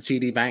 Come to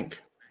TD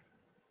Bank.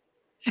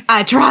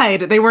 I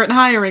tried. They weren't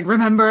hiring,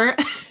 remember?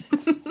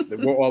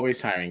 We're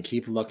always hiring.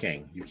 Keep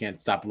looking. You can't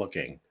stop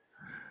looking.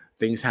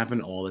 Things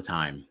happen all the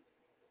time.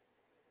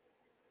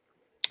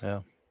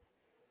 Yeah.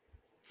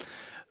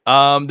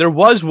 There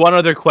was one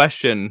other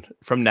question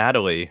from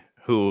Natalie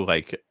who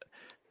like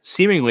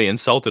seemingly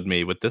insulted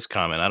me with this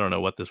comment. I don't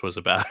know what this was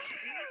about.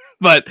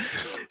 But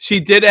she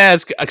did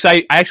ask, because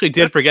I actually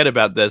did forget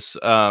about this.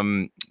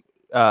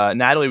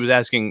 Natalie was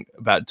talking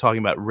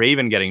about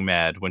Raven getting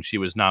mad when she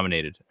was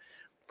nominated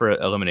for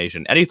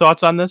elimination. Any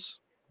thoughts on this?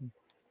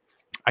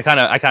 I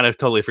kind of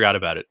totally forgot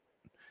about it.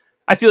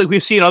 I feel like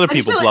we've seen other I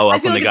just people feel like blow I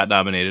up feel when like they got it's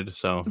nominated.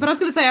 So but I was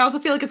gonna say I also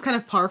feel like it's kind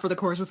of par for the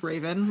course with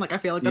Raven. Like I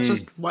feel like that's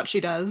just what she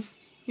does,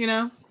 you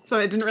know? So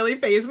it didn't really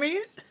phase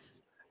me.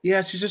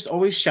 Yeah, she's just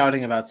always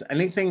shouting about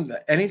anything,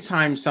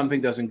 anytime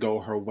something doesn't go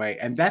her way.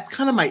 And that's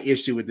kind of my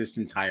issue with this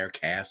entire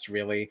cast,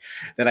 really,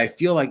 that I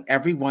feel like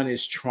everyone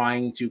is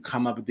trying to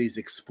come up with these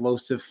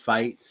explosive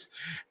fights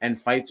and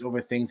fights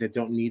over things that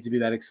don't need to be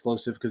that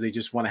explosive because they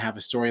just want to have a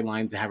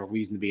storyline to have a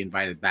reason to be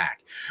invited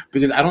back.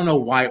 Because I don't know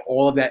why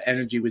all of that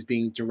energy was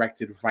being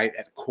directed right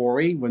at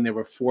Corey when there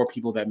were 4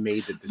 people that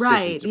made the decision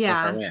Right, to put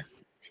her yeah. in.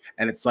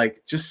 And it's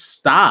like, just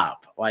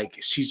stop. Like,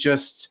 she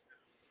just.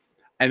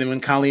 And then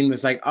when Colleen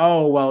was like,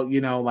 "Oh, well,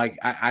 like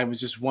I was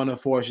just one of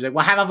 4," she's like,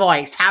 "Well, have a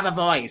voice, have a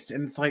voice."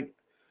 And it's like,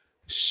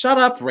 shut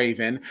up,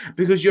 Raven,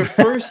 because your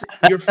first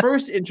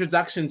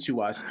introduction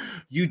to us,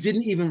 you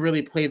didn't even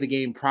really play the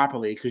game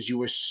properly because you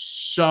were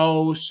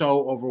so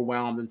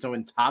overwhelmed and so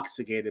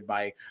intoxicated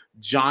by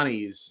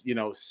Johnny's,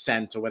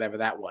 scent or whatever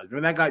that was.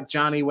 Remember that guy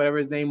Johnny, whatever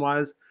his name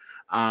was,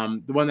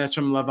 the one that's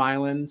from Love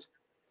Island.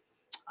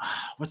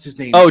 What's his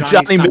name? oh, Johnny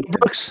Johnny something.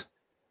 Middlebrooks.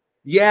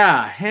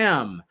 Yeah,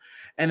 him.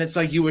 And it's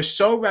like you were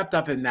so wrapped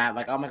up in that,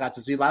 like, oh my God,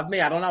 does he love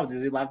me? I don't know.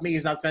 Does he love me?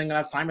 He's not spending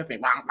enough time with me.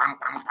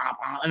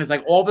 And it's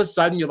like all of a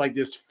sudden you're like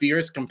this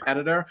fierce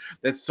competitor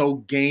that's so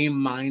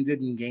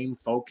game-minded and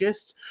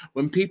game-focused.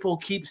 When people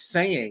keep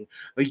saying,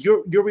 like,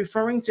 you're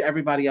referring to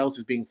everybody else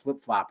as being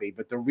flip-floppy,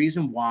 but the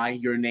reason why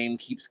your name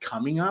keeps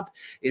coming up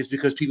is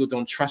because people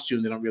don't trust you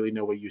and they don't really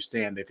know where you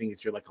stand. They think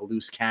that you're like a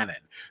loose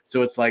cannon.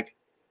 So it's like,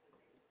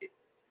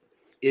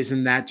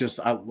 isn't that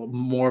just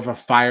more of a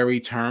fiery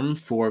term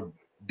for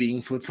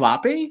being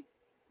flip-floppy?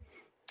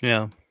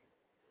 Yeah.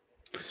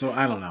 So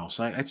I don't know.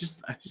 So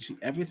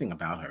everything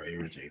about her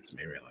irritates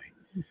me,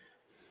 really.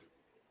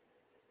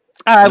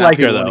 I And now like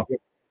her people want to though.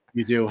 get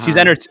you do, She's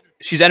huh?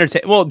 she's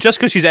entertaining. Well, just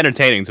because she's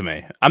entertaining to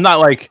me. I'm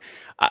not like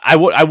I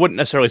wouldn't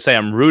necessarily say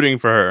I'm rooting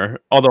for her,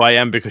 although I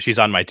am because she's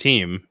on my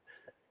team.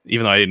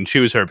 Even though I didn't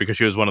choose her because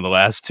she was one of the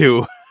last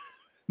 2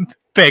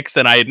 picks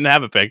and I didn't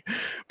have a pick,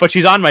 but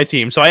she's on my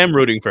team, so I am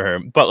rooting for her.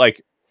 But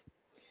like,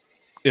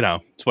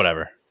 it's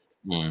whatever.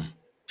 Mm.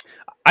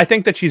 I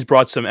think that she's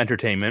brought some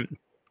entertainment.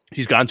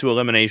 She's gone to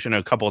elimination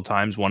a couple of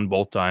times, won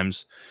both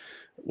times.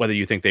 Whether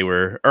you think they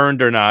were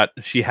earned or not,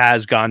 she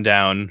has gone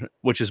down,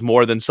 which is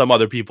more than some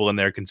other people in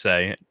there can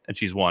say, and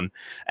she's won.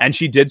 And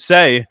she did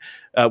say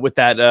with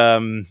that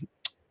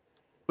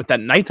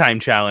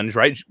nighttime challenge,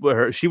 right?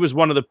 Where she was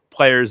one of the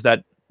players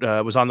that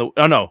was on the.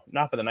 Oh no,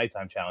 not for the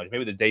nighttime challenge.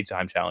 Maybe the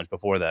daytime challenge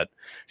before that.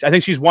 I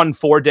think she's won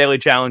 4 daily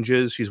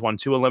challenges. She's won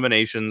 2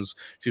 eliminations.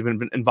 She's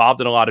been involved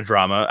in a lot of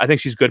drama. I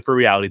think she's good for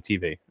reality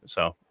TV.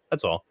 So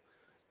that's all.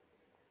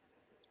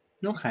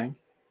 Okay.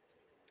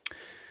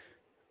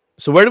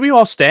 So where do we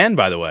all stand,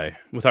 by the way,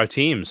 with our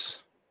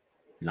teams?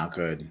 Not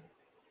good.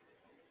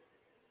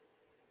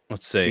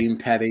 Let's see. Team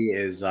Petty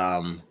is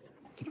Team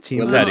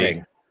we're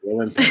Petty.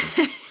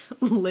 limping.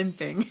 We're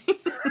limping. Limping.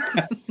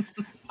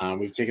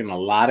 We've taken a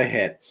lot of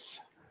hits.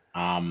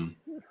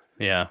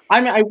 Yeah. I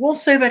mean, I will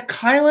say that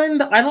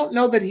Kylan, I don't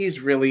know that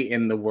he's really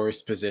in the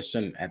worst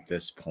position at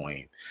this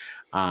point.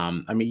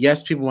 I mean,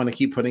 yes, people want to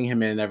keep putting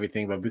him in and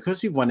everything, but because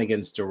he won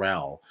against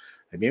Darrell,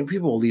 maybe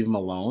people will leave him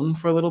alone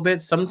for a little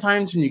bit.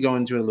 Sometimes when you go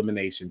into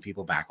elimination,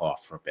 people back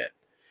off for a bit.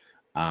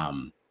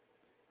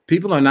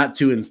 People are not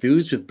too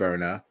enthused with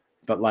Berna,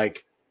 but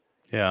like,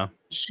 Yeah.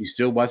 she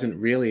still wasn't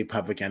really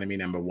public enemy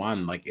number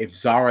 1. Like, if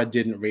Zara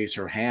didn't raise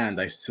her hand,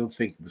 I still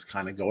think it was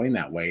kind of going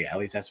that way. At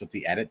least that's what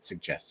the edit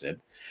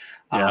suggested.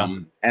 Yeah.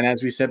 And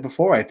as we said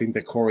before, I think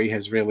that Corey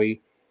has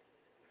really,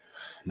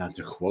 not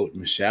to quote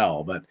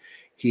Michelle, but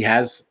he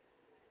has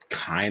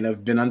kind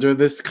of been under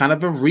this kind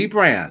of a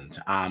rebrand.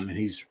 And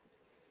he's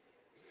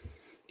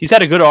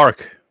had a good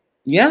arc.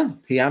 Yeah,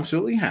 he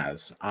absolutely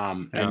has.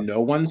 Yeah. And no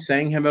one's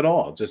saying him at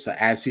all. Just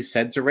as he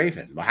said to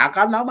Raven, well, how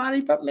come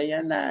nobody put me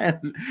in there?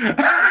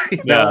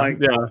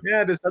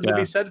 There's something to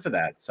be said for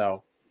that.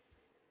 So,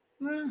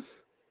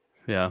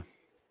 yeah.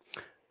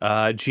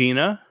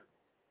 Gina.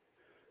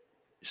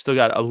 Still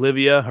got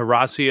Olivia,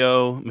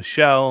 Horacio,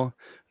 Michelle,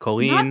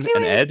 Colleen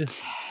and Ed.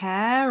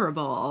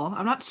 Terrible.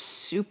 I'm not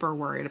super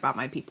worried about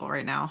my people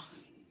right now.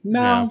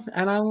 No,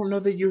 and I don't know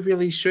that you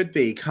really should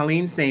be.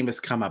 Colleen's name has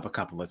come up a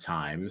couple of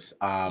times.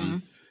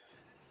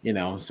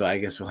 So I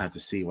guess we'll have to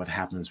see what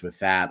happens with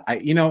that.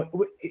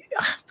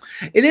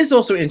 It is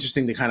also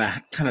interesting to kind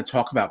of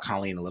talk about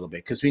Colleen a little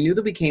bit, because we knew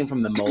that we came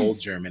from the mole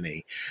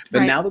Germany,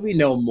 but now that we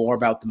know more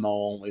about the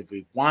mole, if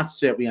we've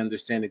watched it, we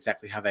understand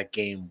exactly how that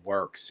game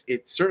works.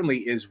 It certainly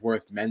is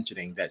worth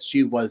mentioning that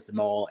she was the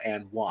mole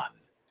and won.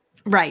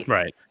 Right.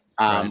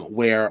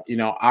 Where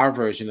our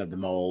version of the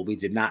mole, we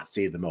did not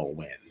see the mole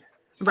win.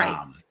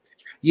 Right.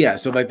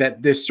 So like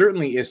that, there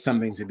certainly is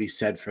something to be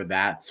said for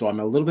that. So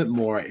I'm a little bit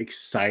more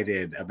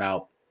excited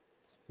about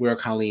where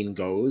Colleen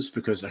goes,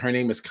 because her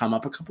name has come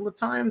up a couple of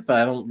times,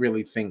 but I don't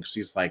really think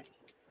she's like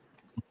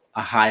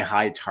a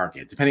high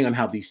target. Depending on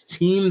how these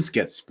teams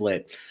get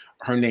split,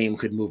 her name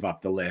could move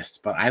up the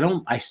list. But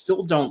I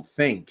still don't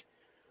think,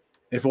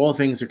 if all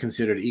things are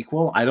considered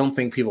equal, I don't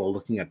think people are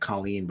looking at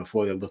Colleen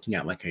before they're looking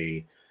at like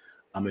a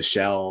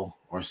Michelle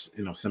or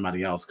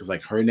somebody else, because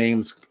like her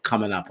name's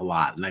coming up a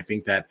lot, and I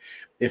think that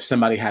if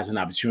somebody has an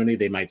opportunity,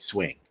 they might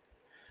swing,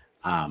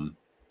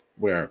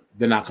 where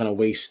they're not going to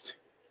waste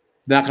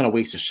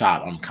a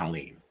shot on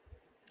Colleen.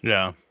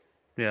 Yeah.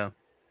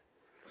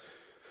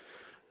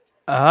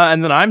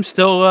 And then I'm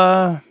still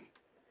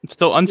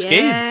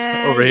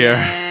unscathed over here.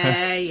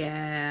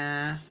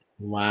 Yeah.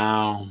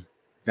 Wow,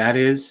 that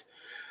is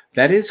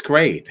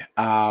great.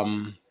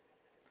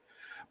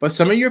 But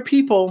some of your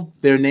people,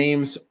 their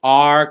names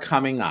are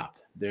coming up.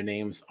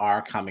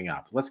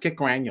 Let's get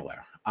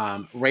granular.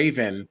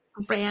 Raven.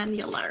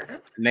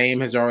 Granular. Name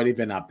has already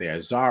been up there.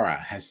 Zara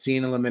has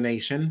seen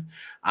elimination,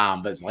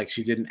 but it's like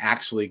she didn't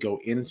actually go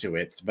into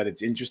it. But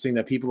it's interesting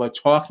that people are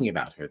talking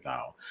about her,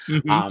 though.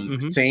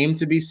 Same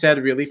to be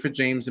said, really, for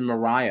James and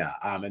Mariah.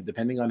 And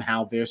depending on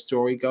how their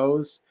story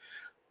goes,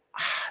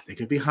 they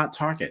could be hot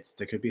targets.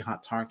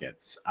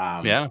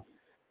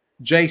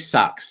 Jay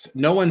sucks.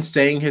 No one's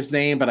saying his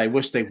name, but I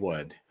wish they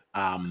would.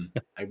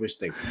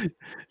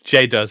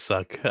 Jay does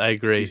suck. I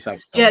agree. He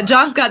sucks so much.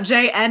 John's got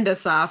Jay and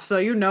Asaf,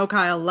 so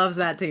Kyle loves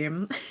that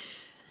team.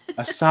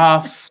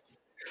 Asaf.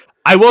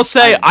 I will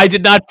say I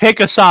did not pick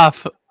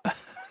Asaf.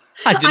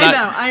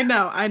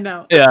 I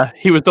know. Yeah,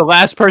 he was the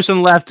last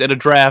person left in a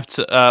draft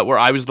where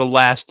I was the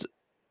last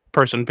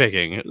person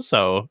picking,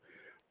 so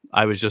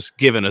I was just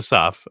given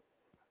Asaf.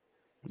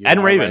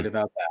 And Raven. Right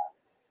about that.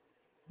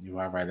 You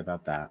are right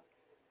about that.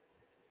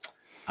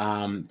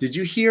 Did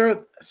you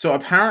hear? So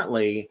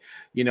apparently,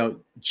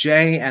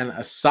 Jay and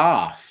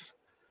Asaf,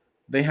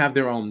 they have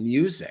their own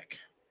music.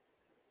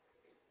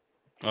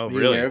 Oh, Are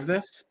you aware of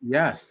this?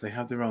 Yes, they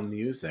have their own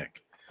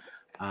music.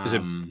 Is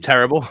it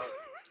terrible?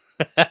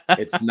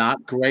 It's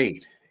not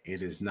great.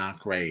 It is not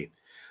great.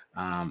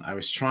 I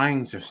was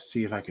trying to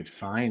see if I could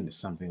find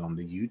something on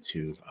the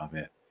YouTube of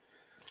it.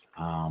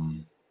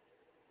 And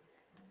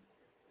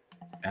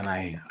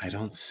I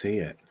don't see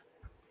it.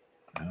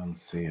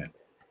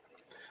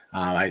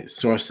 I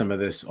saw some of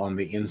this on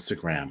the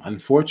Instagram.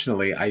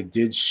 Unfortunately, I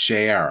did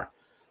share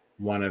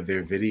one of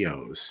their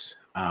videos.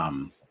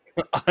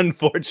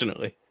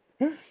 Unfortunately.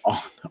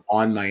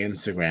 On my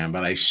Instagram,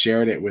 but I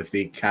shared it with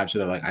the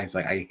caption of I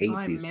hate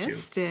these two. I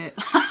missed it.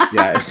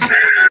 Yeah.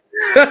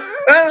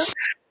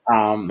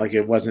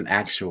 It wasn't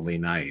actually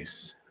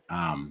nice.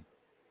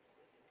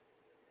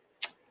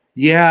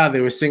 Yeah,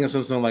 they were singing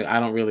something like I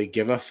don't really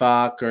give a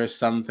fuck or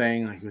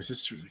something. It was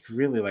just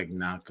really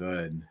not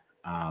good.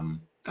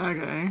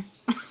 Okay.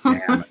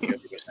 Damn.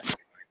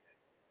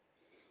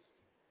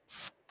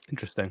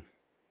 Interesting.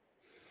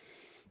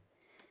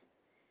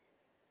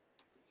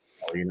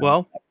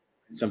 Well,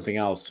 something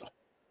else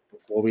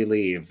before we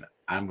leave.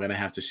 I'm gonna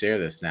have to share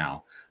this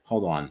now.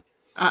 Hold on.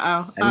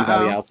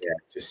 Anybody out there,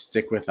 just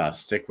stick with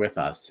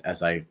us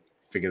as I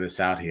figure this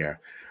out here.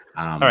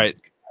 All right.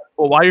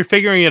 Well, while you're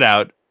figuring it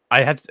out,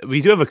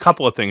 we do have a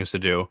couple of things to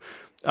do.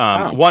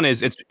 One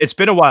is it's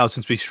been a while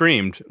since we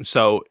streamed,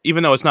 so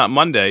even though it's not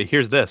Monday,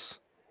 here's this.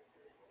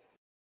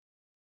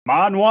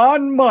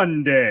 On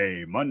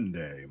Monday.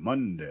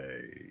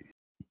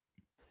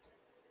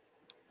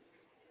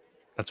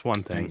 That's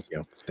one thing.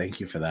 Thank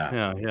you for that.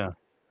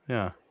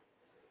 Yeah.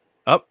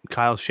 Oh,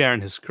 Kyle's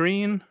sharing his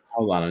screen.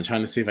 Hold on, I'm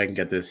trying to see if I can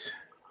get this.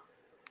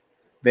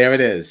 There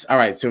it is. All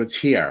right, so it's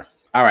here.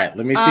 All right,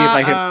 let me see if I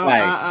hit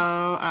play.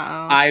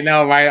 I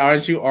know, right?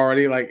 Aren't you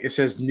already it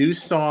says new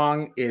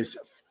song is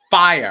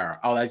fire.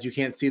 Oh, that you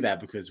can't see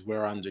that because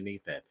we're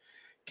underneath it.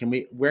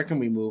 Where can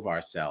we move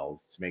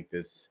ourselves to make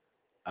this?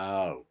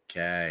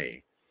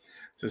 Okay.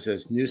 So it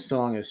says new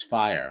song is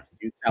fire.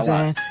 You tell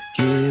us.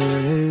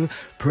 Give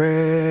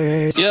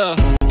praise. Yeah.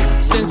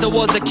 Since I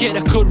was a kid,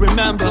 I could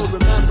remember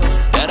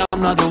that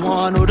I'm not the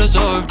one who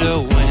deserved to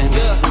win.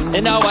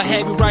 And now I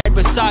have you right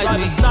beside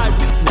me.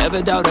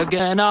 Never doubt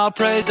again, I'll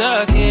praise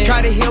the King.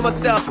 Try to heal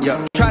myself,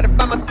 try to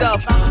find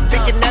myself.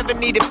 Think I never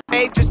needed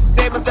faith just to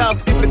save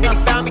myself. But then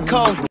he found me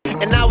cold,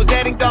 and I was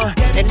dead and gone.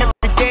 And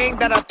everything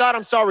that I thought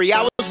I'm sorry,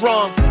 I was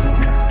wrong.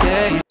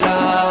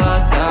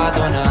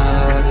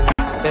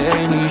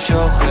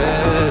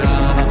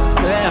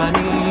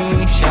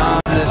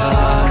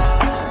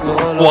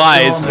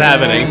 why this is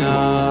happening.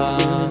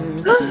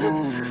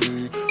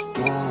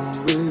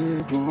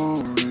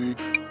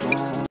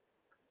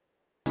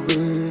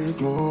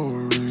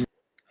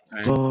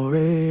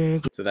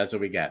 Okay. So that's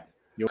what we get.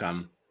 You'll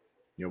come.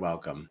 You're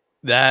welcome.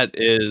 That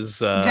is.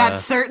 That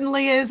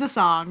certainly is a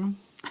song.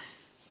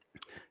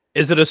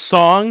 Is it a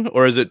song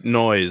or is it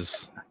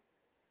noise?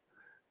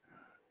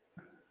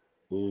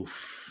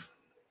 Oof.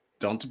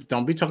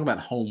 Don't be talking about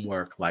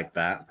homework like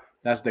that.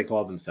 That's what they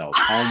call themselves.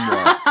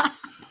 Homework.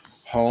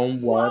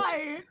 Homework.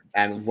 Why?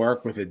 And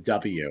work with a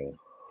W.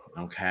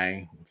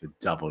 Okay? With a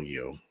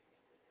W.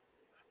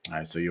 All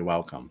right, so you're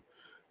welcome.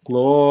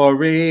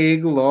 Glory,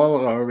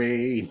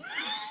 glory.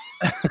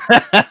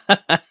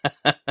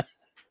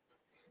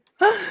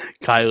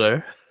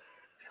 Kyler.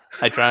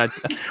 I try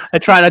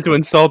not to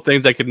insult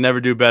things I could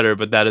never do better,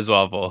 but that is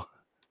awful.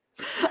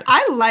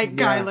 I like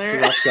Yeah, Kyler. it's a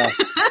rough go.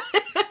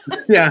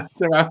 Yeah,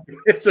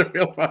 it's a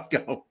real rough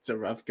go. It's a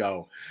rough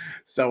go.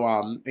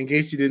 So in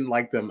case you didn't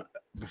like them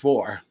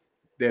before,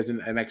 there's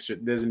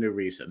a new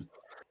reason.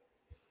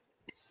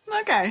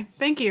 Okay,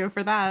 thank you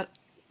for that.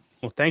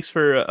 Well, thanks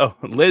for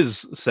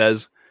Liz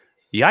says,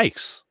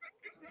 yikes.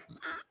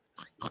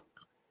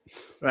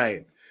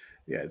 Right.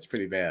 Yeah, it's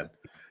pretty bad.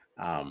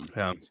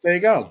 Yeah. So there you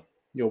go.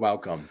 You're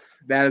welcome.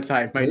 That is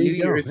my There New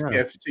you go, Year's yeah.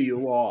 gift to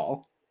you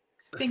all.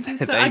 Thank you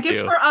so Thank a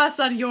gift you. for us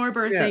on your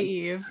birthday Yes.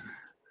 eve.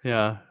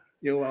 Yeah.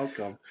 You're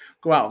welcome.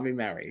 Go out and be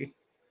merry.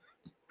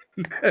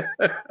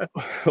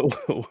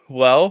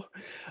 Well,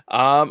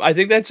 I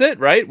think that's it,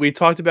 right? We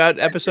talked about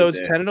episodes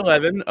it. 10 and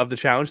 11 of the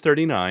Challenge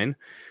 39.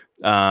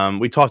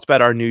 We talked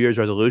about our New Year's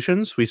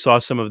resolutions. We saw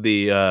some of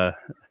the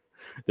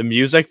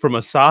music from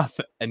Asaf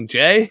and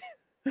Jay.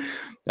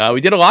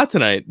 We did a lot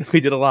tonight. We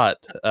did a lot.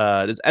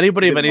 Does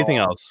anybody have Did anything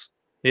more. else?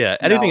 Yeah,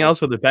 anything No. else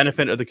for the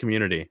benefit of the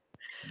community?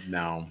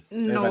 No. So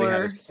everybody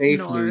have a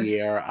safe New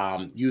Year.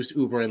 Use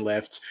Uber and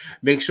Lyft.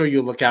 Make sure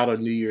you look out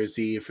on New Year's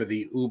Eve for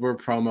the Uber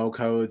promo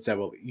codes that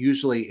will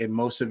usually in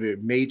most of your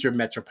major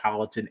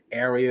metropolitan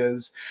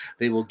areas,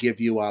 they will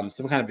give you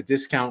some kind of a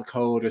discount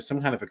code or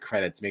some kind of a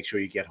credit to make sure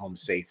you get home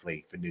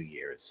safely for New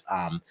Year's.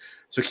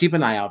 So keep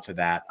an eye out for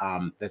that.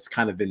 That's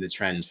kind of been the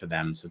trend for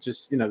them. So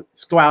just,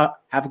 just go out,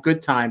 have a good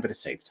time, but a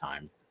safe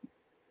time.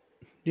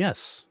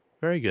 Yes.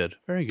 Very good.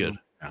 Very good.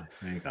 Yeah,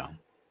 there you go.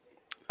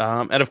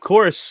 And of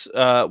course,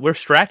 we're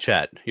Strat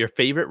Chat, your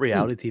favorite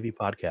reality TV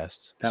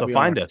podcast. So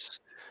find us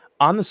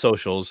on the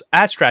socials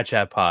at Strat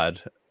Chat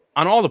Pod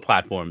on all the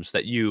platforms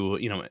that you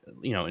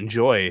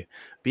enjoy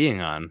being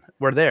on.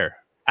 We're there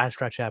at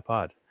Strat Chat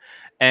Pod,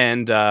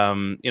 and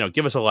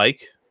give us a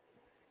like,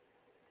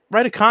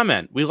 write a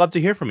comment. We love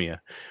to hear from you.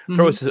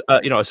 Throw us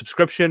a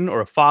subscription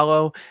or a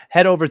follow.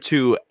 Head over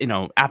to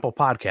Apple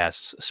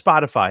Podcasts,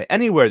 Spotify,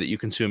 anywhere that you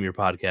consume your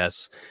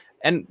podcasts,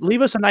 and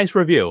leave us a nice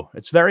review.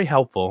 It's very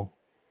helpful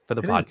for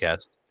the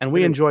podcast, and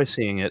we enjoy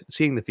seeing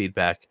the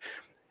feedback.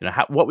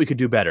 What we could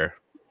do better,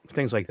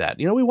 things like that.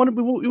 We want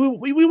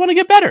to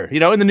get better.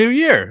 In the new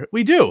year,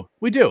 we do.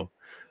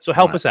 So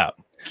help us out.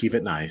 Keep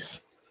it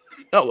nice.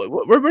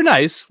 No, we're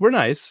nice. We're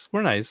nice.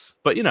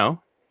 But people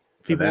want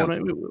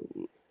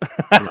to.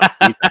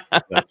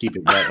 Keep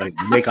it better. Like,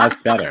 make us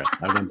better.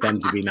 I want them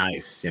to be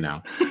nice. Be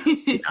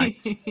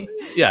nice.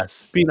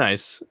 Yes, be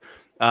nice.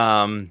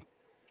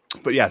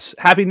 But yes,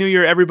 Happy New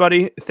Year,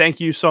 everybody! Thank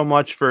you so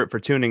much for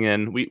tuning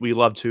in. We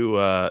love to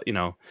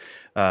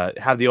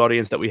have the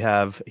audience that we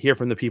have, hear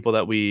from the people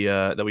that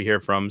we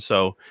hear from.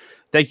 So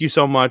thank you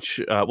so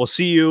much. We'll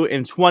see you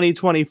in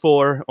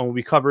 2024 when we'll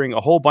be covering a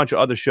whole bunch of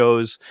other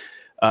shows.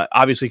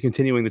 Obviously,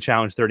 continuing the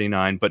Challenge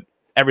 39, but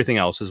everything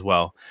else as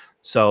well.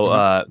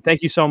 So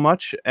thank you so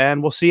much,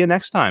 and we'll see you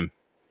next time.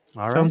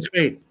 All Sounds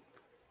great.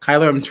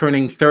 Kyler, I'm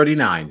turning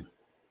 39.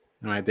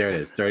 All right, there it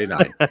is,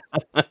 39.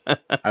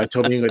 I was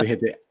hoping you were going to hit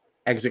the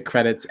exit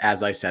credits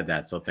as I said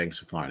that, so thanks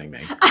for warning me.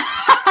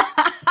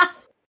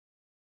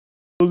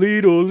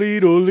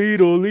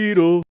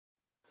 Lido.